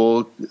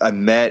school. I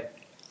met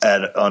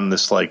on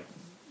this like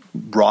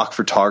rock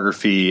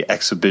photography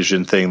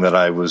exhibition thing that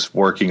I was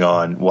working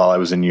on while I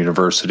was in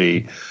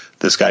university.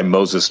 This guy,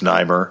 Moses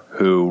Neimer,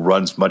 who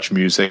runs Much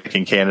Music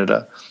in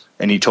Canada.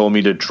 And he told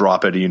me to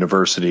drop out of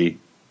university.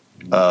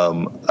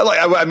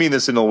 I mean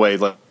this in a way,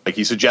 like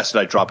he suggested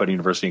I drop out of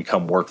university and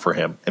come work for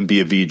him and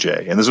be a VJ.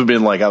 And this would have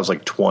been like, I was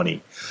like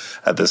 20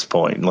 at this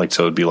point. And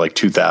so it'd be like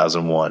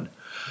 2001.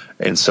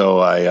 And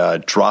so I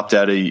dropped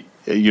out of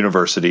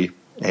university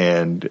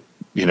and,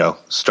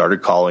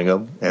 started calling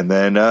him. And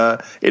then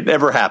it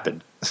never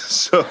happened.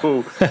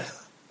 So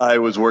I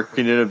was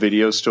working in a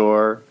video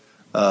store.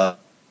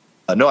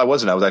 No, I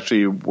wasn't. I was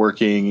actually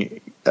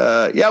working.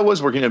 I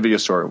was working in a video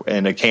store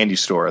and a candy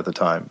store at the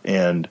time.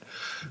 And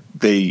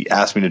they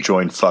asked me to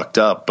join Fucked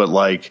Up, but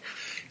I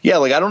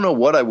don't know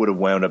what I would have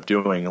wound up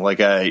doing.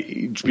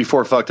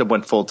 Before Fucked Up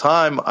went full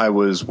time, I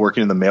was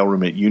working in the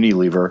mailroom at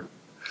Unilever,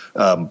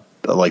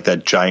 like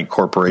that giant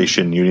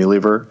corporation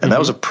Unilever. And that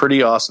was a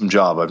pretty awesome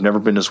job. I've never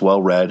been as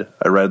well read.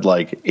 I read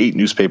like 8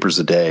 newspapers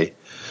a day.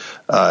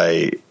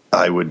 I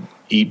would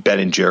eat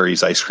Ben &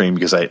 Jerry's ice cream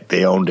because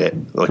they owned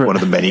it. Like one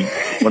of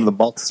the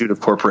multitude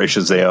of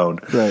corporations they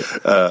owned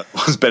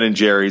was Ben &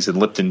 Jerry's and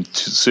Lipton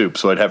soup.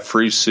 So I'd have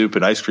free soup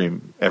and ice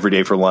cream every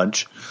day for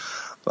lunch.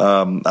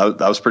 I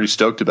was pretty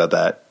stoked about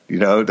that.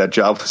 That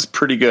job was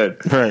pretty good.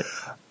 Right.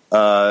 So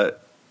I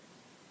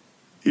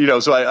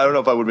don't know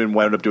if I would have been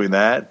wound up doing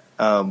that.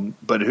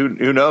 But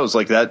who knows?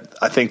 Like that,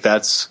 I think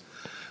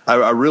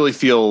I really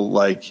feel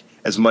like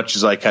as much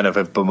as I kind of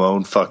have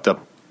bemoaned Fucked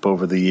Up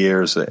over the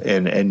years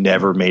and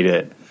never made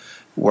it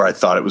where I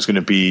thought it was going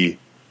to be,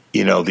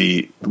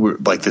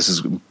 this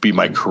is be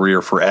my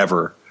career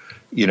forever.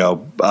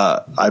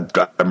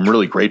 I'm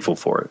really grateful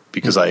for it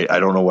because I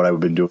don't know what I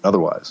would have been doing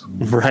otherwise.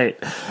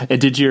 Right. And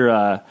did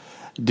your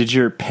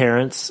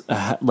parents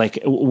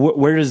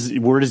where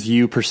does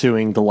you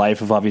pursuing the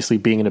life of obviously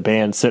being in a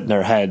band sit in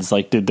their heads?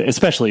 Like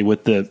especially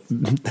with the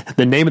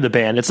name of the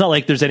band, it's not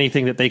like there's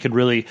anything that they could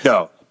really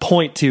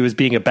point to as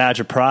being a badge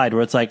of pride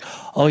where it's like,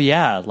 oh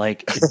yeah,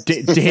 like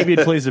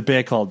Damien plays a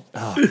band called,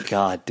 oh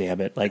God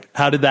damn it. Like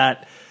how did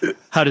that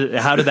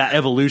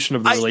evolution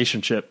of the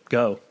relationship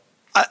go?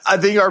 I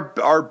think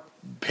our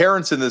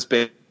parents in this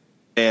band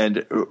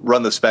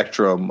run the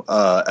spectrum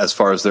as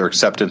far as their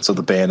acceptance of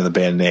the band and the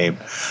band name.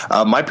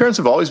 My parents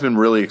have always been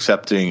really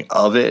accepting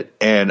of it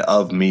and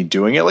of me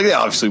doing it. Like they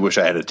obviously wish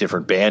I had a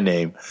different band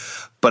name,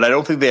 but I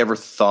don't think they ever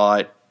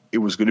thought it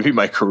was going to be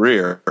my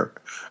career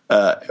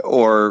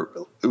or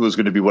it was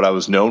going to be what I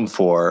was known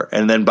for.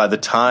 And then by the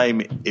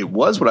time it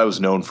was what I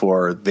was known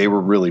for, they were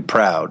really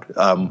proud.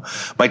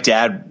 My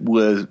dad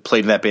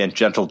played in that band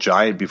Gentle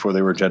Giant before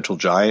they were Gentle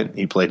Giant.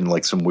 He played in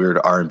like some weird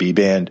R&B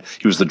band.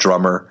 He was the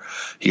drummer.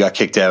 He got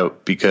kicked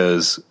out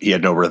because he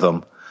had no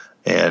rhythm.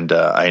 And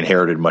I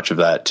inherited much of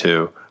that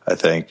too, I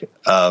think.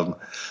 So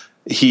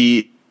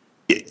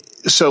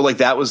like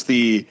that was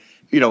the,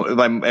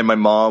 my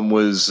mom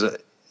was,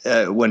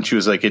 when she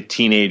was like a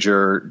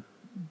teenager,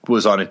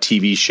 was on a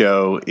TV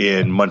show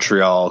in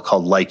Montreal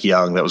called Like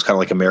Young that was kind of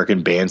like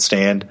American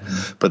Bandstand,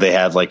 but they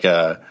had like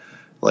a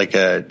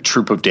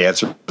troupe of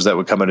dancers that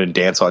would come in and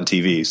dance on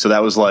TV. So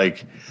that was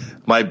like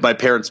my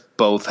parents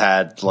both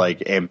had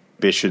like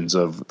ambitions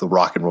of the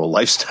rock and roll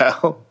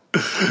lifestyle.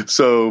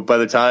 So by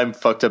the time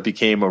Fucked Up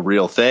became a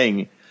real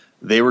thing,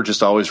 they were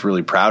just always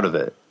really proud of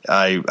it.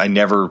 I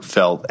never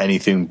felt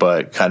anything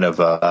but kind of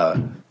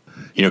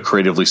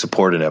creatively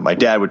supported it. My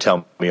dad would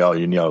tell me,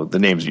 the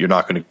names, you're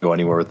not going to go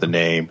anywhere with the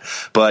name.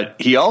 But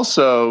he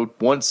also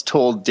once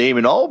told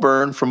Damon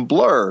Albarn from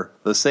Blur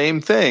the same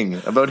thing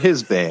about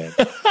his band.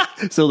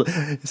 So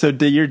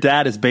your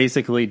dad is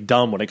basically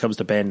dumb when it comes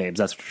to band names.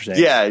 That's what you're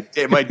saying.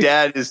 Yeah. My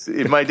dad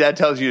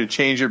tells you to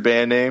change your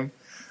band name,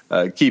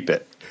 keep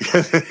it.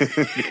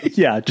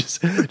 Yeah,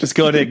 just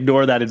go and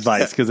ignore that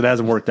advice because it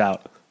hasn't worked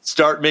out.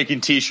 Start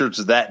making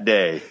T-shirts that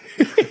day.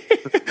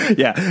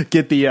 Yeah,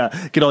 get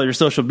all your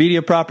social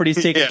media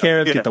properties taken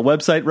care of. Get the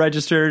website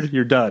registered.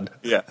 You're done.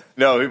 Yeah,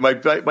 no, my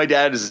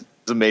dad is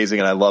amazing,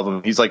 and I love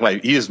him. He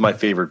is my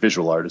favorite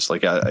visual artist.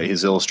 Like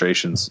his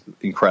illustrations,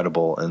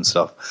 incredible and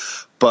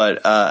stuff.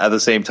 But at the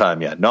same time,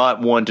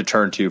 not one to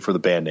turn to for the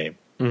band name.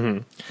 Mm-hmm.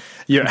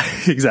 Yeah,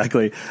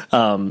 exactly.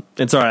 And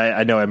sorry,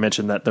 I know I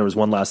mentioned that there was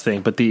one last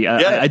thing, but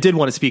I did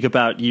want to speak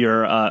about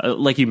your,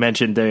 like you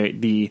mentioned,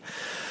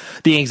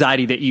 the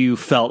anxiety that you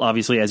felt,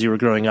 obviously, as you were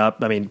growing up.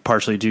 I mean,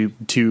 partially due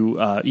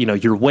to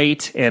your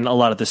weight and a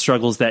lot of the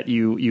struggles that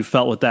you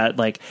felt with that.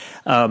 Like,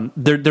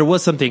 there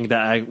was something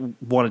that I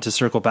wanted to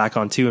circle back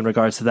on too in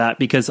regards to that,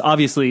 because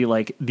obviously,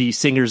 like the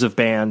singers of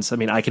bands, I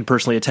mean, I can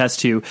personally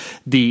attest to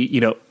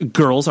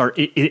girls are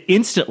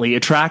instantly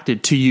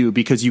attracted to you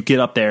because you get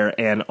up there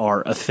and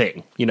are a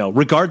thing,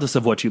 regardless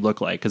of what you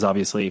look like. Because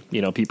obviously,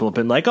 people have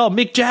been like, "Oh,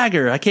 Mick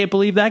Jagger, I can't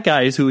believe that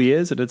guy is who he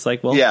is," and it's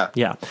like, well,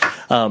 yeah.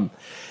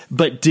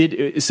 But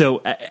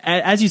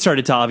as you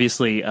started to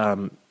obviously,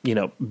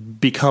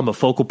 become a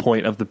focal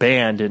point of the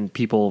band and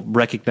people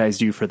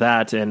recognized you for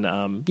that. And,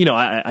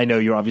 I know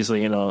you're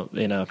obviously in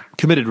a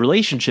committed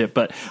relationship,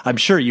 but I'm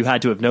sure you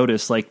had to have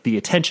noticed like the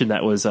attention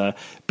that was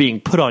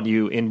being put on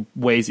you in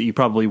ways that you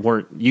probably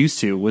weren't used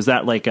to. Was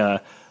that like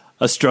a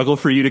struggle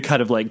for you to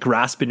kind of like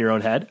grasp in your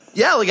own head?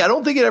 Yeah. Like, I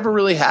don't think it ever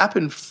really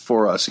happened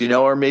for us,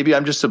 or maybe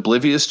I'm just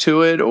oblivious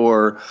to it,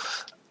 or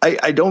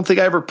I don't think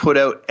I ever put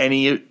out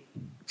any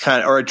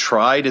or I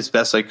tried as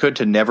best I could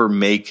to never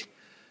make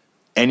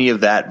any of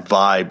that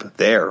vibe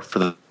there for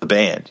the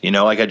band.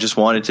 Like I just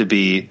wanted to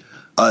be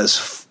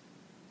as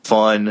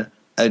fun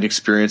an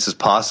experience as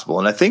possible.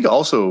 And I think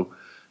also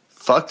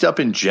Fucked Up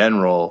in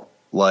general,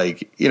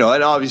 like, and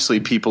obviously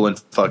people in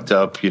Fucked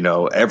Up,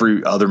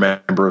 every other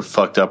member of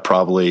Fucked Up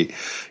probably,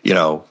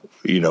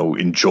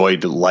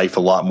 enjoyed life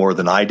a lot more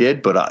than I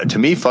did. But to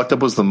me, Fucked Up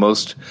was the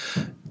most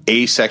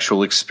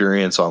asexual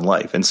experience on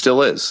life and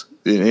still is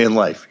in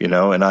life,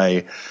 and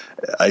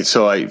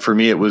for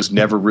me, it was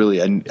never really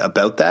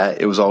about that.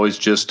 It was always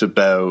just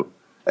about,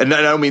 and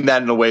I don't mean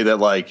that in a way that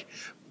like,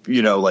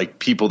 like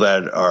people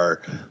that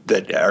are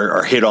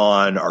hit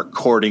on are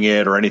courting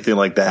it or anything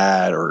like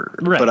that,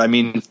 but I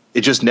mean,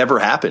 it just never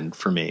happened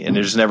for me. And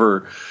it just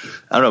never,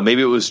 I don't know,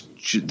 maybe it was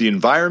the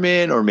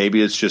environment, or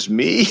maybe it's just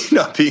me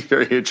not being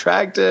very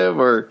attractive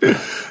or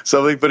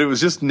something, but it was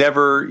just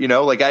never,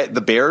 like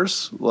the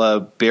Bears,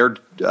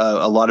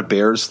 a lot of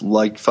Bears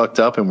liked Fucked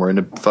Up and were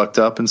into Fucked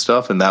Up and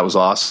stuff. And that was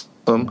awesome.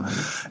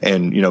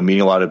 And,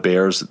 meeting a lot of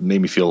Bears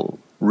made me feel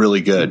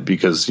really good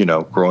because,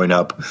 growing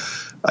up,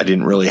 I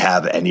didn't really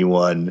have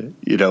anyone,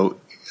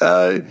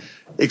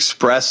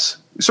 express,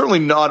 certainly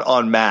not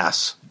en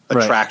masse,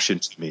 attraction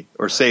to me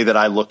or say that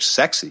I looked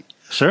sexy.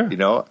 Sure.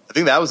 I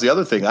think that was the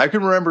other thing. I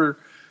can remember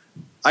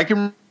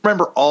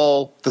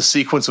all the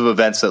sequence of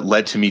events that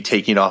led to me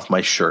taking off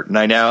my shirt. And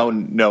I now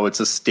know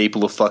it's a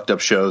staple of Fucked Up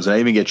shows. And I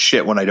even get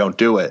shit when I don't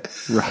do it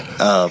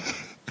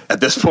at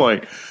this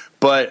point.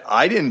 But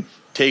I didn't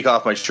take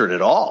off my shirt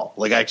at all.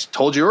 Like I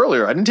told you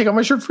earlier, I didn't take off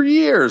my shirt for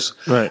years.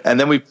 Right. And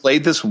then we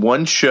played this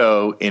one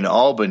show in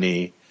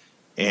Albany,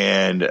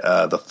 and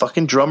the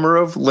fucking drummer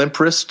of Limp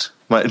Wrist,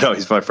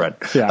 he's my friend.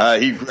 Yeah.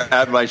 He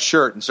grabbed my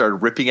shirt and started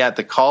ripping at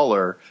the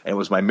collar, and it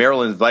was my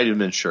Maryland's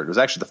Vitamin shirt. It was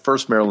actually the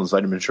first Maryland's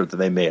Vitamin shirt that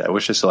they made. I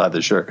wish I still had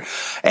the shirt.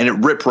 And it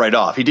ripped right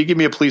off. He did give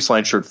me a police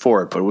line shirt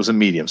for it, but it was a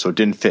medium, so it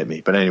didn't fit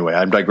me. But anyway,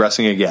 I'm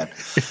digressing again.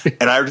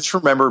 And I just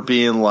remember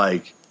being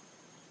like,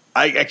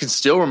 I can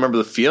still remember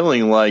the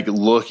feeling like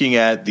looking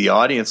at the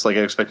audience, like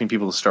expecting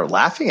people to start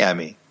laughing at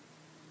me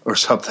or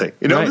something.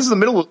 This is the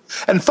middle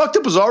of, and Fucked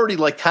Up was already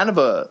like kind of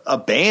a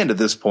band at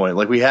this point.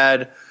 Like we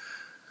had,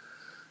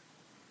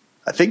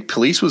 I think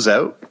Police was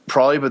out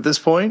probably at this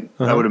point,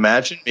 I would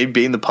imagine, maybe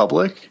being the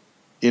Public,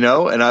 and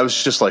I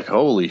was just like,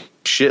 holy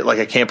shit. Like,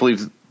 I can't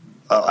believe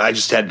I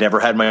just had never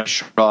had my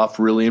shirt off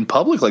really in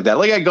public like that.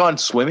 Like I'd gone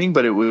swimming,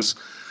 but it was,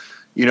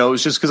 it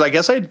was just because I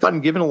guess I had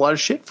gotten given a lot of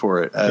shit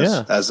for it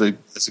as a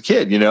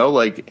kid,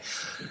 like,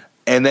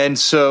 and then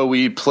so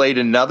we played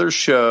another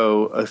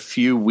show a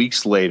few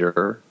weeks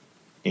later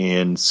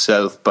in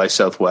South by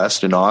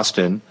Southwest in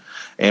Austin,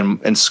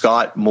 and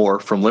Scott Moore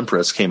from Limp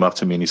Wrist came up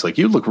to me and he's like,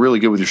 "You look really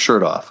good with your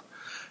shirt off,"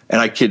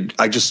 and I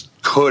just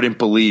couldn't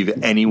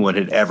believe anyone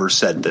had ever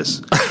said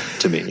this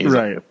to me. He's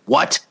right? Like,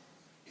 what?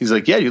 He's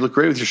like, "Yeah, you look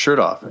great with your shirt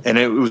off." And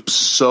it was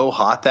so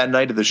hot that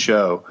night of the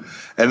show.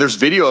 And there's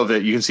video of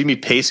it. You can see me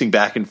pacing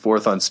back and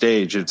forth on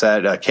stage. It's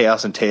at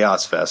Chaos and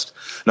Teos Fest.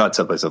 Not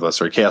South by Southwest,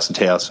 sorry, Chaos and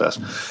Teos Fest.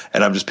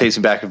 And I'm just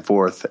pacing back and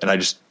forth. And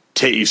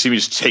you see me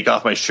just take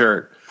off my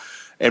shirt.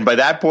 And by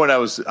that point, I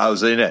was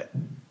in it,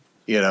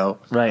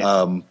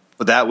 Right.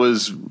 But that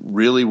was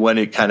really when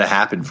it kind of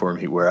happened for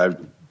me, where I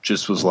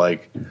just was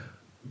like,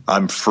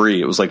 I'm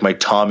free. It was like my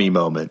Tommy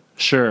moment.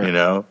 Sure.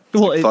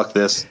 Well, like, fuck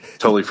this.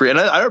 Totally free. And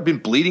I've been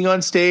bleeding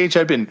on stage.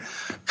 I've been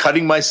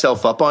cutting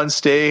myself up on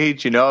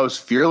stage. I was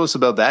fearless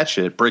about that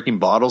shit. Breaking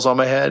bottles on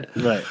my head.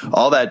 Right.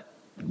 All that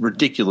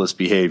ridiculous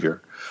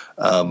behavior.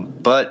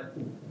 But,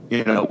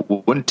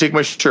 wouldn't take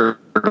my shirt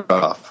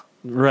off.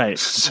 Right.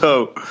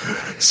 So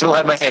still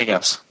had my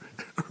hang-ups.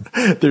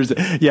 There's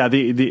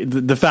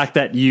the fact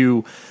that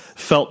you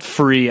felt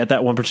free at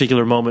that one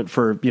particular moment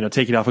for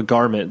taking off a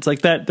garment. It's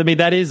like that. I mean,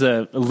 that is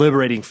a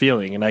liberating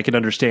feeling, and I can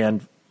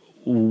understand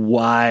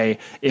why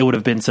it would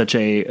have been such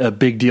a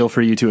big deal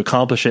for you to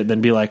accomplish it and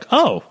then be like,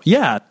 oh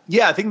yeah.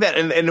 I think that,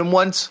 and then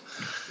once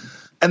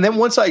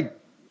I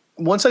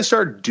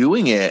started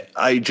doing it,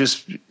 I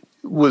just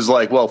was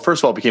like, well,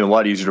 first of all, it became a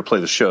lot easier to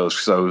play the shows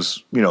because I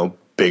was,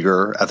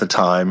 bigger at the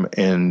time,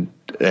 and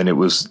it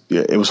was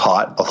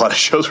hot. A lot of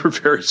shows were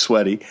very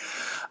sweaty.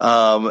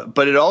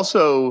 But it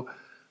also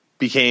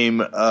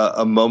became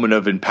a moment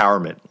of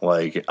empowerment.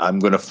 Like, I'm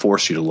going to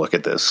force you to look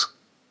at this.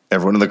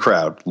 Everyone in the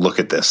crowd, look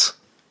at this.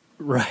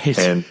 Right.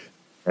 And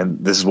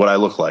this is what I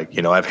look like.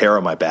 I have hair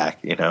on my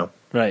back,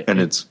 Right. And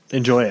it's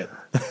enjoy it.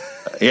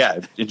 Yeah,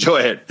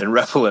 enjoy it and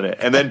revel in it.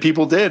 And then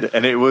people did,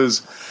 and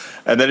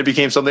then it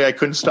became something I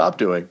couldn't stop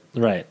doing.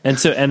 Right. And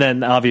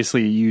then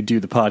obviously you do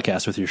the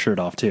podcast with your shirt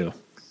off too.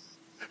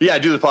 Yeah, I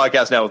do the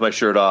podcast now with my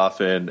shirt off,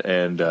 and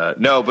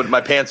no, but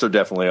my pants are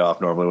definitely off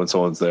normally when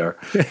someone's there.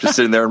 Just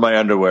sitting there in my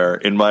underwear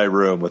in my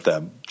room with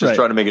them, just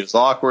trying to make it as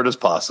awkward as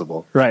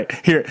possible. Right.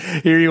 Here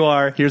you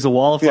are. Here's a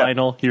wall of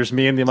vinyl. Here's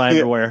me in my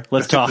underwear.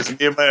 Let's talk. Just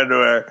me in my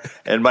underwear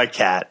and my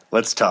cat.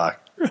 Let's talk.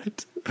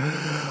 Right.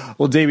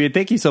 Well, Damien,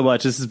 thank you so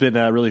much. This has been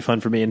really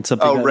fun for me, and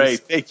something. Oh, Ray,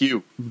 thank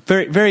you.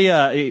 Very,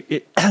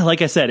 very.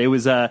 Like I said, it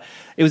was a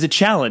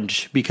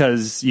challenge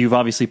because you've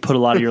obviously put a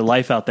lot of your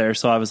life out there.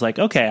 So I was like,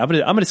 okay, I'm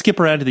gonna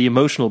skip around to the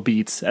emotional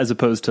beats as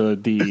opposed to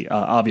the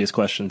obvious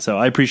questions. So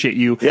I appreciate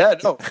you. Yeah,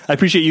 no, I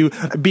appreciate you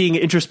being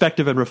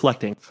introspective and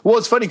reflecting. Well,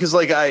 it's funny because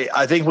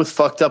I think with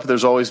Fucked Up,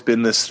 there's always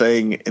been this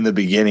thing in the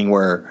beginning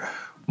where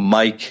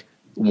Mike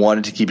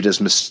wanted to keep it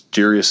as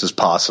mysterious as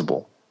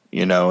possible.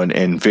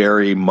 And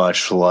very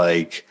much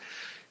like,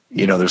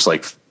 there's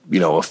like,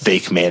 a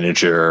fake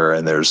manager,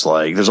 and there's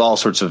all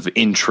sorts of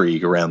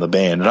intrigue around the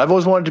band. And I've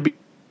always wanted to be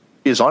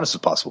as honest as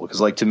possible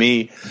because, to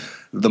me,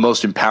 the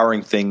most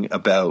empowering thing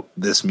about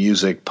this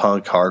music,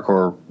 punk,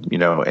 hardcore,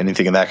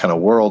 anything in that kind of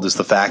world is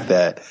the fact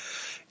that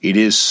it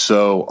is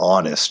so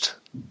honest.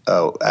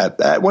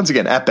 Once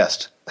again, at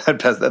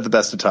the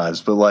best of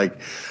times. But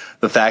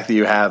the fact that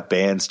you have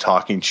bands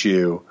talking to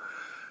you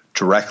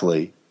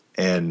directly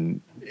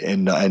and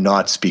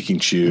not speaking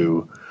to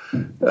you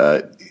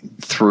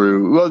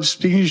just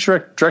speaking to you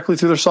directly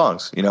through their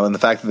songs, and the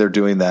fact that they're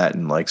doing that,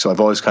 and so I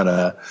always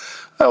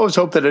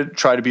hope that it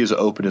try to be as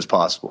open as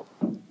possible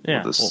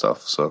with this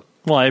stuff. So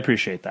well, I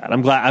appreciate that.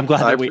 I'm glad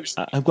we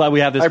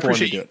have this. I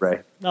appreciate you,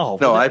 Ray. No,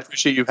 I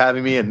appreciate you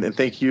having me, and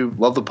thank you.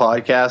 Love the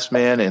podcast,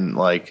 man, and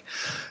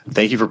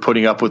thank you for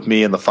putting up with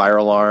me and the fire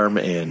alarm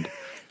and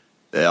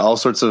all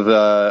sorts of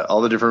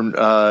all the different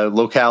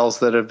locales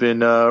that have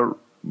been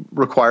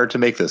required to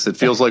make this. It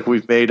feels like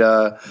we've made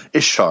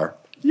Ishtar.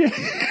 Yeah.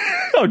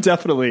 Oh,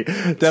 definitely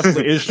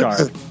Ishtar.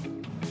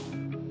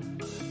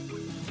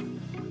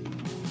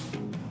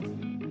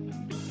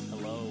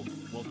 Hello,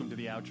 welcome to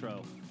the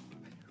outro.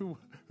 Who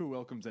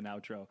welcomes an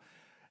outro?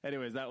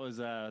 Anyways, that was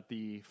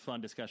the fun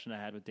discussion I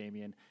had with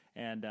Damien,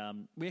 and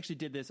we actually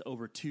did this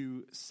over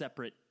 2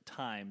 separate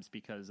times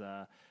because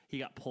he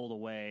got pulled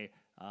away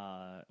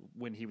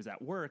when he was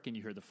at work, and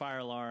you heard the fire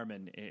alarm,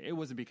 and it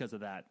wasn't because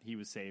of that. He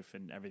was safe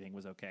and everything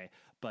was okay.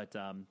 But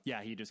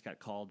he just got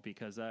called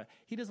because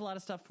he does a lot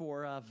of stuff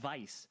for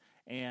Vice,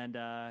 and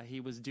he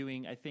was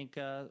doing, I think,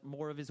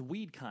 more of his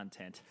weed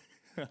content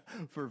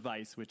for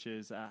Vice, which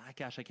is, I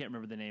can't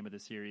remember the name of the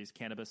series,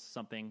 Cannabis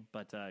something,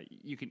 but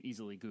you can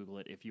easily Google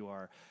it if you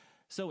are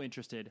so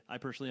interested. I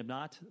personally am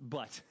not,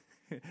 but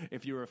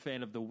if you're a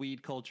fan of the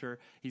weed culture,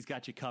 he's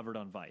got you covered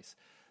on Vice.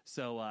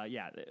 So,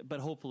 but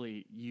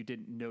hopefully you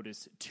didn't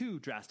notice too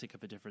drastic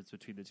of a difference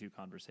between the 2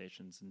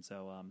 conversations. And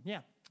so,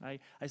 I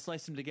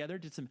sliced them together,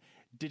 did some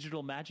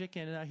digital magic,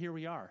 and here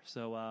we are.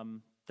 So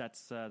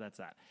that's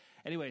that.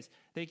 Anyways,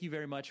 thank you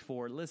very much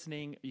for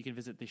listening. You can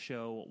visit the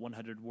show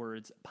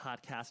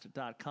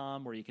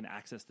 100wordspodcast.com, where you can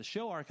access the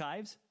show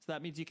archives. So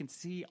that means you can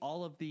see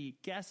all of the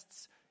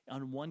guests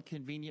on one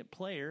convenient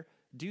player.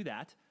 Do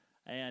that.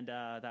 And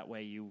that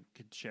way you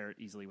could share it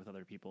easily with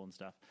other people and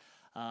stuff.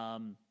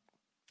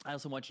 I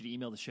also want you to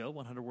email the show,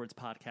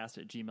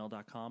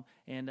 100wordspodcast@gmail.com,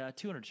 and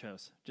 200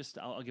 shows. Just,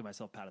 I'll give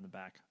myself a pat on the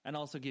back, and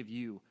also give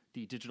you,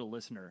 the digital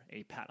listener,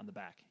 a pat on the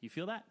back. You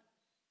feel that?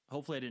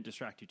 Hopefully I didn't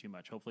distract you too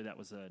much. Hopefully that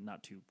was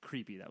not too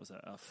creepy. That was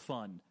a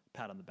fun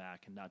pat on the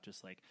back, and not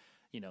just the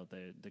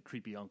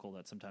creepy uncle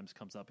that sometimes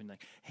comes up and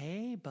like,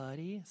 hey,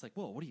 buddy. It's like,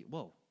 what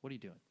are you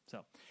doing?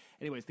 So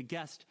anyways, the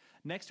guest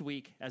next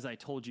week, as I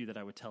told you that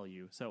I would tell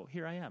you, so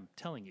here I am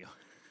telling you,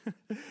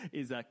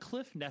 is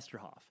Cliff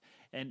Nesterhoff.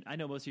 And I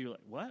know most of you are like,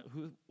 what?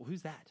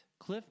 Who's that?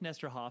 Cliff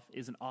Nesterhoff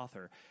is an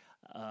author.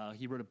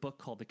 He wrote a book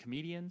called The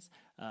Comedians.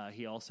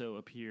 He also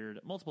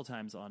appeared multiple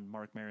times on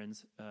Mark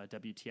Maron's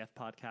WTF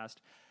podcast.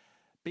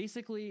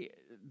 Basically,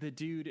 the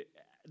dude,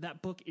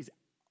 that book is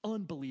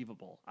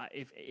unbelievable.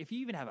 If you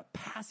even have a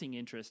passing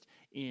interest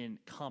in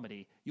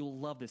comedy, you'll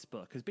love this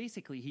book, because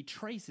basically he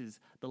traces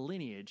the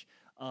lineage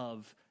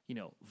of,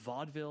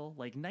 vaudeville,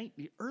 like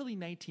early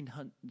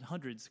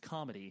 1900s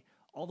comedy,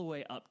 all the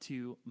way up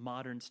to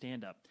modern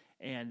stand-up.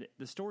 And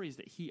the stories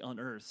that he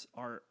unearths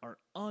are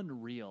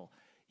unreal,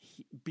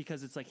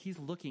 because it's like he's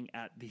looking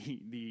at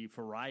the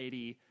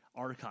Variety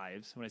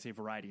archives. When I say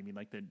Variety, I mean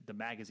like the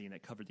magazine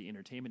that covered the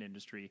entertainment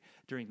industry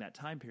during that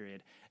time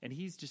period. And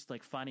he's just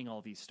like finding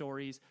all these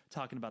stories,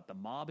 talking about the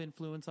mob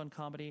influence on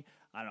comedy.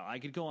 I don't know, I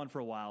could go on for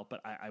a while,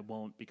 but I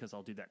won't, because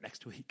I'll do that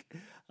next week.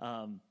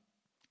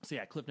 So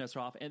yeah, Cliff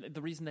Nesteroff. And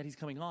the reason that he's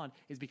coming on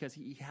is because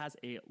he has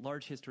a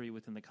large history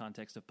within the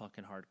context of punk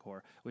and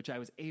hardcore, which I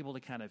was able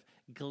to kind of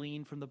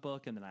glean from the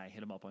book. And then I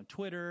hit him up on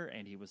Twitter,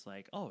 and he was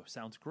like, "Oh,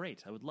 sounds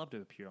great. I would love to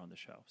appear on the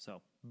show."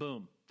 So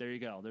boom, there you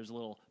go. There's a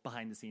little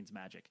behind the scenes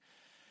magic.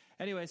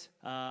 Anyways,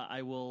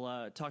 I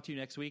will talk to you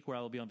next week, where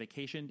I will be on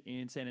vacation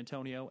in San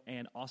Antonio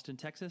and Austin,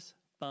 Texas.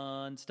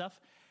 Fun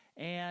stuff.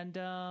 And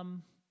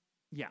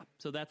yeah,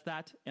 so that's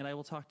that. And I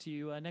will talk to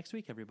you next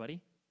week, everybody.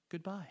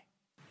 Goodbye.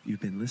 You've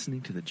been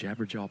listening to the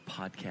Jabberjaw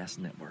Podcast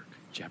Network,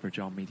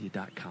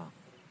 jabberjawmedia.com.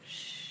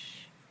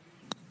 Shh.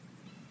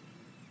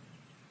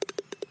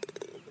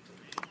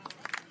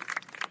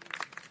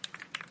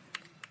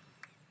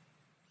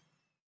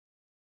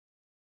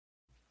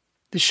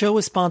 The show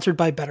is sponsored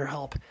by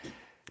BetterHelp.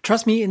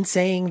 Trust me in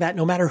saying that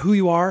no matter who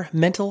you are,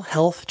 mental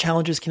health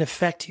challenges can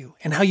affect you,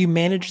 and how you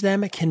manage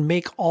them can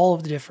make all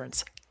of the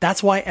difference.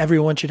 That's why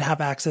everyone should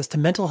have access to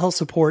mental health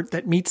support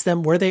that meets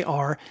them where they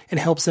are and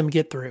helps them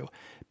get through.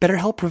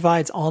 BetterHelp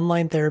provides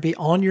online therapy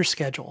on your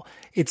schedule.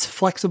 It's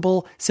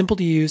flexible, simple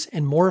to use,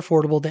 and more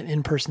affordable than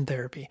in-person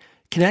therapy.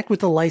 Connect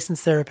with a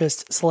licensed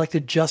therapist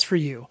selected just for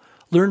you.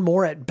 Learn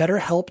more at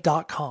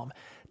betterhelp.com.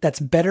 That's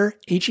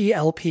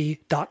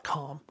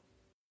betterhelp.com.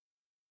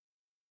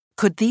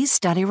 Could these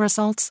study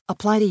results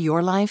apply to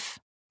your life?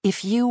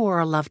 If you or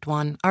a loved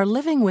one are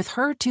living with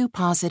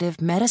HER2-positive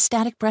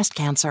metastatic breast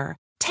cancer,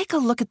 take a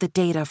look at the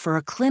data for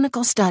a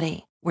clinical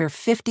study where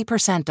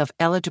 50% of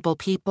eligible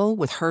people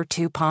with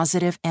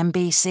HER2-positive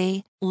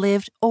MBC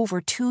lived over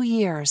 2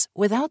 years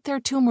without their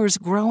tumors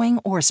growing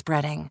or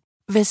spreading.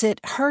 Visit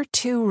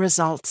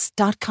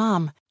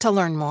HER2results.com to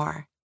learn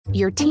more.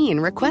 Your teen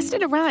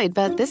requested a ride,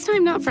 but this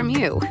time not from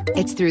you.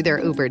 It's through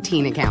their Uber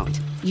teen account.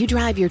 You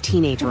drive your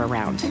teenager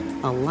around,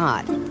 a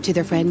lot, to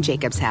their friend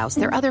Jacob's house,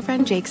 their other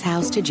friend Jake's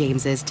house, to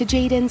James's, to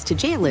Jaden's, to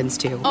Jalen's,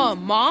 to...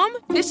 Mom?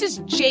 This is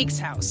Jake's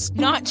house,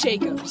 not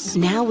Jacob's.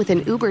 Now with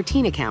an Uber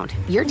teen account,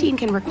 your teen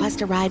can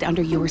request a ride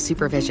under your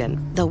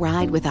supervision. They'll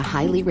ride with a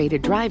highly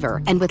rated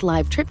driver, and with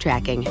live trip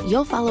tracking,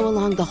 you'll follow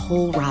along the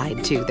whole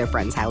ride to their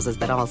friends' houses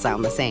that all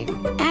sound the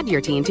same. Add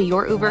your teen to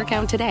your Uber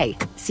account today.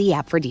 See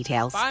app for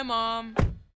details. Bye, Mom.